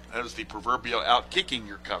 41-0. That was the proverbial out-kicking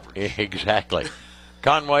your coverage. Exactly.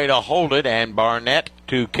 Conway to hold it and Barnett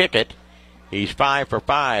to kick it. He's 5 for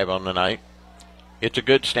 5 on the night. It's a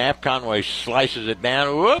good snap. Conway slices it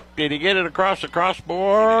down. Whoop! Did he get it across the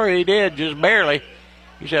crossbar? He did, just barely.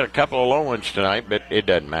 He's had a couple of low ones tonight, but it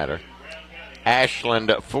doesn't matter.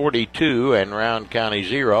 Ashland 42 and Rowan County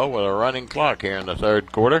 0 with a running clock here in the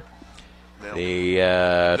third quarter.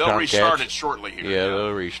 They'll restart it shortly here. Yeah,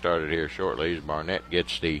 they'll restart it here shortly. Barnett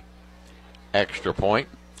gets the extra point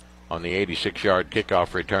on the 86-yard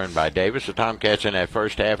kickoff return by Davis. The Tomcats in that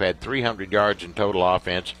first half had 300 yards in total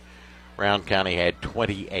offense. Rowan County had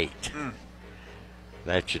 28.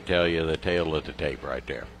 That should tell you the tale of the tape right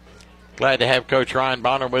there. Glad to have Coach Ryan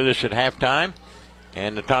Bonner with us at halftime.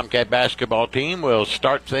 And the Tomcat basketball team will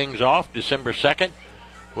start things off December 2nd.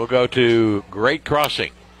 We'll go to Great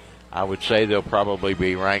Crossing. I would say they'll probably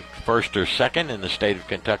be ranked first or second in the state of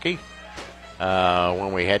Kentucky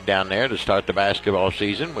when we head down there to start the basketball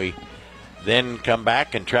season. We then come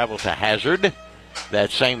back and travel to Hazard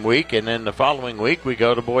that same week, and then the following week we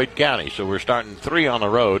go to Boyd County. So we're starting 3 on the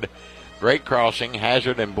road: Great Crossing,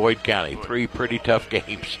 Hazard, and Boyd County. 3 pretty tough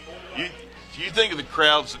games. You think of the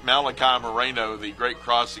crowds at Malachi Moreno, the Great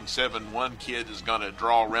Crossing 7-1 kid is going to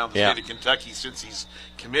draw around the state of Kentucky since he's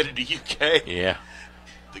committed to UK. Yeah.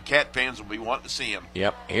 The Cat fans will be wanting to see him.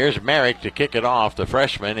 Yep. Here's Merrick to kick it off. The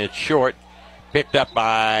freshman, it's short, picked up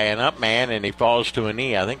by an up man, and he falls to a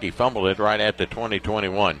knee. I think he fumbled it right at the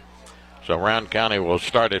 20-21. So Rowan County will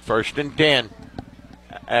start at 1st and 10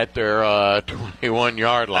 at their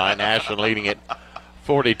 21-yard line. Ashland leading it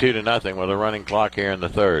 42-0 with a running clock here in the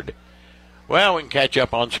third. Well, we can catch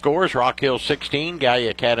up on scores. Rock Hill 16,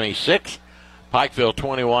 Gallia Academy 6, Pikeville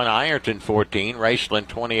 21, Ironton 14, Raceland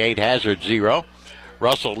 28, Hazard 0.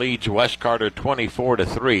 Russell leads West Carter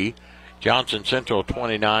 24-3. Johnson Central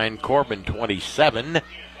 29, Corbin 27,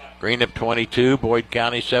 Greenup 22, Boyd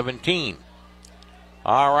County 17.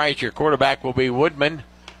 All right, your quarterback will be Woodman.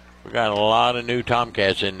 We got a lot of new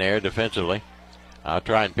Tomcats in there defensively. I'll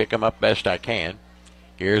try and pick them up best I can.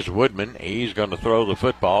 Here's Woodman. He's going to throw the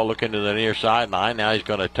football, looking to the near sideline. Now he's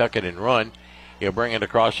going to tuck it and run. He'll bring it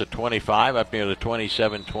across the 25, up near the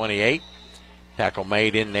 27-28. Tackle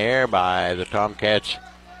made in there by the Tomcats.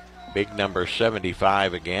 Big number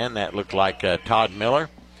 75 again. That looked like Todd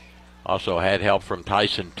Miller. Also had help from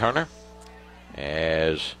Tyson Turner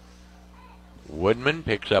as Woodman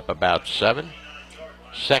picks up about 7.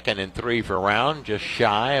 2nd and 3 for Round, just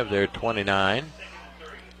shy of their 29.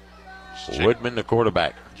 Woodman, the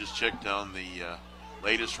quarterback. Just checked on the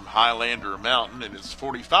latest from Highlander Mountain, and it's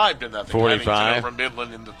 45-0. 45 over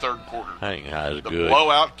Midland in the third quarter. That's the good.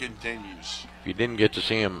 Blowout continues. If you didn't get to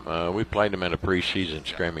see them, we played them in a preseason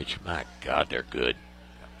scrimmage. My God, they're good.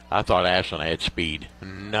 I thought Ashland had speed.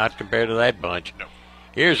 Not compared to that bunch. No.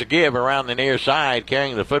 Here's a give around the near side.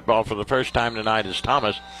 Carrying the football for the first time tonight is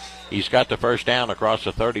Thomas. He's got the first down across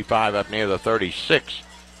the 35 up near the 36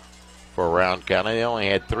 for Round County. They only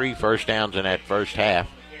had 3 first downs in that first half.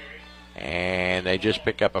 And they just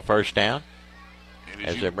pick up a first down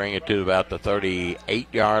as they bring it to about the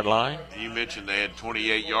 38-yard line. You mentioned they had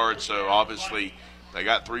 28 yards, so obviously they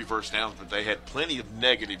got 3 first downs, but they had plenty of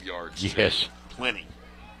negative yards. Yes. Plenty.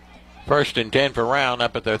 First and 10 for Round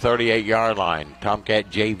up at their 38-yard line. Tomcat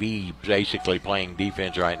JV basically playing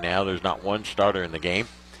defense right now. There's not one starter in the game.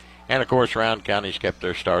 And, of course, Round County's kept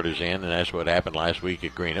their starters in, and that's what happened last week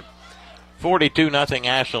at Greenup. 42-0,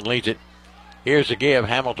 Ashland leads it. Here's a give.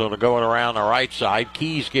 Hamilton going around the right side.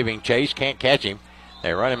 Keys giving chase. Can't catch him.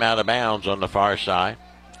 They run him out of bounds on the far side.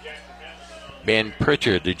 Ben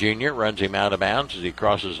Pritchard, the junior, runs him out of bounds as he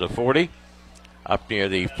crosses the 40. Up near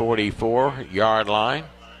the 44-yard line.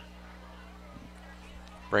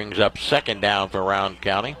 Brings up second down for Round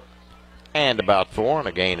County. And about 4 and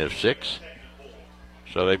a gain of 6.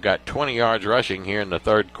 So they've got 20 yards rushing here in the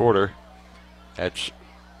third quarter. That's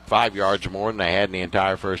 5 yards more than they had in the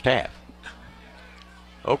entire first half.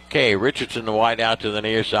 Okay, Richardson the wide out to the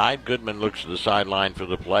near side. Goodman looks to the sideline for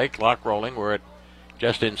the play. Clock rolling. We're at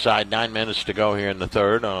just inside 9 minutes to go here in the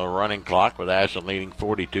third on a running clock with Ashland leading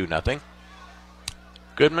 42-0.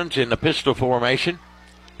 Goodman's in the pistol formation.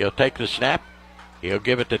 He'll take the snap. He'll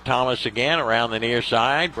give it to Thomas again around the near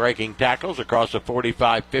side. Breaking tackles across the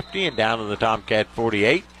 45-50 and down to the Tomcat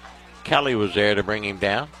 48. Kelly was there to bring him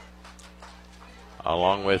down.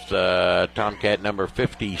 Along with Tomcat number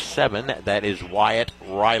 57, that is Wyatt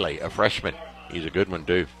Riley, a freshman. He's a good one,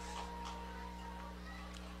 too.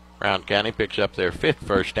 Round County picks up their 5th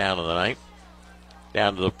first down of the night.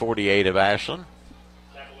 Down to the 48 of Ashland.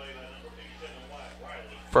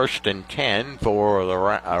 First and 10 for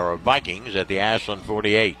the Vikings at the Ashland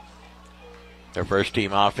 48. Their first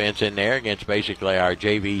team offense in there against basically our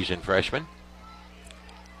JVs and freshmen.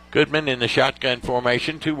 Goodman in the shotgun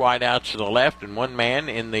formation, 2 wideouts to the left and 1 man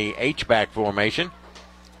in the H-back formation.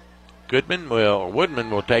 Woodman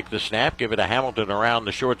will take the snap, give it to Hamilton around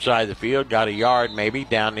the short side of the field. Got a yard maybe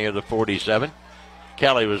down near the 47.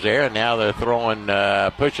 Kelly was there, and now they're throwing,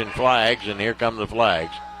 pushing flags, and here come the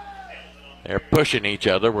flags. They're pushing each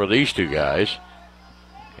other with these 2 guys.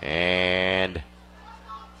 And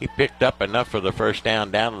he picked up enough for the first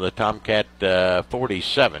down to the Tomcat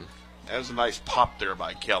 47. That was a nice pop there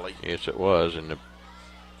by Kelly. Yes, it was. And the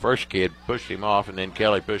first kid pushed him off, and then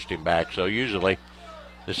Kelly pushed him back. So usually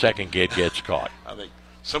the second kid gets caught. I think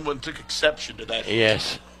someone took exception to that.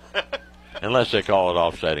 Yes. Unless they call it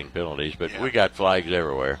offsetting penalties. But we got flags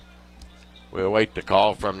everywhere. We'll wait the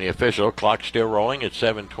call from the official. Clock still rolling at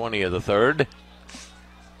 7:20 of the third.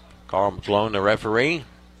 Carl McClone, the referee.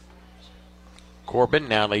 Corbin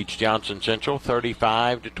now leads Johnson Central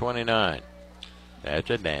 35-29. That's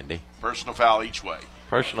a dandy. Personal foul each way.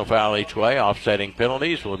 Personal foul each way. Offsetting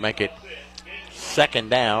penalties will make it second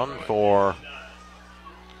down for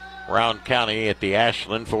Round County at the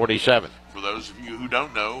Ashland 47. For those of you who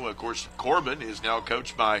don't know, of course, Corbin is now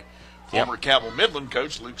coached by former Cabell Midland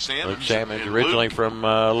coach Luke Sammons. Luke Sammons, originally from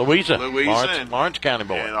Louisa, Lawrence County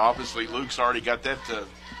boy. And obviously Luke's already got that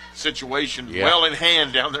situation well in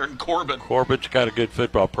hand down there in Corbin. Corbin's got a good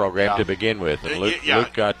football program to begin with, and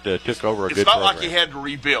Luke got took over a good program. It's not like he had to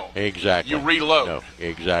rebuild. Exactly. You reload. No,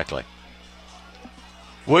 exactly.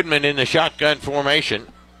 Woodman in the shotgun formation.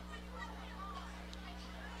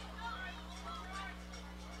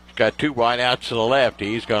 He's got 2 wideouts to the left.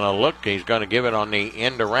 He's going to look. He's going to give it on the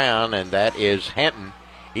end around, and that is Henton.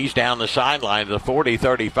 He's down the sideline to the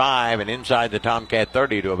 40-35 and inside the Tomcat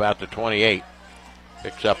 30 to about the 28.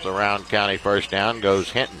 Picks up the Round County first down, goes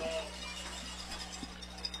Hinton.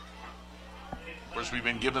 Of course, we've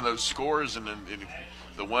been given those scores, and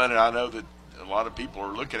the one that I know that a lot of people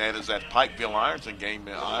are looking at is that Pikeville-Ironton game.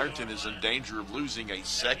 Ironton is in danger of losing a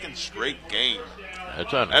second straight game.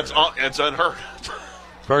 That's unheard of.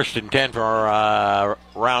 First and 10 for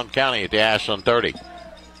Round County at the Ashland 30.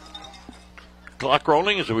 Clock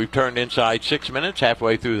rolling as we've turned inside 6 minutes,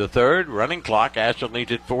 halfway through the third. Running clock, Ashland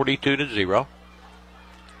leads at 42-0.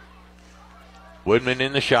 Woodman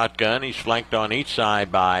in the shotgun. He's flanked on each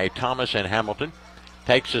side by Thomas and Hamilton.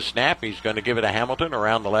 Takes a snap. He's going to give it to Hamilton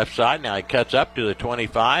around the left side. Now he cuts up to the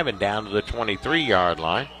 25 and down to the 23-yard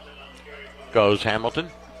line. Goes Hamilton.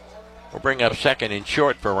 We'll bring up second and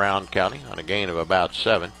short for Round County on a gain of about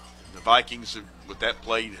 7. The Vikings with that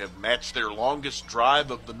play have matched their longest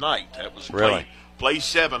drive of the night. That was really play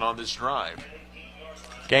 7 on this drive.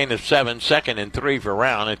 Gain of 7, 2nd and 3 for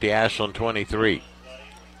Rowan at the Ashland 23.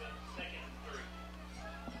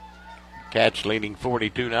 Cats leading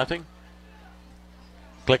 42-0.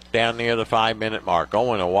 Click down near the 5-minute mark.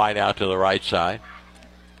 Owen a wide out to the right side.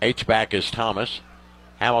 H-back is Thomas.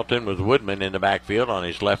 Hamilton with Woodman in the backfield on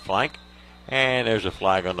his left flank. And there's a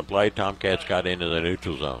flag on the play. Tomcats got into the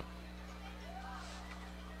neutral zone.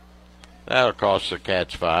 That'll cost the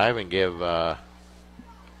Cats 5 and give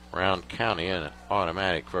Rowan County an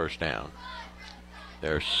automatic first down.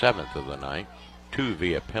 Their 7th of the night. 2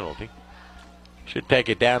 via penalty. Should take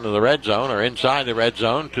it down to the red zone or inside the red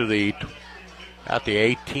zone to the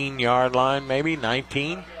 18-yard line, maybe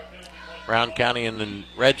 19. Rowan County in the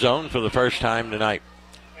red zone for the first time tonight.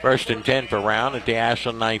 1st and 10 for Rowan at the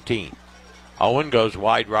Ashland 19. Owen goes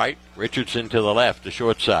wide right. Richardson to the left, the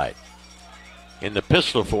short side. In the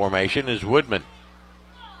pistol formation is Woodman.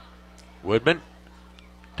 Woodman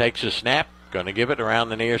takes a snap, going to give it around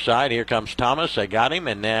the near side. Here comes Thomas. They got him,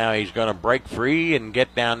 and now he's going to break free and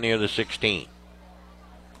get down near the 16.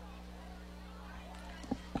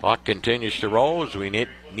 Clock continues to roll as we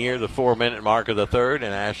near the 4-minute mark of the third,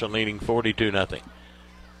 and Ashland leading 42-0.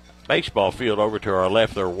 Baseball field over to our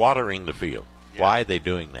left. They're watering the field. Yeah. Why are they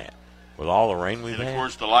doing that? With all the rain we've had? And, of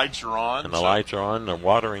course, the lights are on. And the lights are on. They're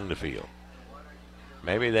watering the field.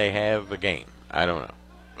 Maybe they have a game. I don't know.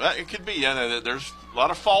 Well, it could be. Yeah, there's a lot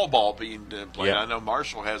of fall ball being played. Yep. I know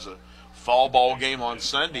Marshall has a fall ball game on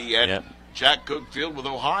Sunday at Jack Cook Field with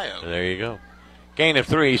Ohio. There you go. Gain of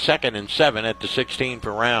 3, 2nd and 7 at the 16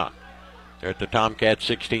 for Rowan. They're at the Tomcats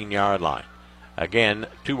 16-yard line. Again,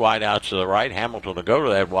 2 wide outs to the right. Hamilton to go to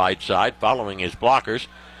that wide side, following his blockers.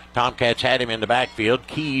 Tomcats had him in the backfield.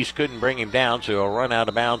 Keys couldn't bring him down, so he'll run out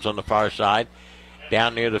of bounds on the far side,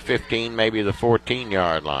 down near the 15, maybe the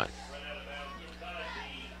 14-yard line.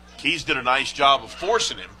 Keys did a nice job of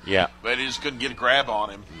forcing him. Yeah. But he just couldn't get a grab on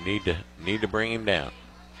him. Need to bring him down.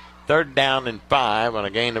 3rd down and 5 on a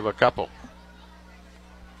gain of a couple.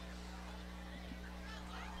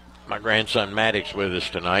 My grandson Maddox with us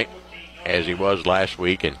tonight, as he was last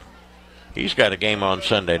week, and he's got a game on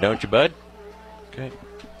Sunday, don't you, bud? Okay.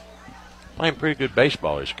 Playing pretty good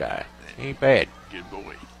baseball, this guy. He ain't bad. Good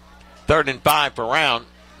boy. 3rd and 5 for Rowan.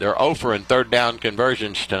 They're 0 for in 3rd down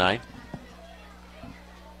conversions tonight.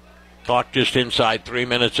 Clock just inside 3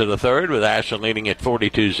 minutes of the third, with Ashland leading at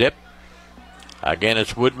 42-0. Again,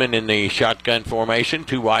 it's Woodman in the shotgun formation.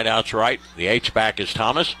 2 wideouts right. The H-back is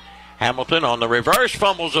Thomas. Hamilton on the reverse,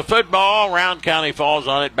 fumbles a football. Rowan County falls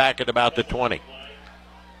on it back at about the 20.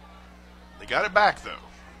 They got it back, though.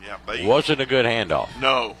 Yeah, wasn't a good handoff.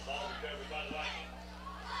 No.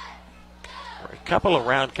 A couple of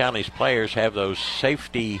Rowan County's players have those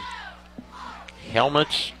safety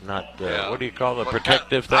helmets, what do you call the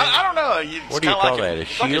protective thing? I don't know. What do you call that? A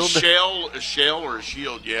shield? Like a shell or a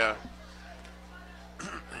shield, yeah.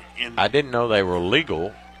 I didn't know they were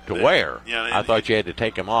legal to wear. Yeah, I thought you had to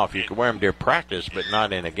take them off. You could wear them during practice, but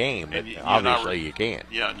not in a game. But obviously you can.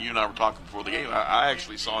 Yeah, and you and I were talking before the game. I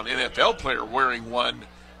actually saw an NFL player wearing one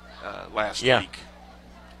last week.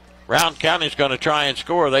 Rowan County's going to try and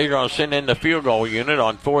score. They're going to send in the field goal unit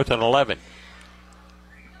on 4th and 11.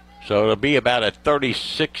 So it'll be about a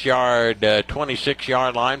 36-yard,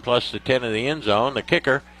 26-yard line plus the 10 of the end zone. The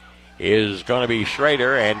kicker is going to be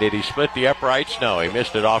Schrader, and did he split the uprights? No, he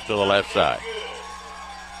missed it off to the left side.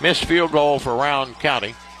 Missed field goal for Rowan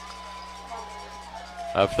County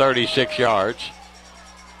of 36 yards.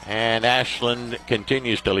 And Ashland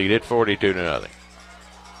continues to lead it 42-0.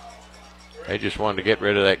 They just wanted to get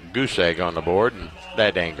rid of that goose egg on the board, and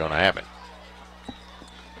that ain't going to happen.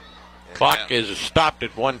 Clock is stopped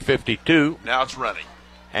at 1:52. Now it's running.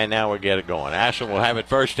 And now we get it going. Ashland will have it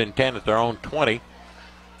 1st and 10 at their own 20.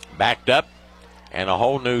 Backed up, and a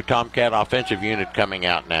whole new Tomcat offensive unit coming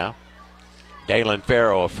out now. Dalen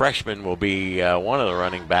Farrow, a freshman, will be one of the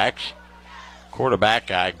running backs.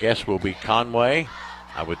 Quarterback, I guess, will be Conway,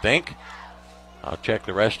 I would think. I'll check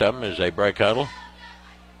the rest of them as they break huddle.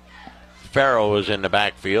 Farrow is in the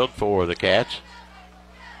backfield for the Cats.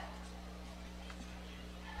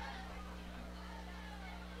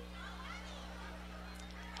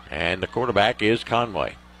 And the quarterback is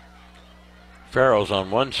Conway. Farrow's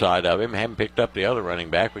on one side of him. Haven't picked up the other running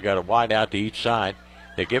back. We got a wide out to each side.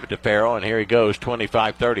 They give it to Farrow, and here he goes,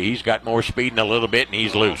 25-30. He's got more speed in a little bit, and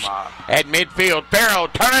he's loose. At midfield, Farrow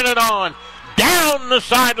turning it on. Down the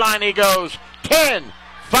sideline he goes. 10,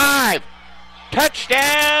 5.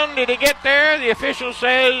 Touchdown. Did he get there? The official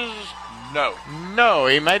says no. No,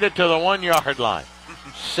 he made it to the 1-yard line.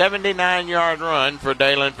 79-yard run for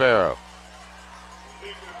Dalen Farrow.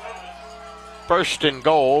 first and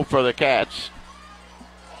goal for the Cats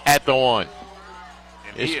at the 1.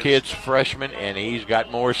 This kid's freshman, and he's got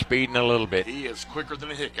more speed in a little bit. He is quicker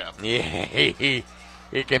than a hiccup. Yeah, he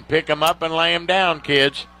can pick them up and lay them down,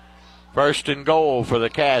 kids. First and goal for the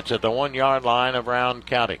Cats at the 1-yard line of Rowan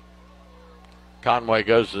County. Conway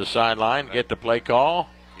goes to the sideline, get the play call.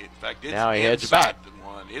 In fact, it's now he heads back. The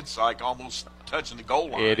one. It's like almost touching the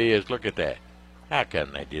goal line. It is. Look at that. How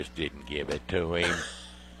come they just didn't give it to him?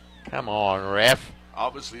 Come on, ref.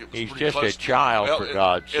 Obviously, it was He's pretty just close a child, for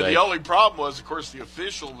God's sake. And the only problem was, of course, the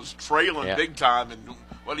official was trailing Yeah. big time and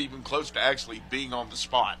wasn't even close to actually being on the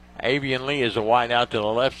spot. Avian Lee is a wide out to the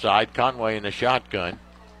left side. Conway in the shotgun.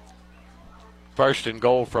 First and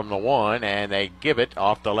goal from the 1, and they give it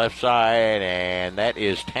off the left side, and that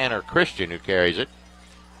is Tanner Christian who carries it.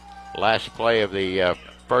 Last play of the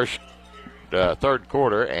third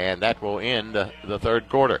quarter, and that will end the third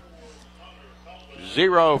quarter.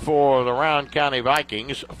 0 for the Rowan County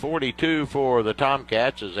Vikings, 42 for the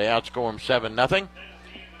Tomcats as they outscore them 7-0.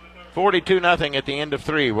 42-0 at the end of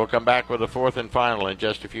 3. We'll come back with the fourth and final in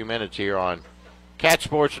just a few minutes here on Cat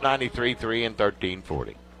Sports 93.3 and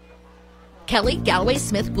 1340. Kelly Galloway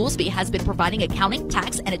Smith Goolsby has been providing accounting,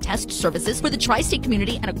 tax, and attest services for the tri-state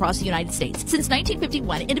community and across the United States. Since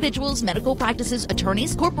 1951, individuals, medical practices,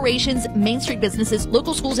 attorneys, corporations, Main Street businesses,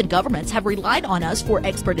 local schools, and governments have relied on us for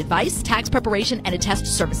expert advice, tax preparation, and attest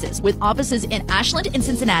services. With offices in Ashland and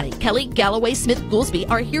Cincinnati, Kelly Galloway Smith Goolsby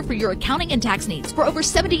are here for your accounting and tax needs. For over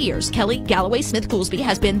 70 years, Kelly Galloway Smith Goolsby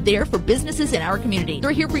has been there for businesses in our community.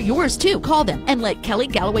 They're here for yours too. Call them and let Kelly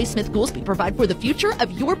Galloway Smith Goolsby provide for the future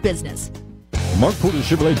of your business. Mark Porter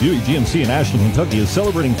Chevrolet Buick GMC in Ashland, Kentucky is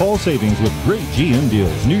celebrating fall savings with great GM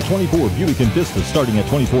deals. New 24 Buick Envista starting at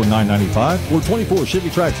 $24,995 or 24 Chevy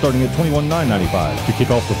Trax starting at $21,995. To kick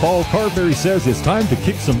off the fall, Carberry says it's time to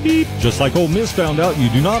kick some beep. Just like Ole Miss found out, you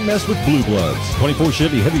do not mess with blue bloods. 24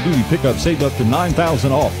 Chevy heavy duty pickup save up to $9,000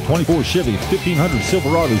 off. 24 Chevy 1500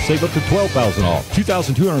 Silverado save up to $12,000 off.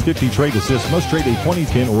 2,250 trade assist must trade a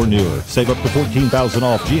 2010 or newer. Save up to $14,000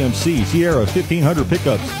 off. GMC Sierra 1500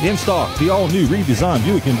 pickups in stock. The all new redesigned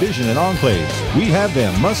Buick Envision and Enclaves. We have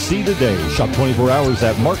them. Must see today. Shop 24 hours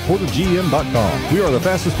at markportergm.com. We are the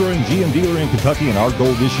fastest growing GM dealer in Kentucky, and our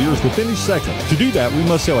goal this year is to finish second. To do that, we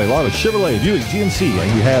must sell a lot of Chevrolet, Buick, GMC,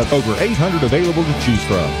 and we have over 800 available to choose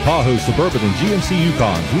from. Tahoe, Suburban, and GMC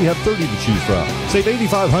Yukons. We have 30 to choose from. Save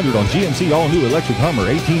 $8,500 on GMC all-new electric Hummer,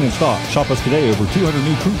 18 in stock. Shop us today. Over 200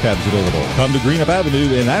 new crew cabs available. Come to Greenup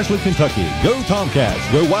Avenue in Ashland, Kentucky. Go Tomcats.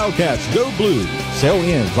 Go Wildcats. Go Blue. Sale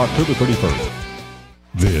ends October 31st.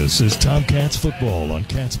 This is Tomcats football on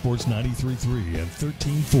Cat Sports 93.3 and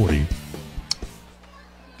 1340.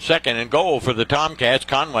 Second and goal for the Tomcats.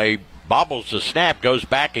 Conway bobbles the snap, goes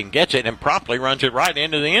back and gets it, and promptly runs it right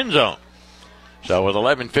into the end zone. So with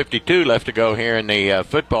 11:52 left to go here in the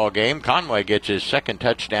football game, Conway gets his second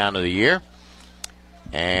touchdown of the year,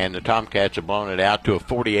 and the Tomcats have blown it out to a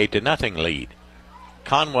 48-0 lead.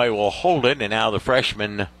 Conway will hold it, and now the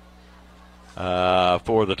freshman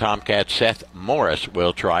for the Tomcats, Seth Morris,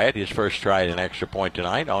 will try it. His first try at an extra point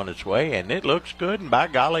tonight, on its way, and it looks good, and by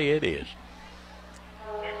golly, it is.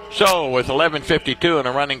 So with 11:52 and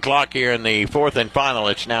a running clock here in the fourth and final,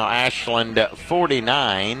 it's now Ashland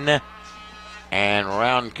 49 and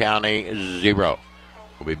Rowan County 0.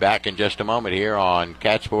 We'll be back in just a moment here on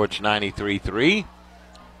Cat Sports 93.3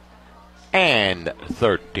 and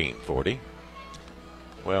 1340.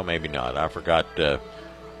 Well, maybe not. I forgot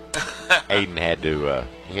Aiden had to,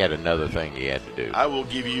 he had another thing he had to do. I will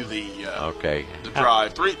give you the the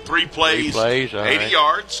drive. Three plays, 80 right.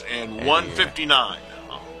 yards, and 159.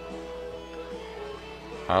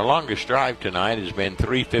 Our longest drive tonight has been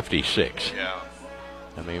 3:56. Yeah.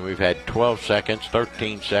 I mean, we've had 12 seconds,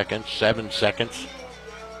 13 seconds, 7 seconds.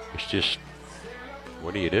 It's just,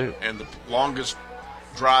 what do you do? And the longest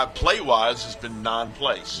drive play-wise has been 9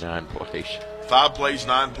 plays. 9 plays. 5 plays,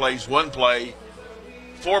 9 plays, 1 play,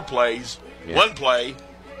 4 plays, 1 play,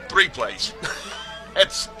 3 plays.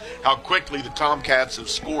 That's how quickly the Tomcats have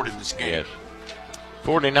scored in this game. Yes.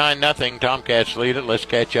 49-0. Tomcats lead it. Let's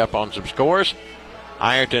catch up on some scores.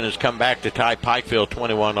 Ironton has come back to tie Pikeville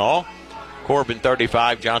 21-all. Corbin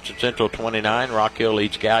 35, Johnson Central 29. Rock Hill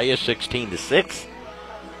leads Gallia 16-6.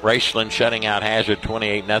 Raceland shutting out Hazard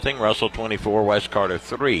 28-0. Russell 24, West Carter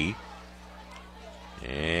 3.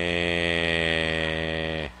 And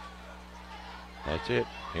that's it.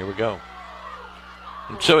 Here we go.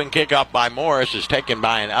 Ensuing kickoff by Morris is taken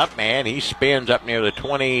by an up man. He spins up near the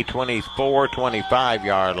 20, 24,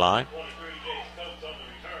 25-yard line.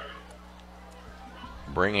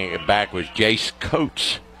 Bringing it back was Jace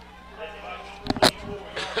Coates.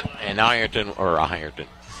 And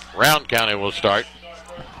Round County will start.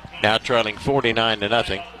 Now trailing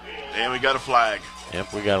 49-0. And we got a flag.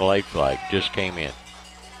 Yep, we got a late flag. Just came in.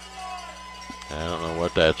 I don't know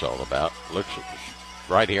what that's all about. Looks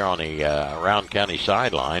right here on the Round County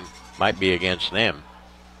sideline. Might be against them.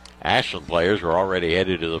 Ashland players were already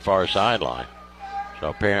headed to the far sideline. So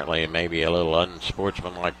apparently maybe a little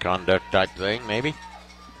unsportsmanlike conduct type thing, maybe.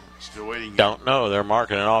 Still waiting. Don't know. They're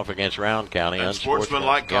marking it off against Round County.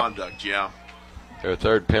 Unsportsmanlike conduct, yeah. Their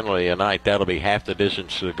third penalty of the night. That'll be half the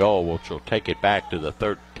distance to the goal, which will take it back to the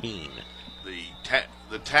 13.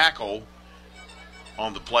 The tackle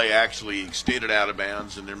on the play actually extended out of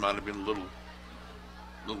bounds, and there might have been a little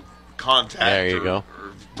contact. There you go.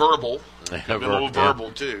 Or verbal. A little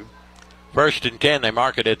verbal, too. First and 10, they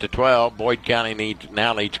mark it at the 12. Boyd County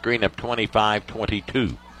now leads Green up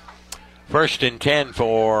 25-22. First and 10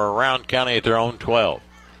 for Round County at their own 12.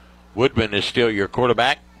 Woodman is still your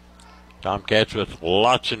quarterback. Tomcats with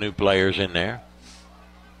lots of new players in there.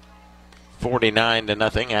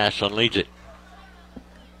 49-0. Ashland leads it.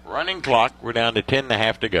 Running clock. We're down to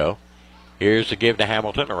 10.5 to go. Here's the give to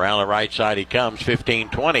Hamilton. Around the right side he comes.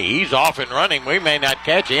 15-20. He's off and running. We may not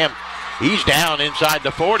catch him. He's down inside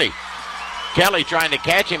the 40. Kelly trying to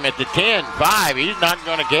catch him at the 10-5. He's not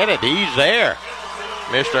going to get it. He's there.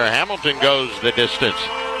 Mr. Hamilton goes the distance.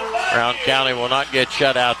 Round County will not get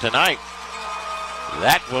shut out tonight.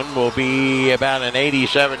 That one will be about an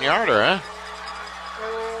 87-yarder, huh?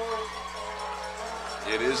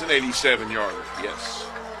 It is an 87-yarder, yes.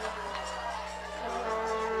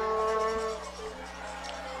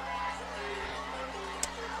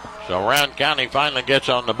 So Round County finally gets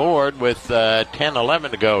on the board with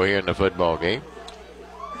 10-11 to go here in the football game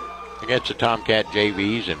against the Tomcat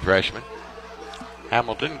JVs and freshmen.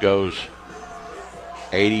 Hamilton goes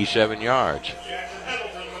 87 yards.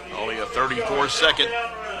 Only a 34-second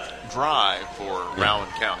drive for Rowan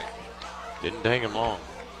County. Didn't take him long.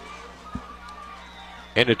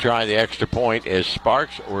 In to try the extra point is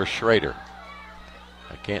Sparks or Schrader.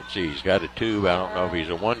 I can't see. He's got a 2, but I don't know if he's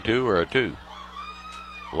a 1-2 or a 2.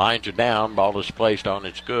 Lines are down. Ball is placed on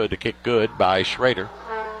its good. The kick good by Schrader.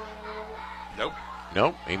 Nope.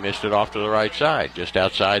 He missed it off to the right side, just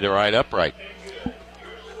outside the right upright.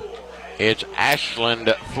 It's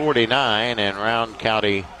Ashland 49 and Round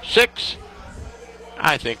County 6.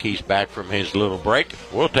 I think he's back from his little break.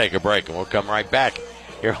 We'll take a break and we'll come right back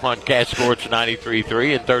here on Cat Sports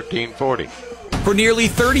 93.3 and 1340. For nearly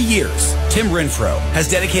 30 years, Tim Renfro has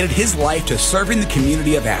dedicated his life to serving the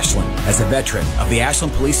community of Ashland. As a veteran of the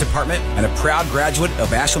Ashland Police Department and a proud graduate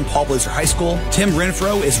of Ashland Paul Blazer High School, Tim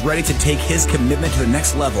Renfro is ready to take his commitment to the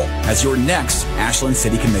next level as your next Ashland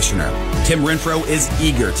City Commissioner. Tim Renfro is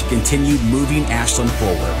eager to continue moving Ashland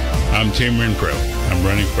forward. I'm Tim Renfro. I'm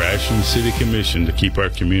running for Ashland City Commission to keep our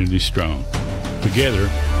community strong. Together,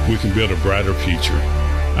 we can build a brighter future.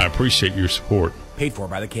 I appreciate your support. Paid for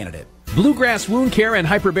by the candidate. Bluegrass Wound Care and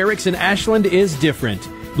Hyperbarics in Ashland is different.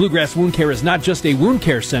 Bluegrass Wound Care is not just a wound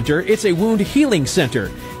care center, it's a wound healing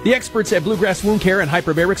center. The experts at Bluegrass Wound Care and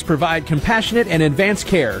Hyperbarics provide compassionate and advanced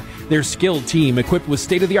care. Their skilled team, equipped with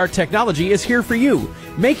state-of-the-art technology, is here for you.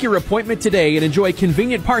 Make your appointment today and enjoy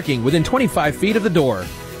convenient parking within 25 feet of the door.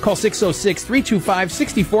 Call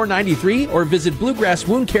 606-325-6493 or visit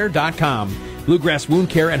bluegrasswoundcare.com. Bluegrass Wound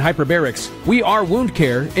Care and Hyperbarics. We are wound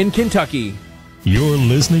care in Kentucky. You're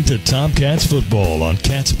listening to Tomcats football on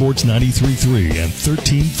Cat Sports 93.3 and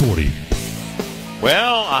 1340.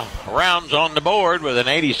 Well, rounds on the board with an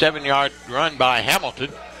 87-yard run by Hamilton.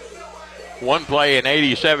 One play in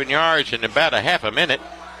 87 yards in about a half a minute.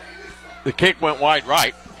 The kick went wide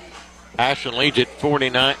right. Ashland leads at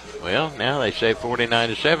 49. Well, now they say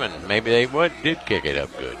 49-7. Maybe they did kick it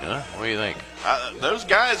up good, huh? What do you think? Those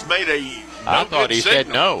guys made a I thought he signal.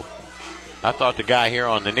 said no. I thought the guy here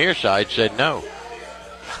on the near side said no.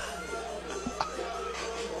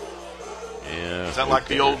 Yeah. Is that like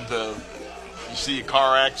the old, you see a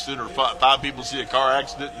car accident or five people see a car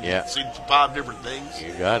accident and see 5 different things?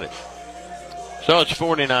 You got it. So it's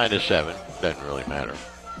 49-7. Doesn't really matter.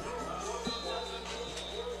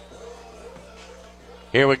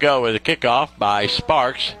 Here we go with a kickoff by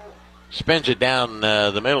Sparks. Spins it down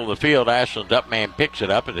the middle of the field. Ashland's up man picks it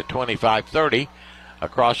up at the 25-30.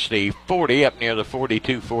 Across the 40, up near the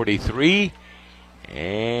 42-43.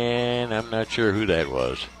 And I'm not sure who that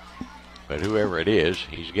was. But whoever it is,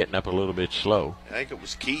 he's getting up a little bit slow. I think it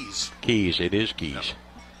was Keys. It is Keys. Yep.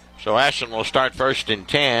 So Ashland will start first and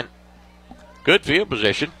 10. Good field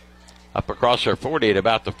position. Up across their 40 at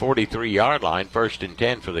about the 43-yard line. First and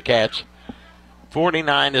 10 for the Cats.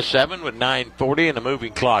 49-7 with 9:40 and a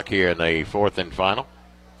moving clock here in the fourth and final.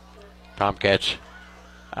 Tomcats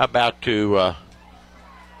about to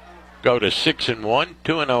go to 6-1,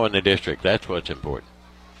 2-0 in the district. That's what's important.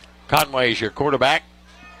 Conway's your quarterback.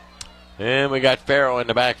 And we got Farrell in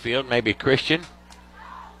the backfield, maybe Christian.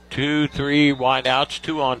 2, 3 wideouts,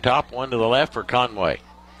 2 on top, 1 to the left for Conway.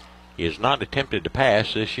 He has not attempted to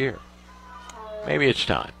pass this year. Maybe it's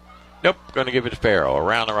time. Nope, going to give it to Farrell.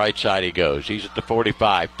 Around the right side he goes. He's at the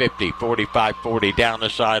 45, 50, 45, 40, down the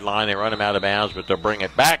sideline. They run him out of bounds, but they'll bring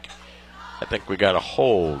it back. I think we got a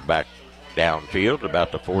hold back downfield,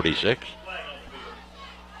 about the 46.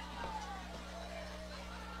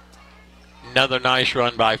 Another nice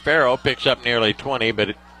run by Farrell. Picks up nearly 20,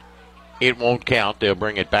 but it won't count. They'll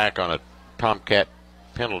bring it back on a Tomcat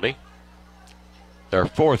penalty. Their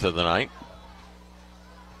 4th of the night.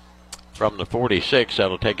 From the 46,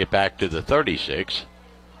 that'll take it back to the 36.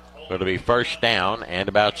 It'll be first down and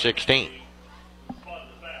about 16.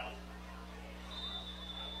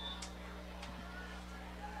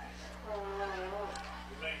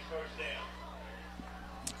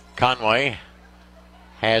 Conway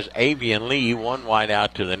has Avian Lee, 1 wide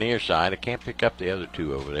out to the near side. I can't pick up the other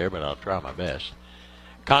 2 over there, but I'll try my best.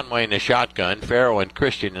 Conway in the shotgun. Farrell and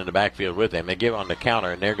Christian in the backfield with him. They give on the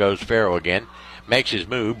counter, and there goes Farrell again. Makes his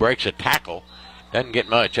move, breaks a tackle. Doesn't get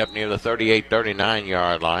much. Up near the 38,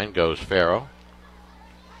 39-yard line goes Farrell.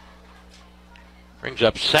 Brings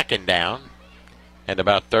up second down and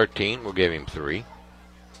about 13. We'll give him 3.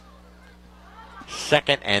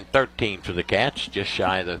 2nd and 13 for the Cats, just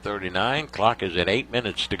shy of the 39. Clock is at 8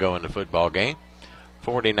 minutes to go in the football game.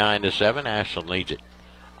 49-7, Ashland leads it.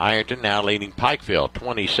 Ironton now leading Pikeville,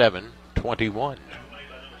 27-21.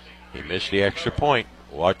 He missed the extra point.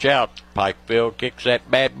 Watch out. Pikeville kicks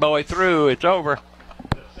that bad boy through. It's over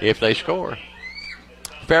if they score.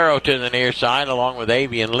 Farrow to the near side along with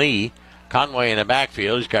Avian Lee. Conway in the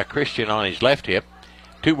backfield. He's got Christian on his left hip.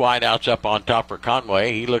 2 wideouts up on top for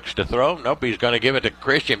Conway. He looks to throw. Nope, he's going to give it to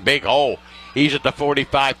Christian. Big hole. He's at the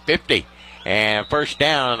 45-50. And first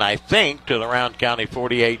down, I think, to the Round County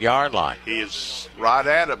 48-yard line. He is right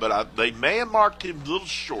at it, but they may have marked him a little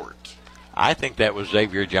short. I think that was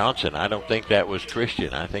Xavier Johnson. I don't think that was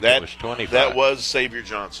Christian. I think it was 25. That was Xavier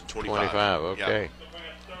Johnson, 25. 25, okay. Yep.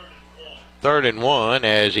 3rd and 1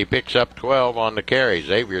 as he picks up 12 on the carry.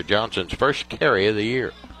 Xavier Johnson's first carry of the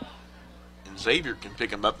year. And Xavier can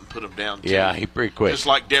pick him up and put him down, too. Yeah, he pretty quick. Just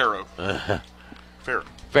like Darrow.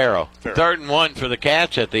 Farrell. 3rd and 1 for the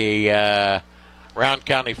Cats at the Round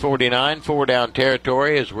County 49. 4 down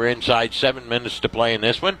territory as we're inside 7 minutes to play in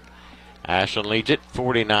this one. Ashland leads it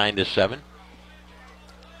 49-7.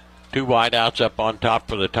 2 wideouts up on top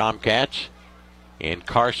for the Tomcats in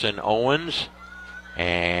Carson Owens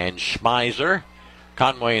and Schmeiser.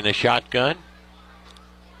 Conway in the shotgun.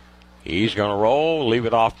 He's going to roll, leave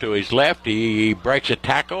it off to his left. He breaks a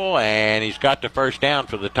tackle, and he's got the first down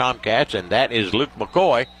for the Tomcats, and that is Luke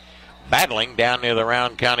McCoy battling down near the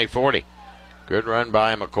Round County 40. Good run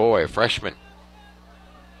by McCoy, a freshman.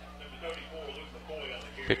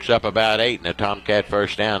 Picks up about 8 in the Tomcat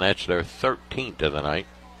first down. That's their 13th of the night.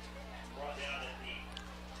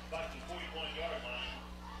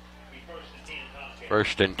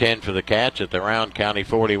 First and 10 for the Cats at the Round County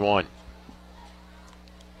 41.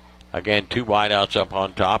 Again, 2 wideouts up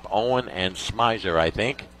on top. Owen and Schmeiser, I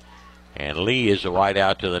think. And Lee is the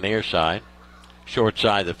wideout to the near side. Short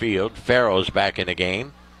side of the field. Farrell's back in the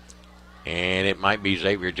game. And it might be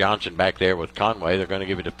Xavier Johnson back there with Conway. They're going to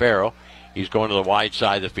give it to Farrell. He's going to the wide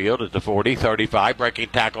side of the field at the 40, 35. Breaking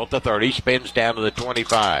tackle at the 30. Spins down to the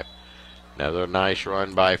 25. Another nice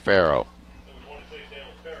run by Farrell.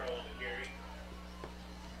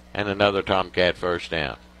 And another Tomcat first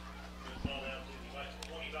down.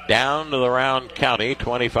 Down to the Round County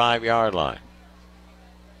 25-yard line.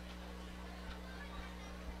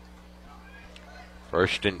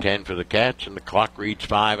 First and 10 for the Cats, and the clock reads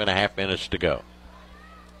 5.5 minutes to go.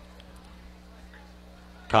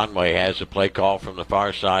 Conway has the play call from the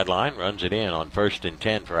far sideline, runs it in on first and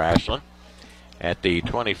 10 for Ashland at the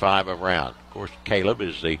 25 of Round. Of course, Caleb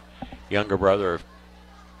is the younger brother of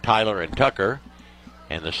Tyler and Tucker,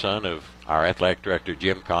 and the son of our athletic director,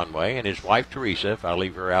 Jim Conway, and his wife, Teresa. If I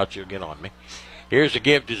leave her out, she'll get on me. Here's a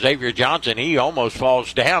give to Xavier Johnson. He almost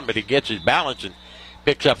falls down, but he gets his balance and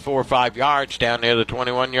picks up 4 or 5 yards down near the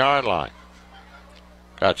 21-yard line.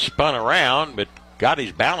 Got spun around, but got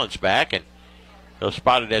his balance back, and he'll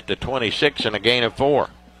spot it at the 26 and a gain of 4.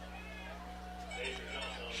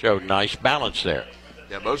 Showed nice balance there.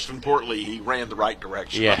 Yeah, most importantly, he ran the right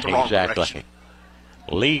direction, yeah, not the wrong exactly. direction.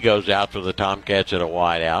 Lee goes out for the Tomcats at a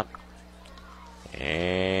wide out.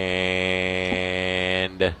 And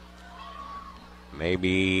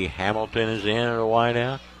maybe Hamilton is in at a wide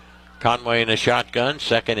out. Conway in a shotgun,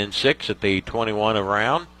 2nd and 6 at the 21 of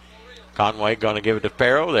Round. Conway going to give it to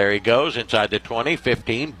Farrow. There he goes inside the 20,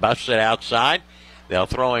 15, busts it outside. They'll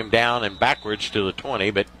throw him down and backwards to the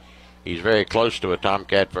 20, but he's very close to a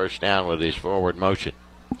Tomcat first down with his forward motion.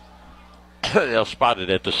 They'll spot it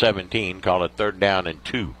at the 17, call it 3rd down and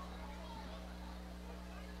 2.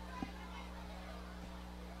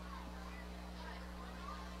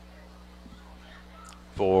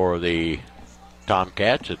 For the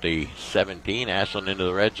Tomcats at the 17, Ashland into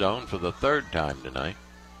the red zone for the 3rd time tonight.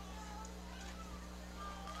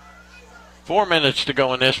 4 minutes to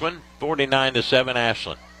go in this one. 49-7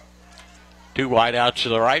 Ashland. 2 wideouts to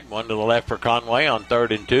the right, 1 to the left for Conway on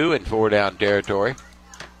 3rd and 2 in 4-down territory.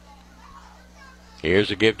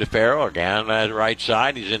 Here's a give to Farrow, down the right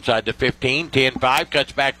side. He's inside the 15, 10-5,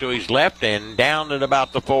 cuts back to his left, and down at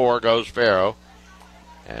about the 4 goes Farrow.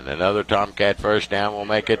 And another Tomcat first down will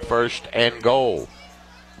make it 1st and goal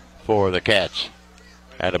for the Cats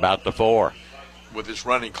at about the 4. With this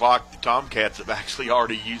running clock, the Tomcats have actually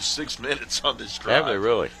already used 6 minutes on this drive. Have they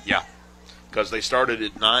really? Yeah, because they started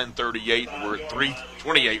at 9:38 and we're at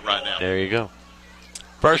 3:28 right now. There you go.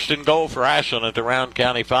 1st and goal for Ashland at the Rowan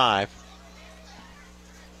County 5.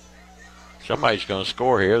 Somebody's going to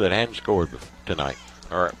score here that hadn't scored tonight,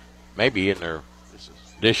 or maybe in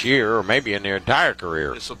this year, or maybe in their entire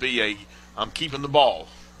career. This will be I'm keeping the ball.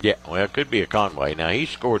 Yeah, well, it could be a Conway. Now, he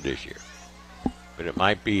scored this year, but it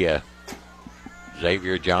might be a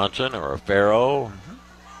Xavier Johnson or a Farrow.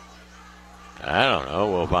 I don't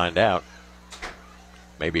know. We'll find out.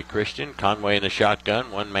 Maybe Christian. Conway in the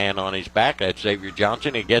shotgun. 1 man on his back. That's Xavier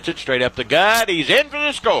Johnson. He gets it straight up the gut. He's in for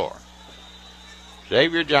the score.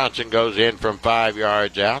 Xavier Johnson goes in from 5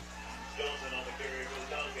 yards out.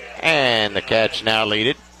 And the Cats now lead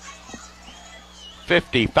it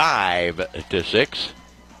 55-6.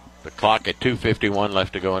 The clock at 2:51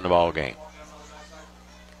 left to go in the ball game.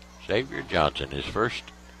 Xavier Johnson, his first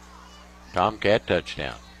Tomcat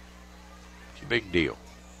touchdown. It's a big deal.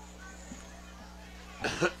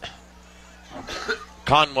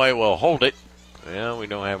 Conway will hold it. Well, we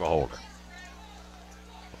don't have a holder.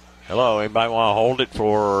 Hello, anybody want to hold it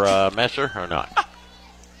for Messer or not?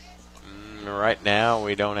 Right now,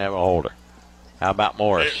 we don't have a holder. How about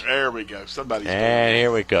Morris? There we go. Somebody's And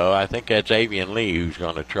here we go. I think that's Avian Lee who's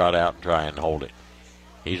going to trot out and try and hold it.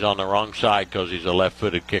 He's on the wrong side because he's a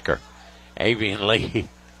left-footed kicker. Avian Lee,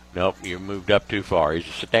 nope, you moved up too far.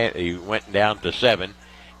 He went down to 7.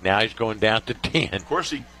 Now he's going down to 10. Of course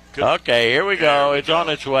he could. Okay, here we go. It's on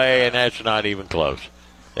its way, and that's not even close.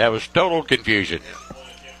 That was total confusion.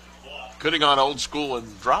 Could have gone old school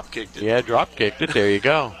and drop-kicked it. Yeah, drop-kicked it. There you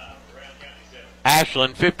go.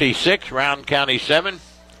 Ashland 56, Rowan County 7.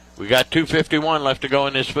 We got 2:51 left to go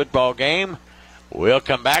in this football game. We'll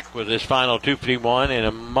come back with this final 2:51 in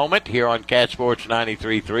a moment here on Cat Sports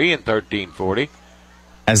 93.3 and 1340.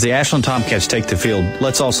 As the Ashland Tomcats take the field,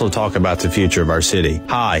 let's also talk about the future of our city.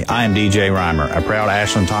 Hi, I am DJ Reimer, a proud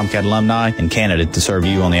Ashland Tomcat alumni and candidate to serve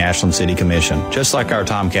you on the Ashland City Commission. Just like our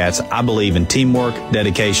Tomcats, I believe in teamwork,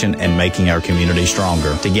 dedication, and making our community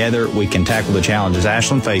stronger. Together, we can tackle the challenges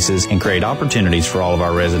Ashland faces and create opportunities for all of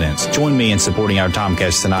our residents. Join me in supporting our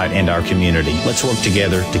Tomcats tonight and our community. Let's work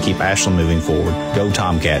together to keep Ashland moving forward. Go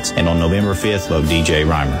Tomcats. And on November 5th, vote DJ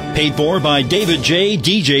Reimer. Paid for by David J.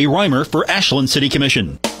 DJ Reimer for Ashland City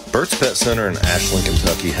Commission. Burt's Pet Center in Ashland,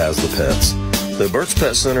 Kentucky has the pets. The Burt's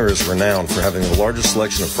Pet Center is renowned for having the largest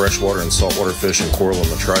selection of freshwater and saltwater fish and coral in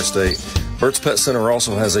the tri-state. Burt's Pet Center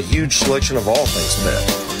also has a huge selection of all things pet.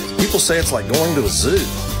 People say it's like going to a zoo.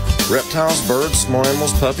 Reptiles, birds, small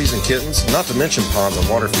animals, puppies, and kittens, not to mention ponds and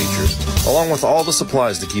water features, along with all the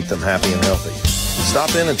supplies to keep them happy and healthy.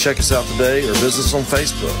 Stop in and check us out today or visit us on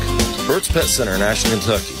Facebook. Burt's Pet Center in Ashland,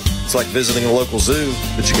 Kentucky. It's like visiting a local zoo,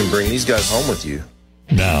 but you can bring these guys home with you.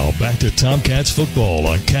 Now, back to Tomcats football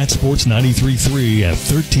on Cat Sports 93.3 and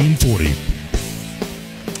 1340.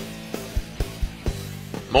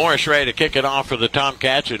 Morris ready to kick it off for the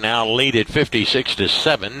Tomcats, who now lead it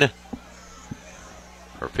 56-7.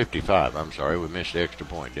 Or 55, I'm sorry. We missed the extra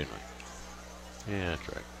point, didn't we? Yeah, that's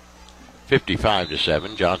right.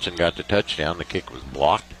 55-7. Johnson got the touchdown. The kick was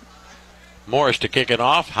blocked. Morris to kick it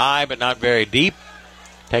off. High, but not very deep.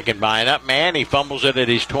 Taken by an up man. He fumbles it at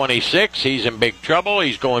his 26. He's in big trouble.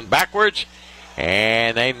 He's going backwards.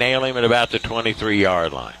 And they nail him at about the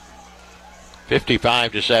 23-yard line.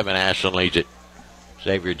 55-7, Ashland leads it.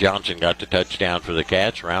 Xavier Johnson got the touchdown for the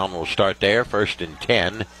Cats. Round will start there. 1st and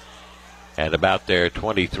 10 at about their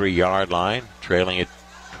 23-yard line. Trailing it,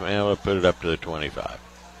 well, we'll put it up to the 25.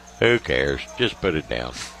 Who cares? Just put it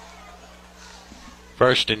down.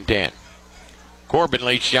 1st and 10. Corbin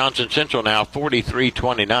leads Johnson Central now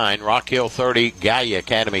 43-29. Rock Hill 30, Gallia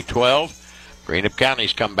Academy 12. Greenup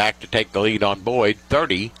County's come back to take the lead on Boyd,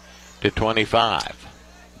 30-25.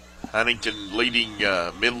 Huntington leading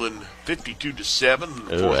Midland 52-7 in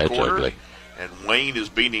the Ooh, fourth that's quarter. ugly. And Wayne is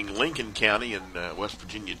beating Lincoln County in West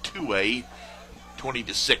Virginia 2A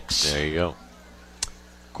 20-6. There you go.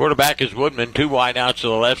 Quarterback is Woodman, 2 wideouts to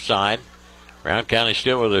the left side. Round County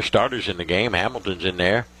still with their starters in the game. Hamilton's in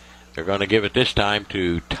there. They're going to give it this time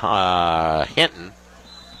to Hinton.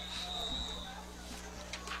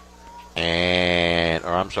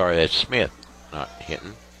 That's Smith, not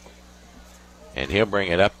Hinton. And he'll bring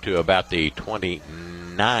it up to about the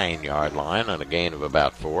 29-yard line on a gain of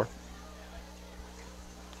about 4.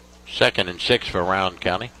 2nd and 6 for Round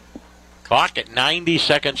County. Clock at 90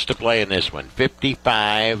 seconds to play in this one.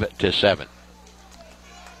 55-7.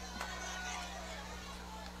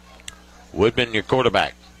 Woodman, your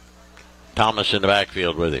quarterback. Thomas in the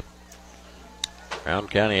backfield with him. Round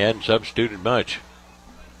County hadn't substituted much.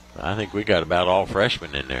 I think we got about all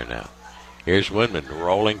freshmen in there now. Here's Woodman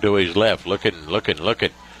rolling to his left, looking,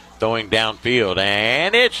 throwing downfield,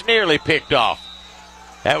 and it's nearly picked off.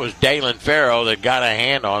 That was Dalen Farrow that got a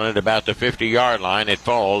hand on it about the 50-yard line. It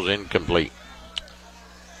falls incomplete.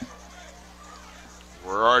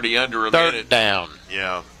 We're already under a Third minute. down.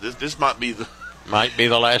 Yeah, this might be the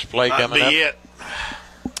last play coming up. It.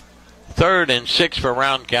 3rd and 6 for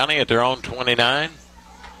Round County at their own 29.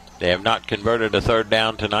 They have not converted a third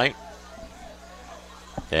down tonight.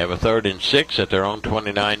 They have a 3rd and 6 at their own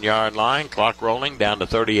 29-yard line. Clock rolling down to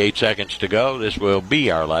 38 seconds to go. This will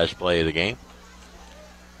be our last play of the game.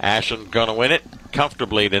 Ashland going to win it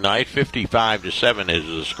comfortably tonight. 55-7 is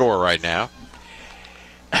the score right now.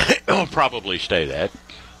 It'll probably stay that.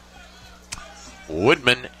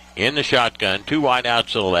 Woodman in the shotgun, 2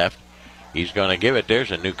 wideouts to the left. He's going to give it. There's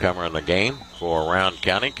a newcomer in the game for Round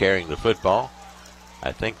County carrying the football.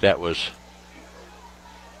 I think that was,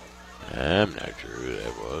 I'm not sure who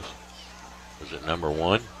that was. Was it number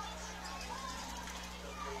 1?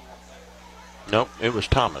 Nope, it was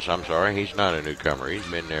Thomas. I'm sorry. He's not a newcomer. He's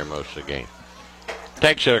been there most of the game.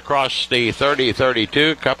 Takes it across the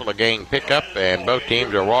 30-32. A couple of gang pickup, and both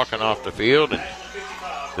teams are walking off the field. And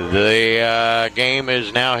the game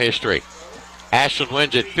is now history. Ashland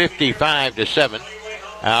wins it 55-7,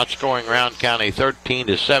 outscoring Round County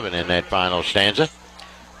 13-7 in that final stanza.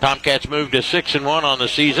 Tomcats move to 6-1 on the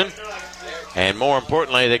season, and more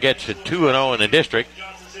importantly, they get to 2-0 in the district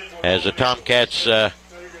as the Tomcats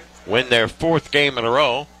win their 4th game in a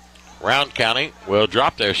row. Round County will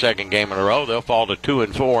drop their 2nd game in a row. They'll fall to 2-4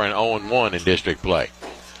 and 0-1 in district play.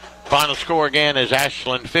 Final score again is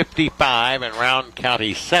Ashland 55 and Round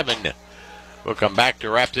County 7. We'll come back to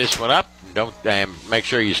wrap this one up. Make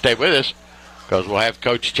sure you stay with us because we'll have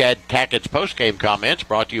Coach Chad Tackett's postgame comments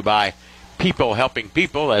brought to you by People Helping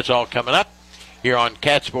People. That's all coming up here on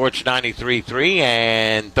Cat Sports 93.3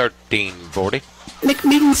 and 1340.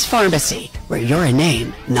 McMeans Pharmacy, where you're a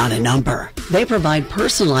name, not a number. They provide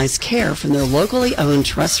personalized care from their locally owned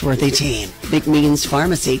trustworthy team. McMeans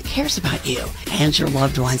Pharmacy cares about you and your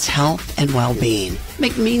loved one's health and well-being.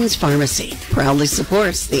 McMeans Pharmacy proudly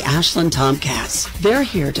supports the Ashland Tomcats. They're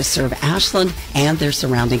here to serve Ashland and their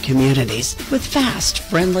surrounding communities with fast,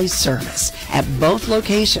 friendly service at both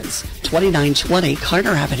locations, 2920 Carter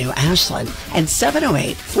Avenue, Ashland, and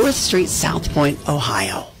 708 4th Street, South Point,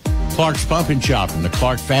 Ohio. Clark's Pump and Shop and the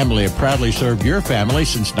Clark family have proudly served your family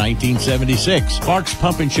since 1976. Clark's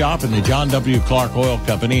Pump and Shop and the John W. Clark Oil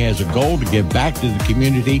Company has a goal to give back to the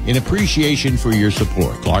community in appreciation for your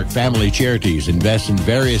support. Clark Family Charities invest in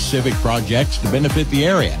various civic projects to benefit the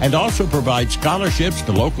area and also provide scholarships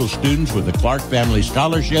to local students with the Clark Family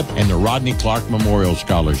Scholarship and the Rodney Clark Memorial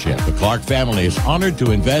Scholarship. The Clark family is honored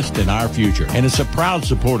to invest in our future and is a proud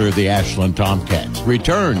supporter of the Ashland Tomcats.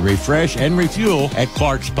 Return, refresh, and refuel at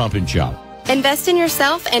Clark's Pump and Shop. Invest in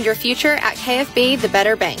yourself and your future at KFB, the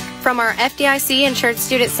Better Bank. From our FDIC insured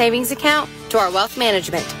student savings account to our wealth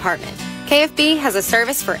management department, KFB has a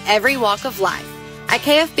service for every walk of life. At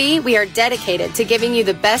KFB, we are dedicated to giving you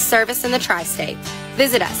the best service in the tri-state.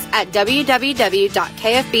 Visit us at www.kfb.bank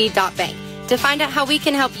to find out how we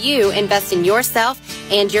can help you invest in yourself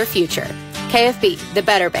and your future. KFB, the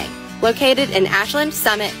Better Bank, located in Ashland,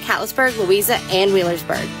 Summit, Catlettsburg, Louisa, and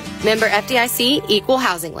Wheelersburg. Member FDIC, Equal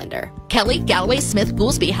Housing Lender. Kelly Galloway Smith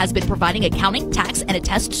Goolsby has been providing accounting, tax, and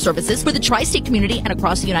attest services for the tri-state community and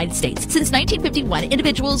across the United States. Since 1951,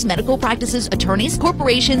 individuals, medical practices, attorneys,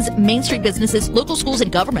 corporations, Main Street businesses, local schools,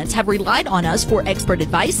 and governments have relied on us for expert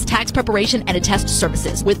advice, tax preparation, and attest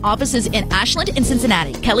services. With offices in Ashland and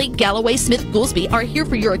Cincinnati, Kelly Galloway Smith Goolsby are here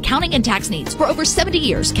for your accounting and tax needs. For over 70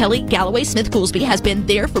 years, Kelly Galloway Smith Goolsby has been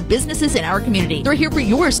there for businesses in our community. They're here for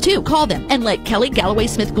yours too. Call them and let Kelly Galloway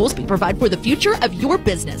Smith Goolsby provide for the future of your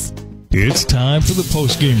business. It's time for the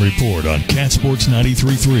post-game report on Cat Sports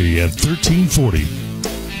 93.3 at 1340.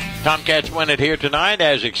 Tomcats win it here tonight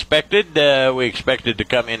as expected. We expected to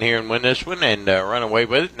come in here and win this one and run away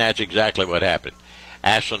with it, and that's exactly what happened.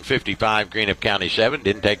 Ashland 55, Greenup County 7.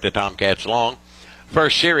 Didn't take the Tomcats long.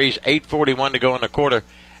 First series, 8:41 to go in the quarter.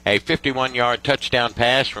 A 51-yard touchdown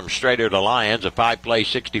pass from Strader to Lyons, a 5-play,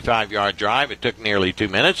 65-yard drive. It took nearly 2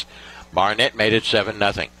 minutes. Barnett made it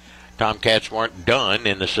 7-0. Tomcats weren't done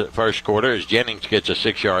in the first quarter as Jennings gets a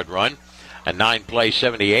 6-yard run. A 9-play,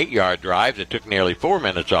 78-yard drive that took nearly 4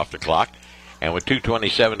 minutes off the clock. And with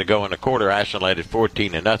 2:27 to go in the quarter, Ashland led it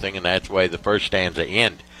 14-0, and that's the way the first stanza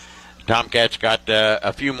ended. Tomcats got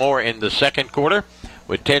a few more in the second quarter.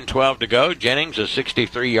 With 10:12 to go, Jennings a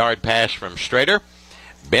 63-yard pass from Strader.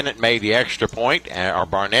 Bennett made the extra point, or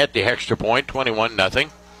Barnett the extra point, 21-0.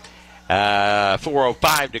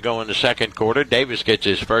 4:05 to go in the second quarter. Davis gets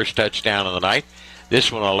his first touchdown of the night.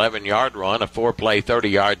 This one, 11-yard run, a 4-play,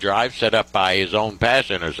 30-yard drive set up by his own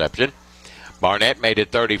pass interception. Barnett made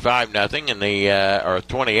it 35-0 and or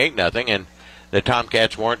 28-0, and the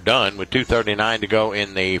Tomcats weren't done with 2:39 to go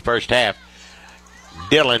in the first half.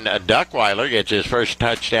 Dylan Duckweiler gets his first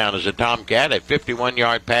touchdown as a Tomcat, a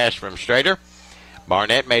 51-yard pass from Strader.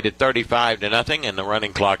 Barnett made it 35-0, and the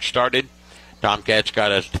running clock started. Tomcats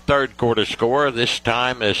got a third quarter score, this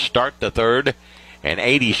time as start the third. An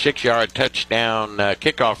 86-yard touchdown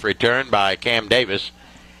kickoff return by Cam Davis.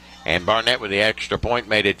 And Barnett with the extra point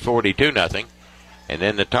made it 42-0. And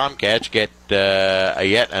then the Tomcats get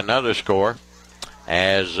yet another score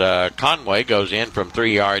as Conway goes in from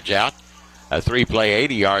 3 yards out. A 3-play,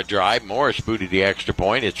 80-yard drive. Morris booted the extra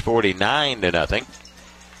point. It's 49-0.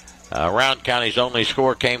 Rowan County's only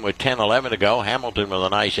score came with 10:11 to go. Hamilton with a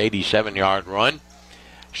nice 87-yard run.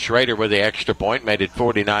 Schrader with the extra point made it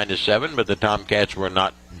 49-7, but the Tomcats were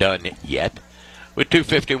not done yet. With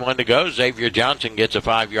 2:51 to go, Xavier Johnson gets a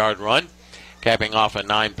 5-yard run, capping off a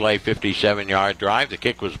 9-play, 57-yard drive. The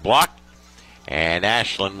kick was blocked, and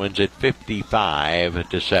Ashland wins it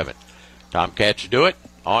 55-7. Tomcats do it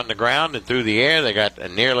on the ground and through the air. They got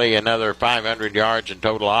nearly another 500 yards in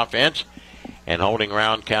total offense, and holding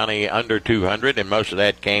Rowan County under 200, and most of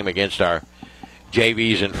that came against our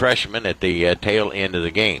JVs and freshmen at the tail end of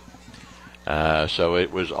the game. So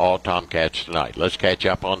it was all Tomcats tonight. Let's catch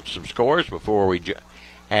up on some scores before we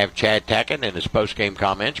have Chad Tackett and his post-game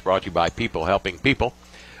comments, brought to you by People Helping People.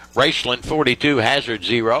 Raceland 42, Hazard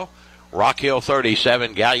 0. Rock Hill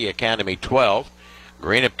 37, Gallia Academy 12.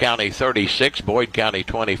 Greenup County 36, Boyd County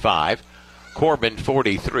 25. Corbin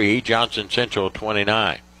 43, Johnson Central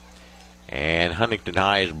 29. And Huntington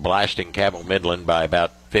High is blasting Cabell Midland by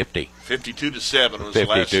about 50. 52-7 was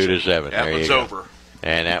 52-7. That one's over.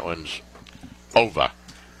 And that one's over.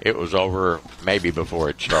 It was over maybe before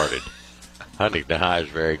it started. Huntington High is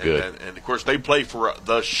very good. And of course, they play for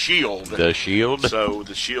the Shield. The Shield? So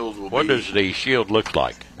the Shield will What does the Shield look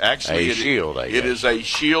like? Actually, shield. It is a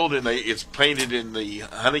shield, and it's painted in the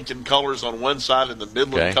Huntington colors on one side and the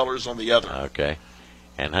Midland colors on the other. Okay.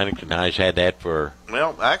 And Huntington High's had that for...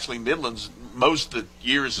 Well, actually, Midland's most of the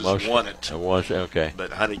years has won it. It was, okay.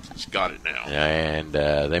 But Huntington's got it now. And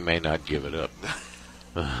they may not give it up.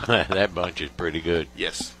 That bunch is pretty good.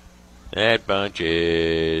 Yes. That bunch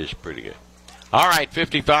is pretty good. All right,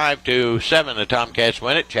 55-7, the Tomcats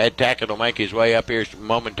win it. Chad Tackett will make his way up here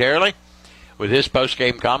momentarily with his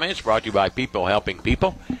post-game comments, brought to you by People Helping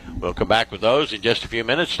People. We'll come back with those in just a few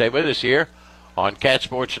minutes. Stay with us here on Cat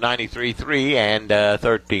Sports 93.3 and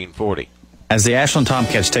 1340. As the Ashland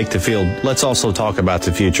Tomcats take the field, let's also talk about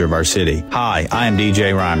the future of our city. Hi, I am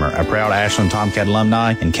DJ Reimer, a proud Ashland Tomcat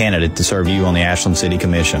alumni and candidate to serve you on the Ashland City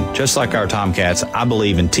Commission. Just like our Tomcats, I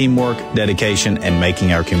believe in teamwork, dedication, and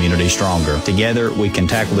making our community stronger. Together, we can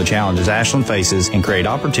tackle the challenges Ashland faces and create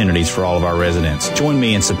opportunities for all of our residents. Join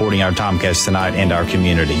me in supporting our Tomcats tonight and our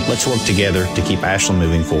community. Let's work together to keep Ashland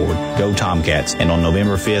moving forward. Go Tomcats. And on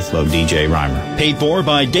November 5th, vote DJ Reimer. Paid for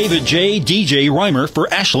by David J. DJ Reimer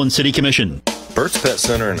for Ashland City Commission. Burt's Pet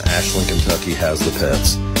Center in Ashland, Kentucky has the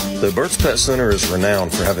pets. The Burt's Pet Center is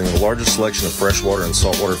renowned for having the largest selection of freshwater and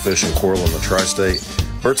saltwater fish and coral in the tri-state.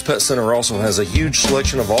 Burt's Pet Center also has a huge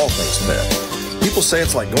selection of all things pet. People say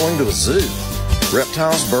it's like going to a zoo.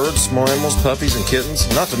 Reptiles, birds, small animals, puppies, and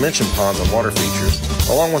kittens, not to mention ponds and water features,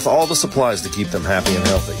 along with all the supplies to keep them happy and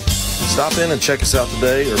healthy. Stop in and check us out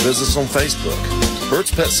today or visit us on Facebook.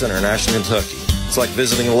 Burt's Pet Center in Ashland, Kentucky. It's like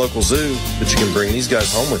visiting a local zoo, but you can bring these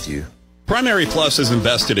guys home with you. Primary Plus is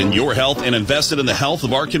invested in your health and invested in the health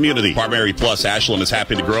of our community. Primary Plus Ashland is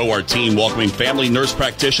happy to grow our team, welcoming family nurse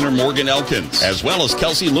practitioner Morgan Elkins, as well as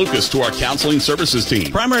Kelsey Lucas to our counseling services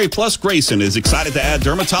team. Primary Plus Grayson is excited to add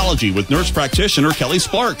dermatology with nurse practitioner Kelly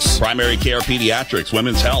Sparks. Primary Care Pediatrics,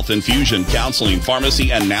 Women's Health, Infusion, Counseling,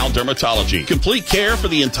 Pharmacy, and now dermatology. Complete care for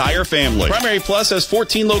the entire family. Primary Plus has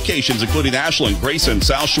 14 locations, including Ashland, Grayson,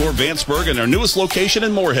 South Shore, Vanceburg, and our newest location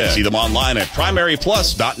in Moorhead. See them online at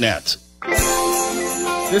primaryplus.net.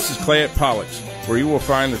 This is Clay at Pollock's, where you will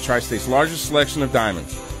find the Tri-State's largest selection of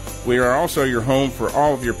diamonds. We are also your home for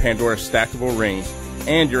all of your Pandora stackable rings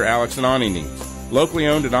and your Alex and Ani needs. Locally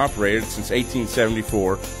owned and operated since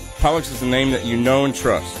 1874, Pollock's is the name that you know and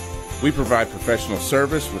trust. We provide professional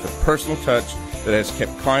service with a personal touch that has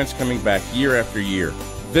kept clients coming back year after year.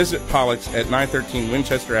 Visit Pollock's at 913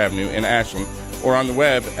 Winchester Avenue in Ashland or on the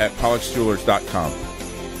web at pollocksjewelers.com.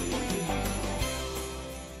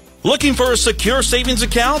 Looking for a secure savings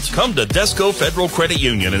account? Come to Desco Federal Credit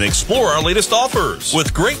Union and explore our latest offers.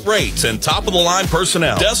 With great rates and top-of-the-line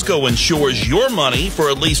personnel, Desco insures your money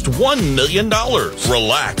for at least $1 million.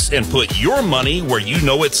 Relax and put your money where you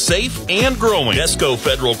know it's safe and growing. Desco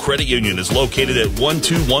Federal Credit Union is located at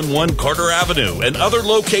 1211 Carter Avenue and other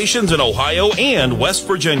locations in Ohio and West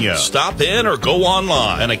Virginia. Stop in or go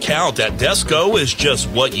online. An account at Desco is just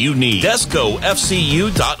what you need.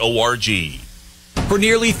 DescoFCU.org. For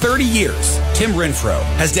nearly 30 years, Tim Renfro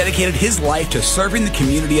has dedicated his life to serving the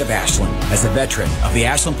community of Ashland. As a veteran of the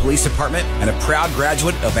Ashland Police Department and a proud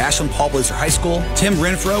graduate of Ashland Paul Blazer High School, Tim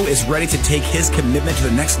Renfro is ready to take his commitment to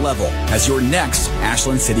the next level as your next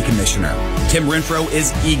Ashland City Commissioner. Tim Renfro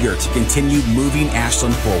is eager to continue moving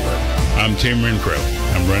Ashland forward. I'm Tim Renfro.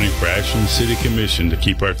 I'm running for Ashland City Commission to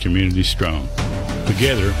keep our community strong.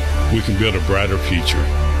 Together, we can build a brighter future.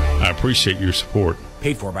 I appreciate your support.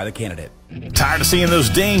 Paid for by the candidate. Tired of seeing those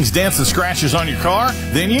dings, dents, and scratches on your car?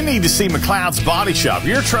 Then you need to see McLeod's Body Shop,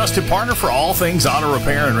 your trusted partner for all things auto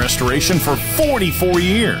repair and restoration for 44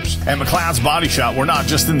 years. At McLeod's Body Shop, we're not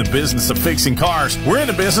just in the business of fixing cars, we're in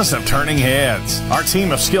the business of turning heads. Our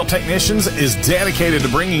team of skilled technicians is dedicated to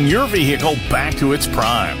bringing your vehicle back to its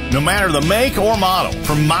prime. No matter the make or model,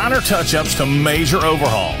 from minor touch-ups to major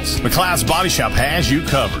overhauls, McLeod's Body Shop has you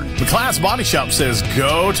covered. McLeod's Body Shop says,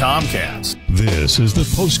 go Tomcats. This is the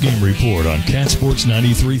post-game report on Cat Sports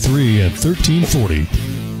 93.3 at 1340.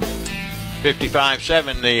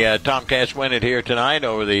 55-7, the Tomcats win it here tonight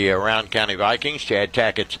over the Rowan County Vikings. Chad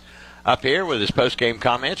Tackett's up here with his post-game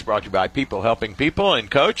comments, brought to you by People Helping People.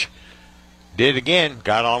 And, Coach, did again,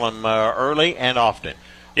 got on them early and often.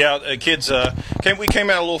 Yeah, kids, we came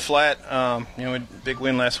out a little flat. Big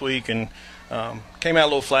win last week, and came out a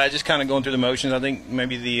little flat, just kind of going through the motions. I think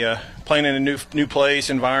maybe the playing in a new place,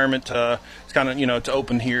 environment, it's kind of, it's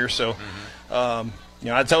open here. So, I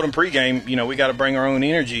told them pregame, we got to bring our own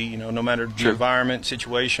energy, no matter the environment,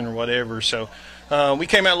 situation, or whatever. So we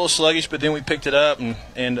came out a little sluggish, but then we picked it up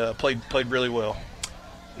and played really well.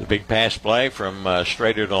 The big pass play from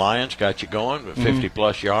Strader to Lyons got you going with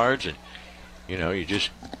 50-plus yards, and, you just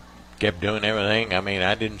kept doing everything. I mean,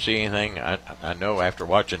 I didn't see anything. I know after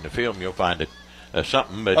watching the film you'll find it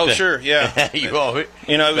something. But sure, yeah.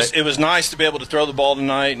 It was nice to be able to throw the ball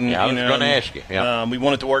tonight. And I was going to ask you. Yeah. We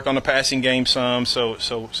wanted to work on the passing game some, so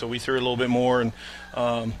we threw a little bit more, and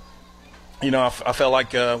I felt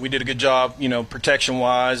like we did a good job, protection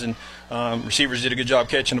wise, and receivers did a good job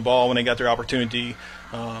catching the ball when they got their opportunity.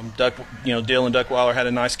 Dylan Duckweiler had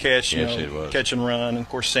a nice catch, catch and run, and of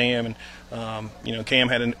course Sam, and Cam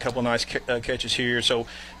had a couple of nice catches here. So,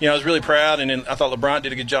 I was really proud, and then I thought LeBron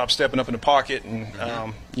did a good job stepping up in the pocket, and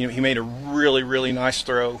he made a really, really nice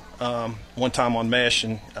throw one time on mesh,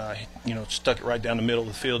 and stuck it right down the middle of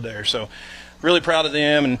the field there. So, really proud of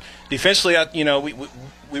them. And defensively,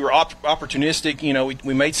 we were opportunistic.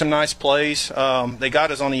 We made some nice plays. They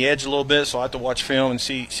got us on the edge a little bit, so I had to watch film and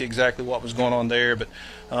see exactly what was going on there. But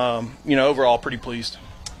overall, pretty pleased.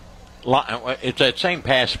 It's that same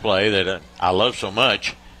pass play that I love so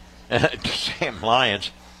much to Sam Lyons,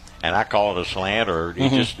 and I call it a slant, or you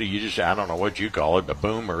just I don't know what you call it, a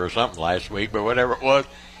boomer or something last week, but whatever it was,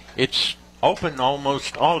 it's open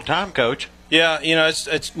almost all the time, Coach. Yeah,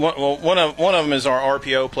 it's one of them is our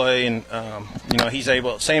RPO play, and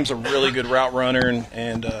Sam's a really good route runner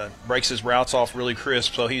and breaks his routes off really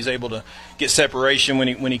crisp, so he's able to get separation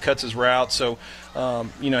when he cuts his route. So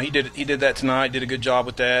he did that tonight, did a good job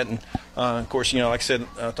with that, and of course like I said,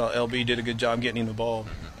 I thought LB did a good job getting him the ball.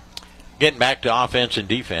 Getting back to offense and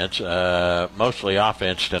defense, mostly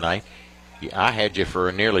offense tonight. I had you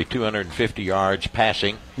for nearly 250 yards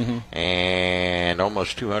passing and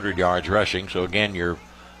almost 200 yards rushing. So, again, you're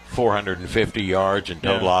 450 yards in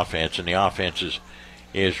total offense, and the offense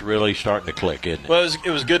is really starting to click, isn't it? Well, it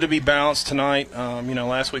was good to be balanced tonight.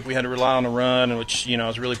 Last week we had to rely on the run, which, I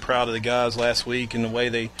was really proud of the guys last week and the way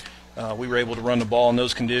we were able to run the ball in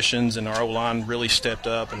those conditions, and our O-line really stepped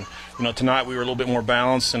up. And, tonight we were a little bit more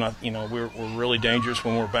balanced, and, we're really dangerous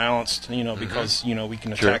when we're balanced, because, we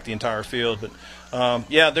can attack the entire field. But,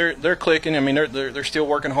 they're clicking. I mean, they're still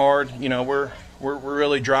working hard. We're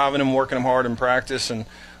really driving them, working them hard in practice, and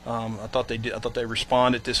I thought they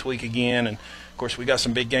responded this week again. And, of course, we got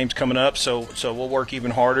some big games coming up, so we'll work even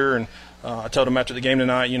harder. And I told them after the game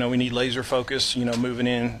tonight, we need laser focus, moving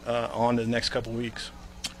in on to the next couple of weeks.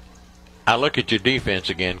 I look at your defense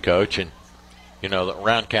again, Coach, and,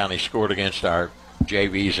 Rowan County scored against our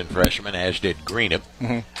JVs and freshmen, as did Greenup.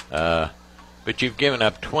 But you've given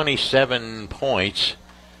up 27 points,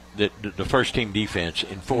 the first-team defense,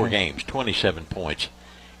 in 4 games, 27 points.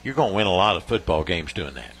 You're going to win a lot of football games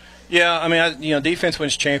doing that. Yeah, I mean, defense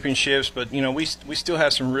wins championships, but, we still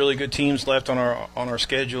have some really good teams left on our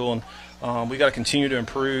schedule, and we got to continue to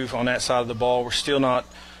improve on that side of the ball. We're still not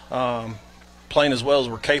playing as well as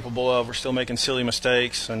we're capable of. We're still making silly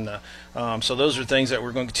mistakes, and so those are things that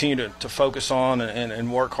we're going to continue to focus on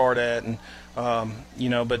and work hard at. And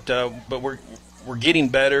but we're getting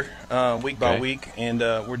better week by week, and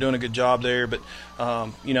we're doing a good job there. But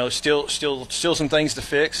still some things to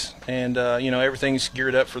fix, and everything's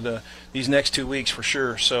geared up for these next 2 weeks for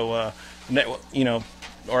sure. So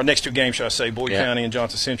our next 2 games, should I say, Boyd County and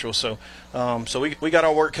Johnson Central. So we got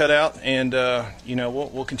our work cut out, and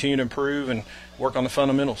we'll continue to improve and work on the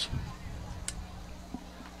fundamentals.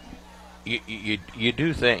 You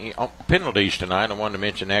do think penalties tonight? I wanted to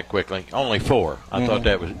mention that quickly. Only 4. I thought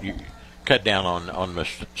that was cut down on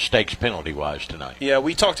mistakes penalty wise tonight. Yeah,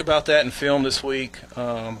 we talked about that in film this week.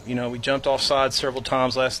 We jumped offside several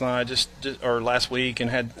times last night, or last week, and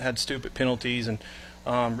had stupid penalties, and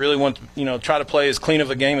really want to try to play as clean of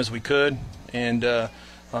a game as we could. And I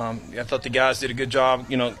thought the guys did a good job,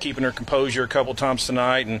 keeping their composure a couple times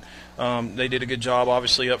tonight, and they did a good job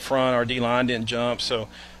obviously up front. Our D-line didn't jump, so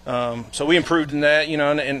we improved in that,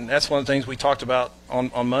 and that's one of the things we talked about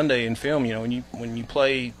on Monday in film. When you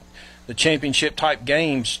play the championship type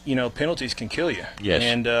games, penalties can kill you. Yes.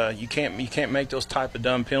 And you can't make those type of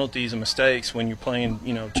dumb penalties and mistakes when you're playing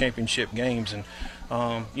championship games. And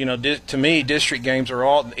to me, district games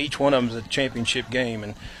are each one of them is a championship game,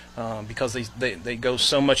 and because they go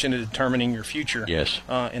so much into determining your future. Yes.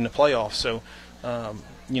 In the playoffs. So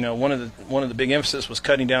one of the big emphasis was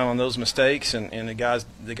cutting down on those mistakes, and the guys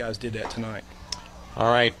did that tonight.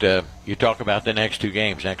 All right, you talk about the next 2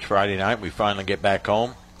 games. Next Friday night, we finally get back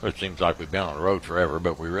home. It seems like we've been on the road forever,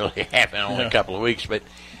 but we really haven't, only a couple of weeks. But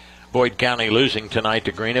Boyd County losing tonight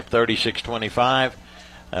to Greenup, 36-25,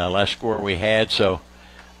 last score we had. So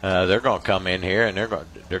they're going to come in here, and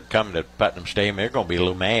they're coming to Putnam Stadium. They're going to be a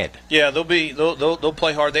little mad. Yeah, they'll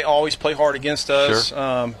play hard. They always play hard against us.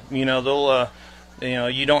 Sure. They'll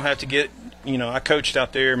you don't have to get. I coached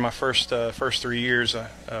out there my first 3 years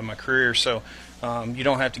of my career, so. You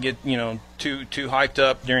don't have to get too hyped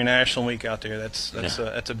up during Ashland week out there. That's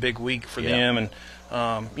a big week for them, and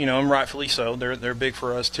and rightfully so. They're big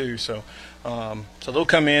for us too. So they'll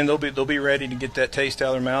come in. They'll be ready to get that taste out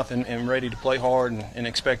of their mouth and ready to play hard and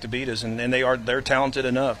expect to beat us. And they're talented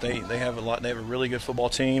enough. They have a lot. They have a really good football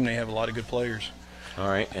team. They have a lot of good players. All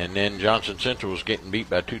right, and then Johnson Central was getting beat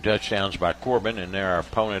by 2 touchdowns by Corbin, and they're our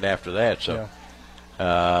opponent after that. So.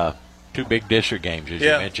 Yeah. 2 big district games, as you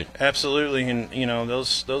mentioned. Absolutely, and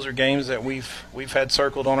those are games that we've had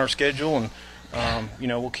circled on our schedule, and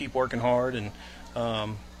we'll keep working hard. And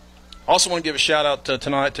also want to give a shout out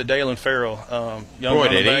tonight to Dalen Farrell, young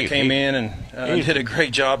running back, came in and did a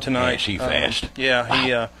great job tonight. Is he fast?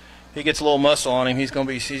 He gets a little muscle on him. He's gonna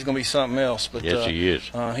be something else. But yes, he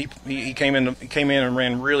is. He came in and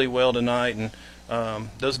ran really well tonight, and.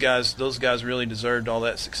 Those guys really deserved all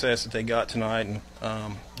that success that they got tonight, and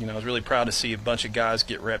I was really proud to see a bunch of guys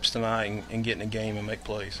get reps tonight and get in a game and make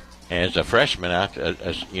plays. As a freshman,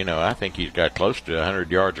 I think he's got close to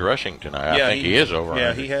 100 yards rushing tonight. I think he is over 100.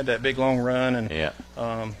 Yeah, he had that big long run, and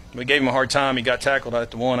we gave him a hard time. He got tackled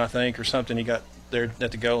at the 1, I think, or something. He got there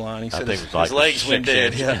at the goal line. He said his like legs went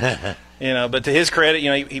dead. Yeah. You know, but to his credit,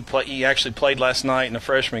 you know, he actually played last night in a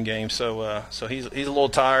freshman game, so he's a little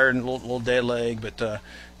tired and a little dead leg,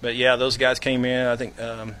 but yeah, those guys came in. I think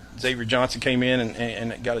Xavier Johnson came in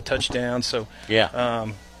and got a touchdown. So yeah,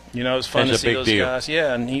 you know, it was fun to see those deal. guys.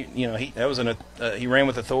 Yeah, and he ran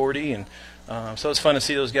with authority, and so it's fun to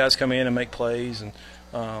see those guys come in and make plays. And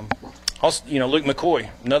also, you know, Luke McCoy,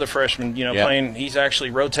 another freshman, you know, playing. He's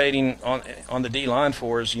actually rotating on the D line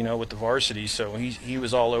for us, you know, with the varsity. So he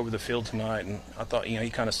was all over the field tonight, and I thought, you know, he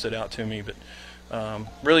kind of stood out to me. But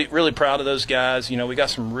really proud of those guys. You know, we got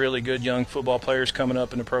some really good young football players coming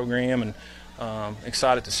up in the program, and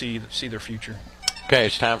excited to see their future. Okay,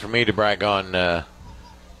 it's time for me to brag on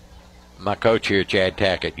my coach here, Chad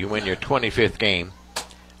Tackett. You win your 25th game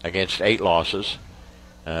against 8 losses.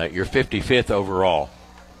 You're 55th overall.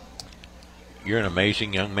 You're an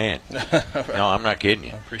amazing young man. No, I'm not kidding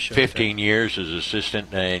you. 15 years as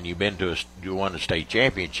assistant, and you've been you won a state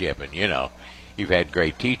championship, and you know, you've had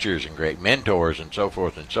great teachers and great mentors and so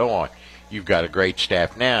forth and so on. You've got a great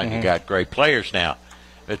staff now, and you got great players now.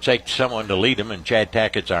 It takes someone to lead them, and Chad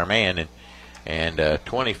Tackett's our man, and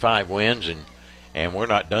 25 wins, and we're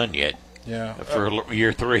not done yet. Yeah, for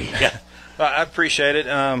year 3. I appreciate it.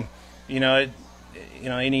 You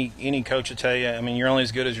know, any coach will tell you, I mean, you're only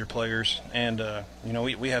as good as your players. And, you know,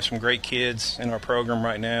 we have some great kids in our program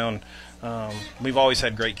right now. And we've always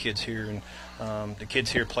had great kids here. And the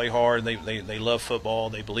kids here play hard. They love football.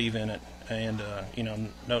 They believe in it. And, you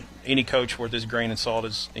know, any coach worth his grain of salt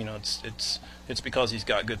is, you know, it's because he's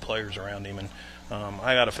got good players around him. And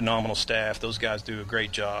I got a phenomenal staff. Those guys do a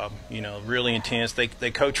great job, you know, really intense. They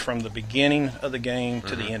coach from the beginning of the game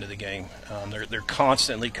to the end of the game. They're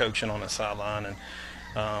constantly coaching on the sideline. And,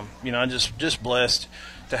 you know, I'm just blessed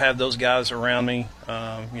to have those guys around me.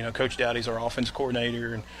 You know, Coach Dowdy's our offense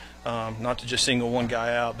coordinator, and not to just single one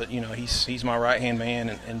guy out, but you know, he's my right-hand man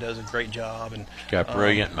and does a great job. And got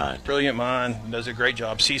brilliant mind. Brilliant mind, does a great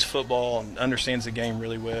job. Sees football and understands the game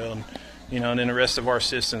really well. And you know, and then the rest of our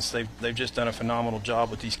assistants, they've just done a phenomenal job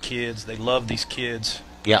with these kids. They love these kids.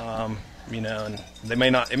 Yeah. You know, and it may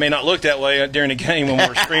not look that way during the game when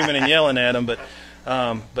we're screaming and yelling at them, but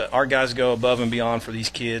our guys go above and beyond for these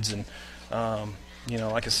kids. And you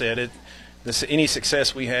know, like I said, any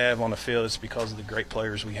success we have on the field is because of the great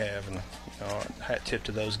players we have. And you know, hat tip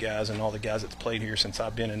to those guys and all the guys that's played here since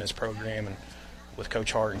I've been in this program, and with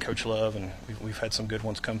Coach Hart and Coach Love, and we've had some good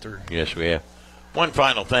ones come through. Yes, we have. One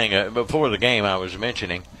final thing before the game, I was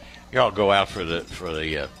mentioning, y'all go out for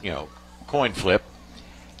the you know, coin flip,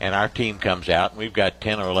 and our team comes out, and we've got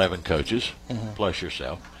 10 or 11 coaches plus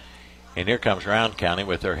yourself, and here comes Rowan County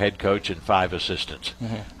with their head coach and 5 assistants.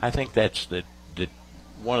 I think that's the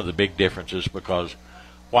one of the big differences, because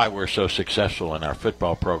why we're so successful in our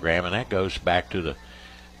football program, and that goes back to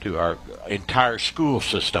our entire school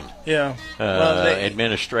system. Yeah.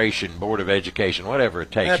 Administration, Board of Education, whatever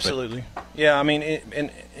it takes. Absolutely. Yeah, I mean,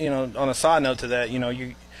 and you know, on a side note to that, you know,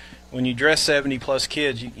 when you dress 70+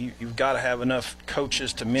 kids, you've got to have enough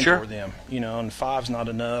coaches to mentor them. You know, and 5's not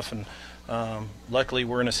enough. And luckily,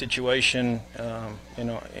 we're in a situation, you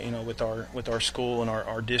know, with our school and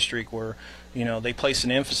our district where, you know, they place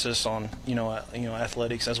an emphasis on, you know,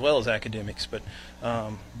 athletics as well as academics, but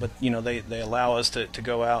you know, they allow us to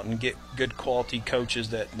go out and get good quality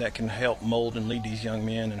coaches that can help mold and lead these young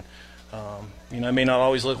men. And you know, it may not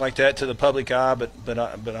always look like that to the public eye,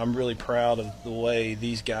 but I'm really proud of the way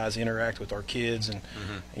these guys interact with our kids. And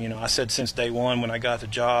you know, I said since day one when I got the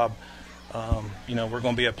job, you know, we're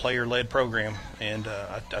going to be a player-led program, and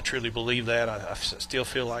I truly believe that. I still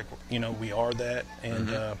feel like, you know, we are that,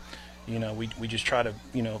 and you know, we just try to,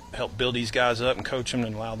 you know, help build these guys up and coach them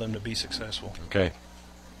and allow them to be successful. Okay.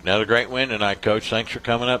 Another great win tonight, Coach. Thanks for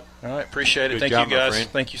coming up. All right, appreciate it. Good Thank job, you, guys. my friend.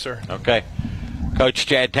 Thank you, sir. Okay. Coach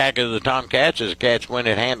Chad Tackett of the Tomcats, as the Cats win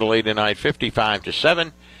it handily tonight,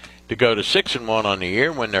 55-7, to go to 6-1 on the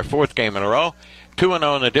year, win their 4th game in a row,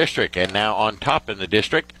 2-0 in the district, and now on top in the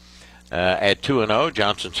district at 2-0.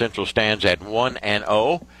 Johnson Central stands at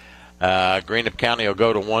 1-0. Greenup County will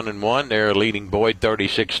go to 1-1. They're leading Boyd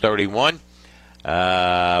 36-31.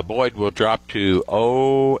 Boyd will drop to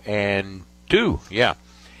 0-2. Yeah,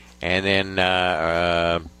 and then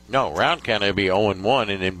Rowan County will be 0-1,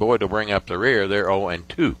 and then Boyd will bring up the rear. They're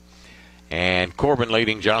 0-2. And Corbin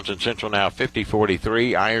leading Johnson Central now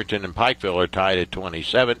 50-43. Ironton and Pikeville are tied at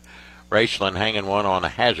 27. Raceland hanging one on a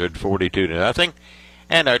hazard, 42-0.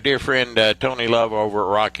 And our dear friend Tony Love over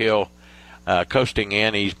at Rock Hill coasting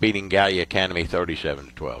in. He's beating Gallia Academy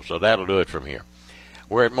 37-12. So that'll do it from here.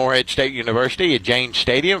 We're at Morehead State University at Janes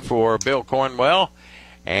Stadium for Bill Cornwell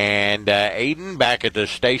And Aiden back at the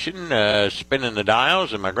station, spinning the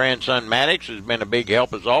dials, and my grandson Maddox has been a big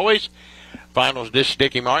help as always. Finals, this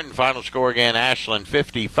Dickie Martin. Final score again, Ashland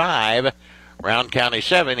 55, Round County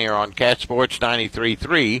 7 here on Cat Sports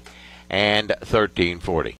 93.3 and 1340.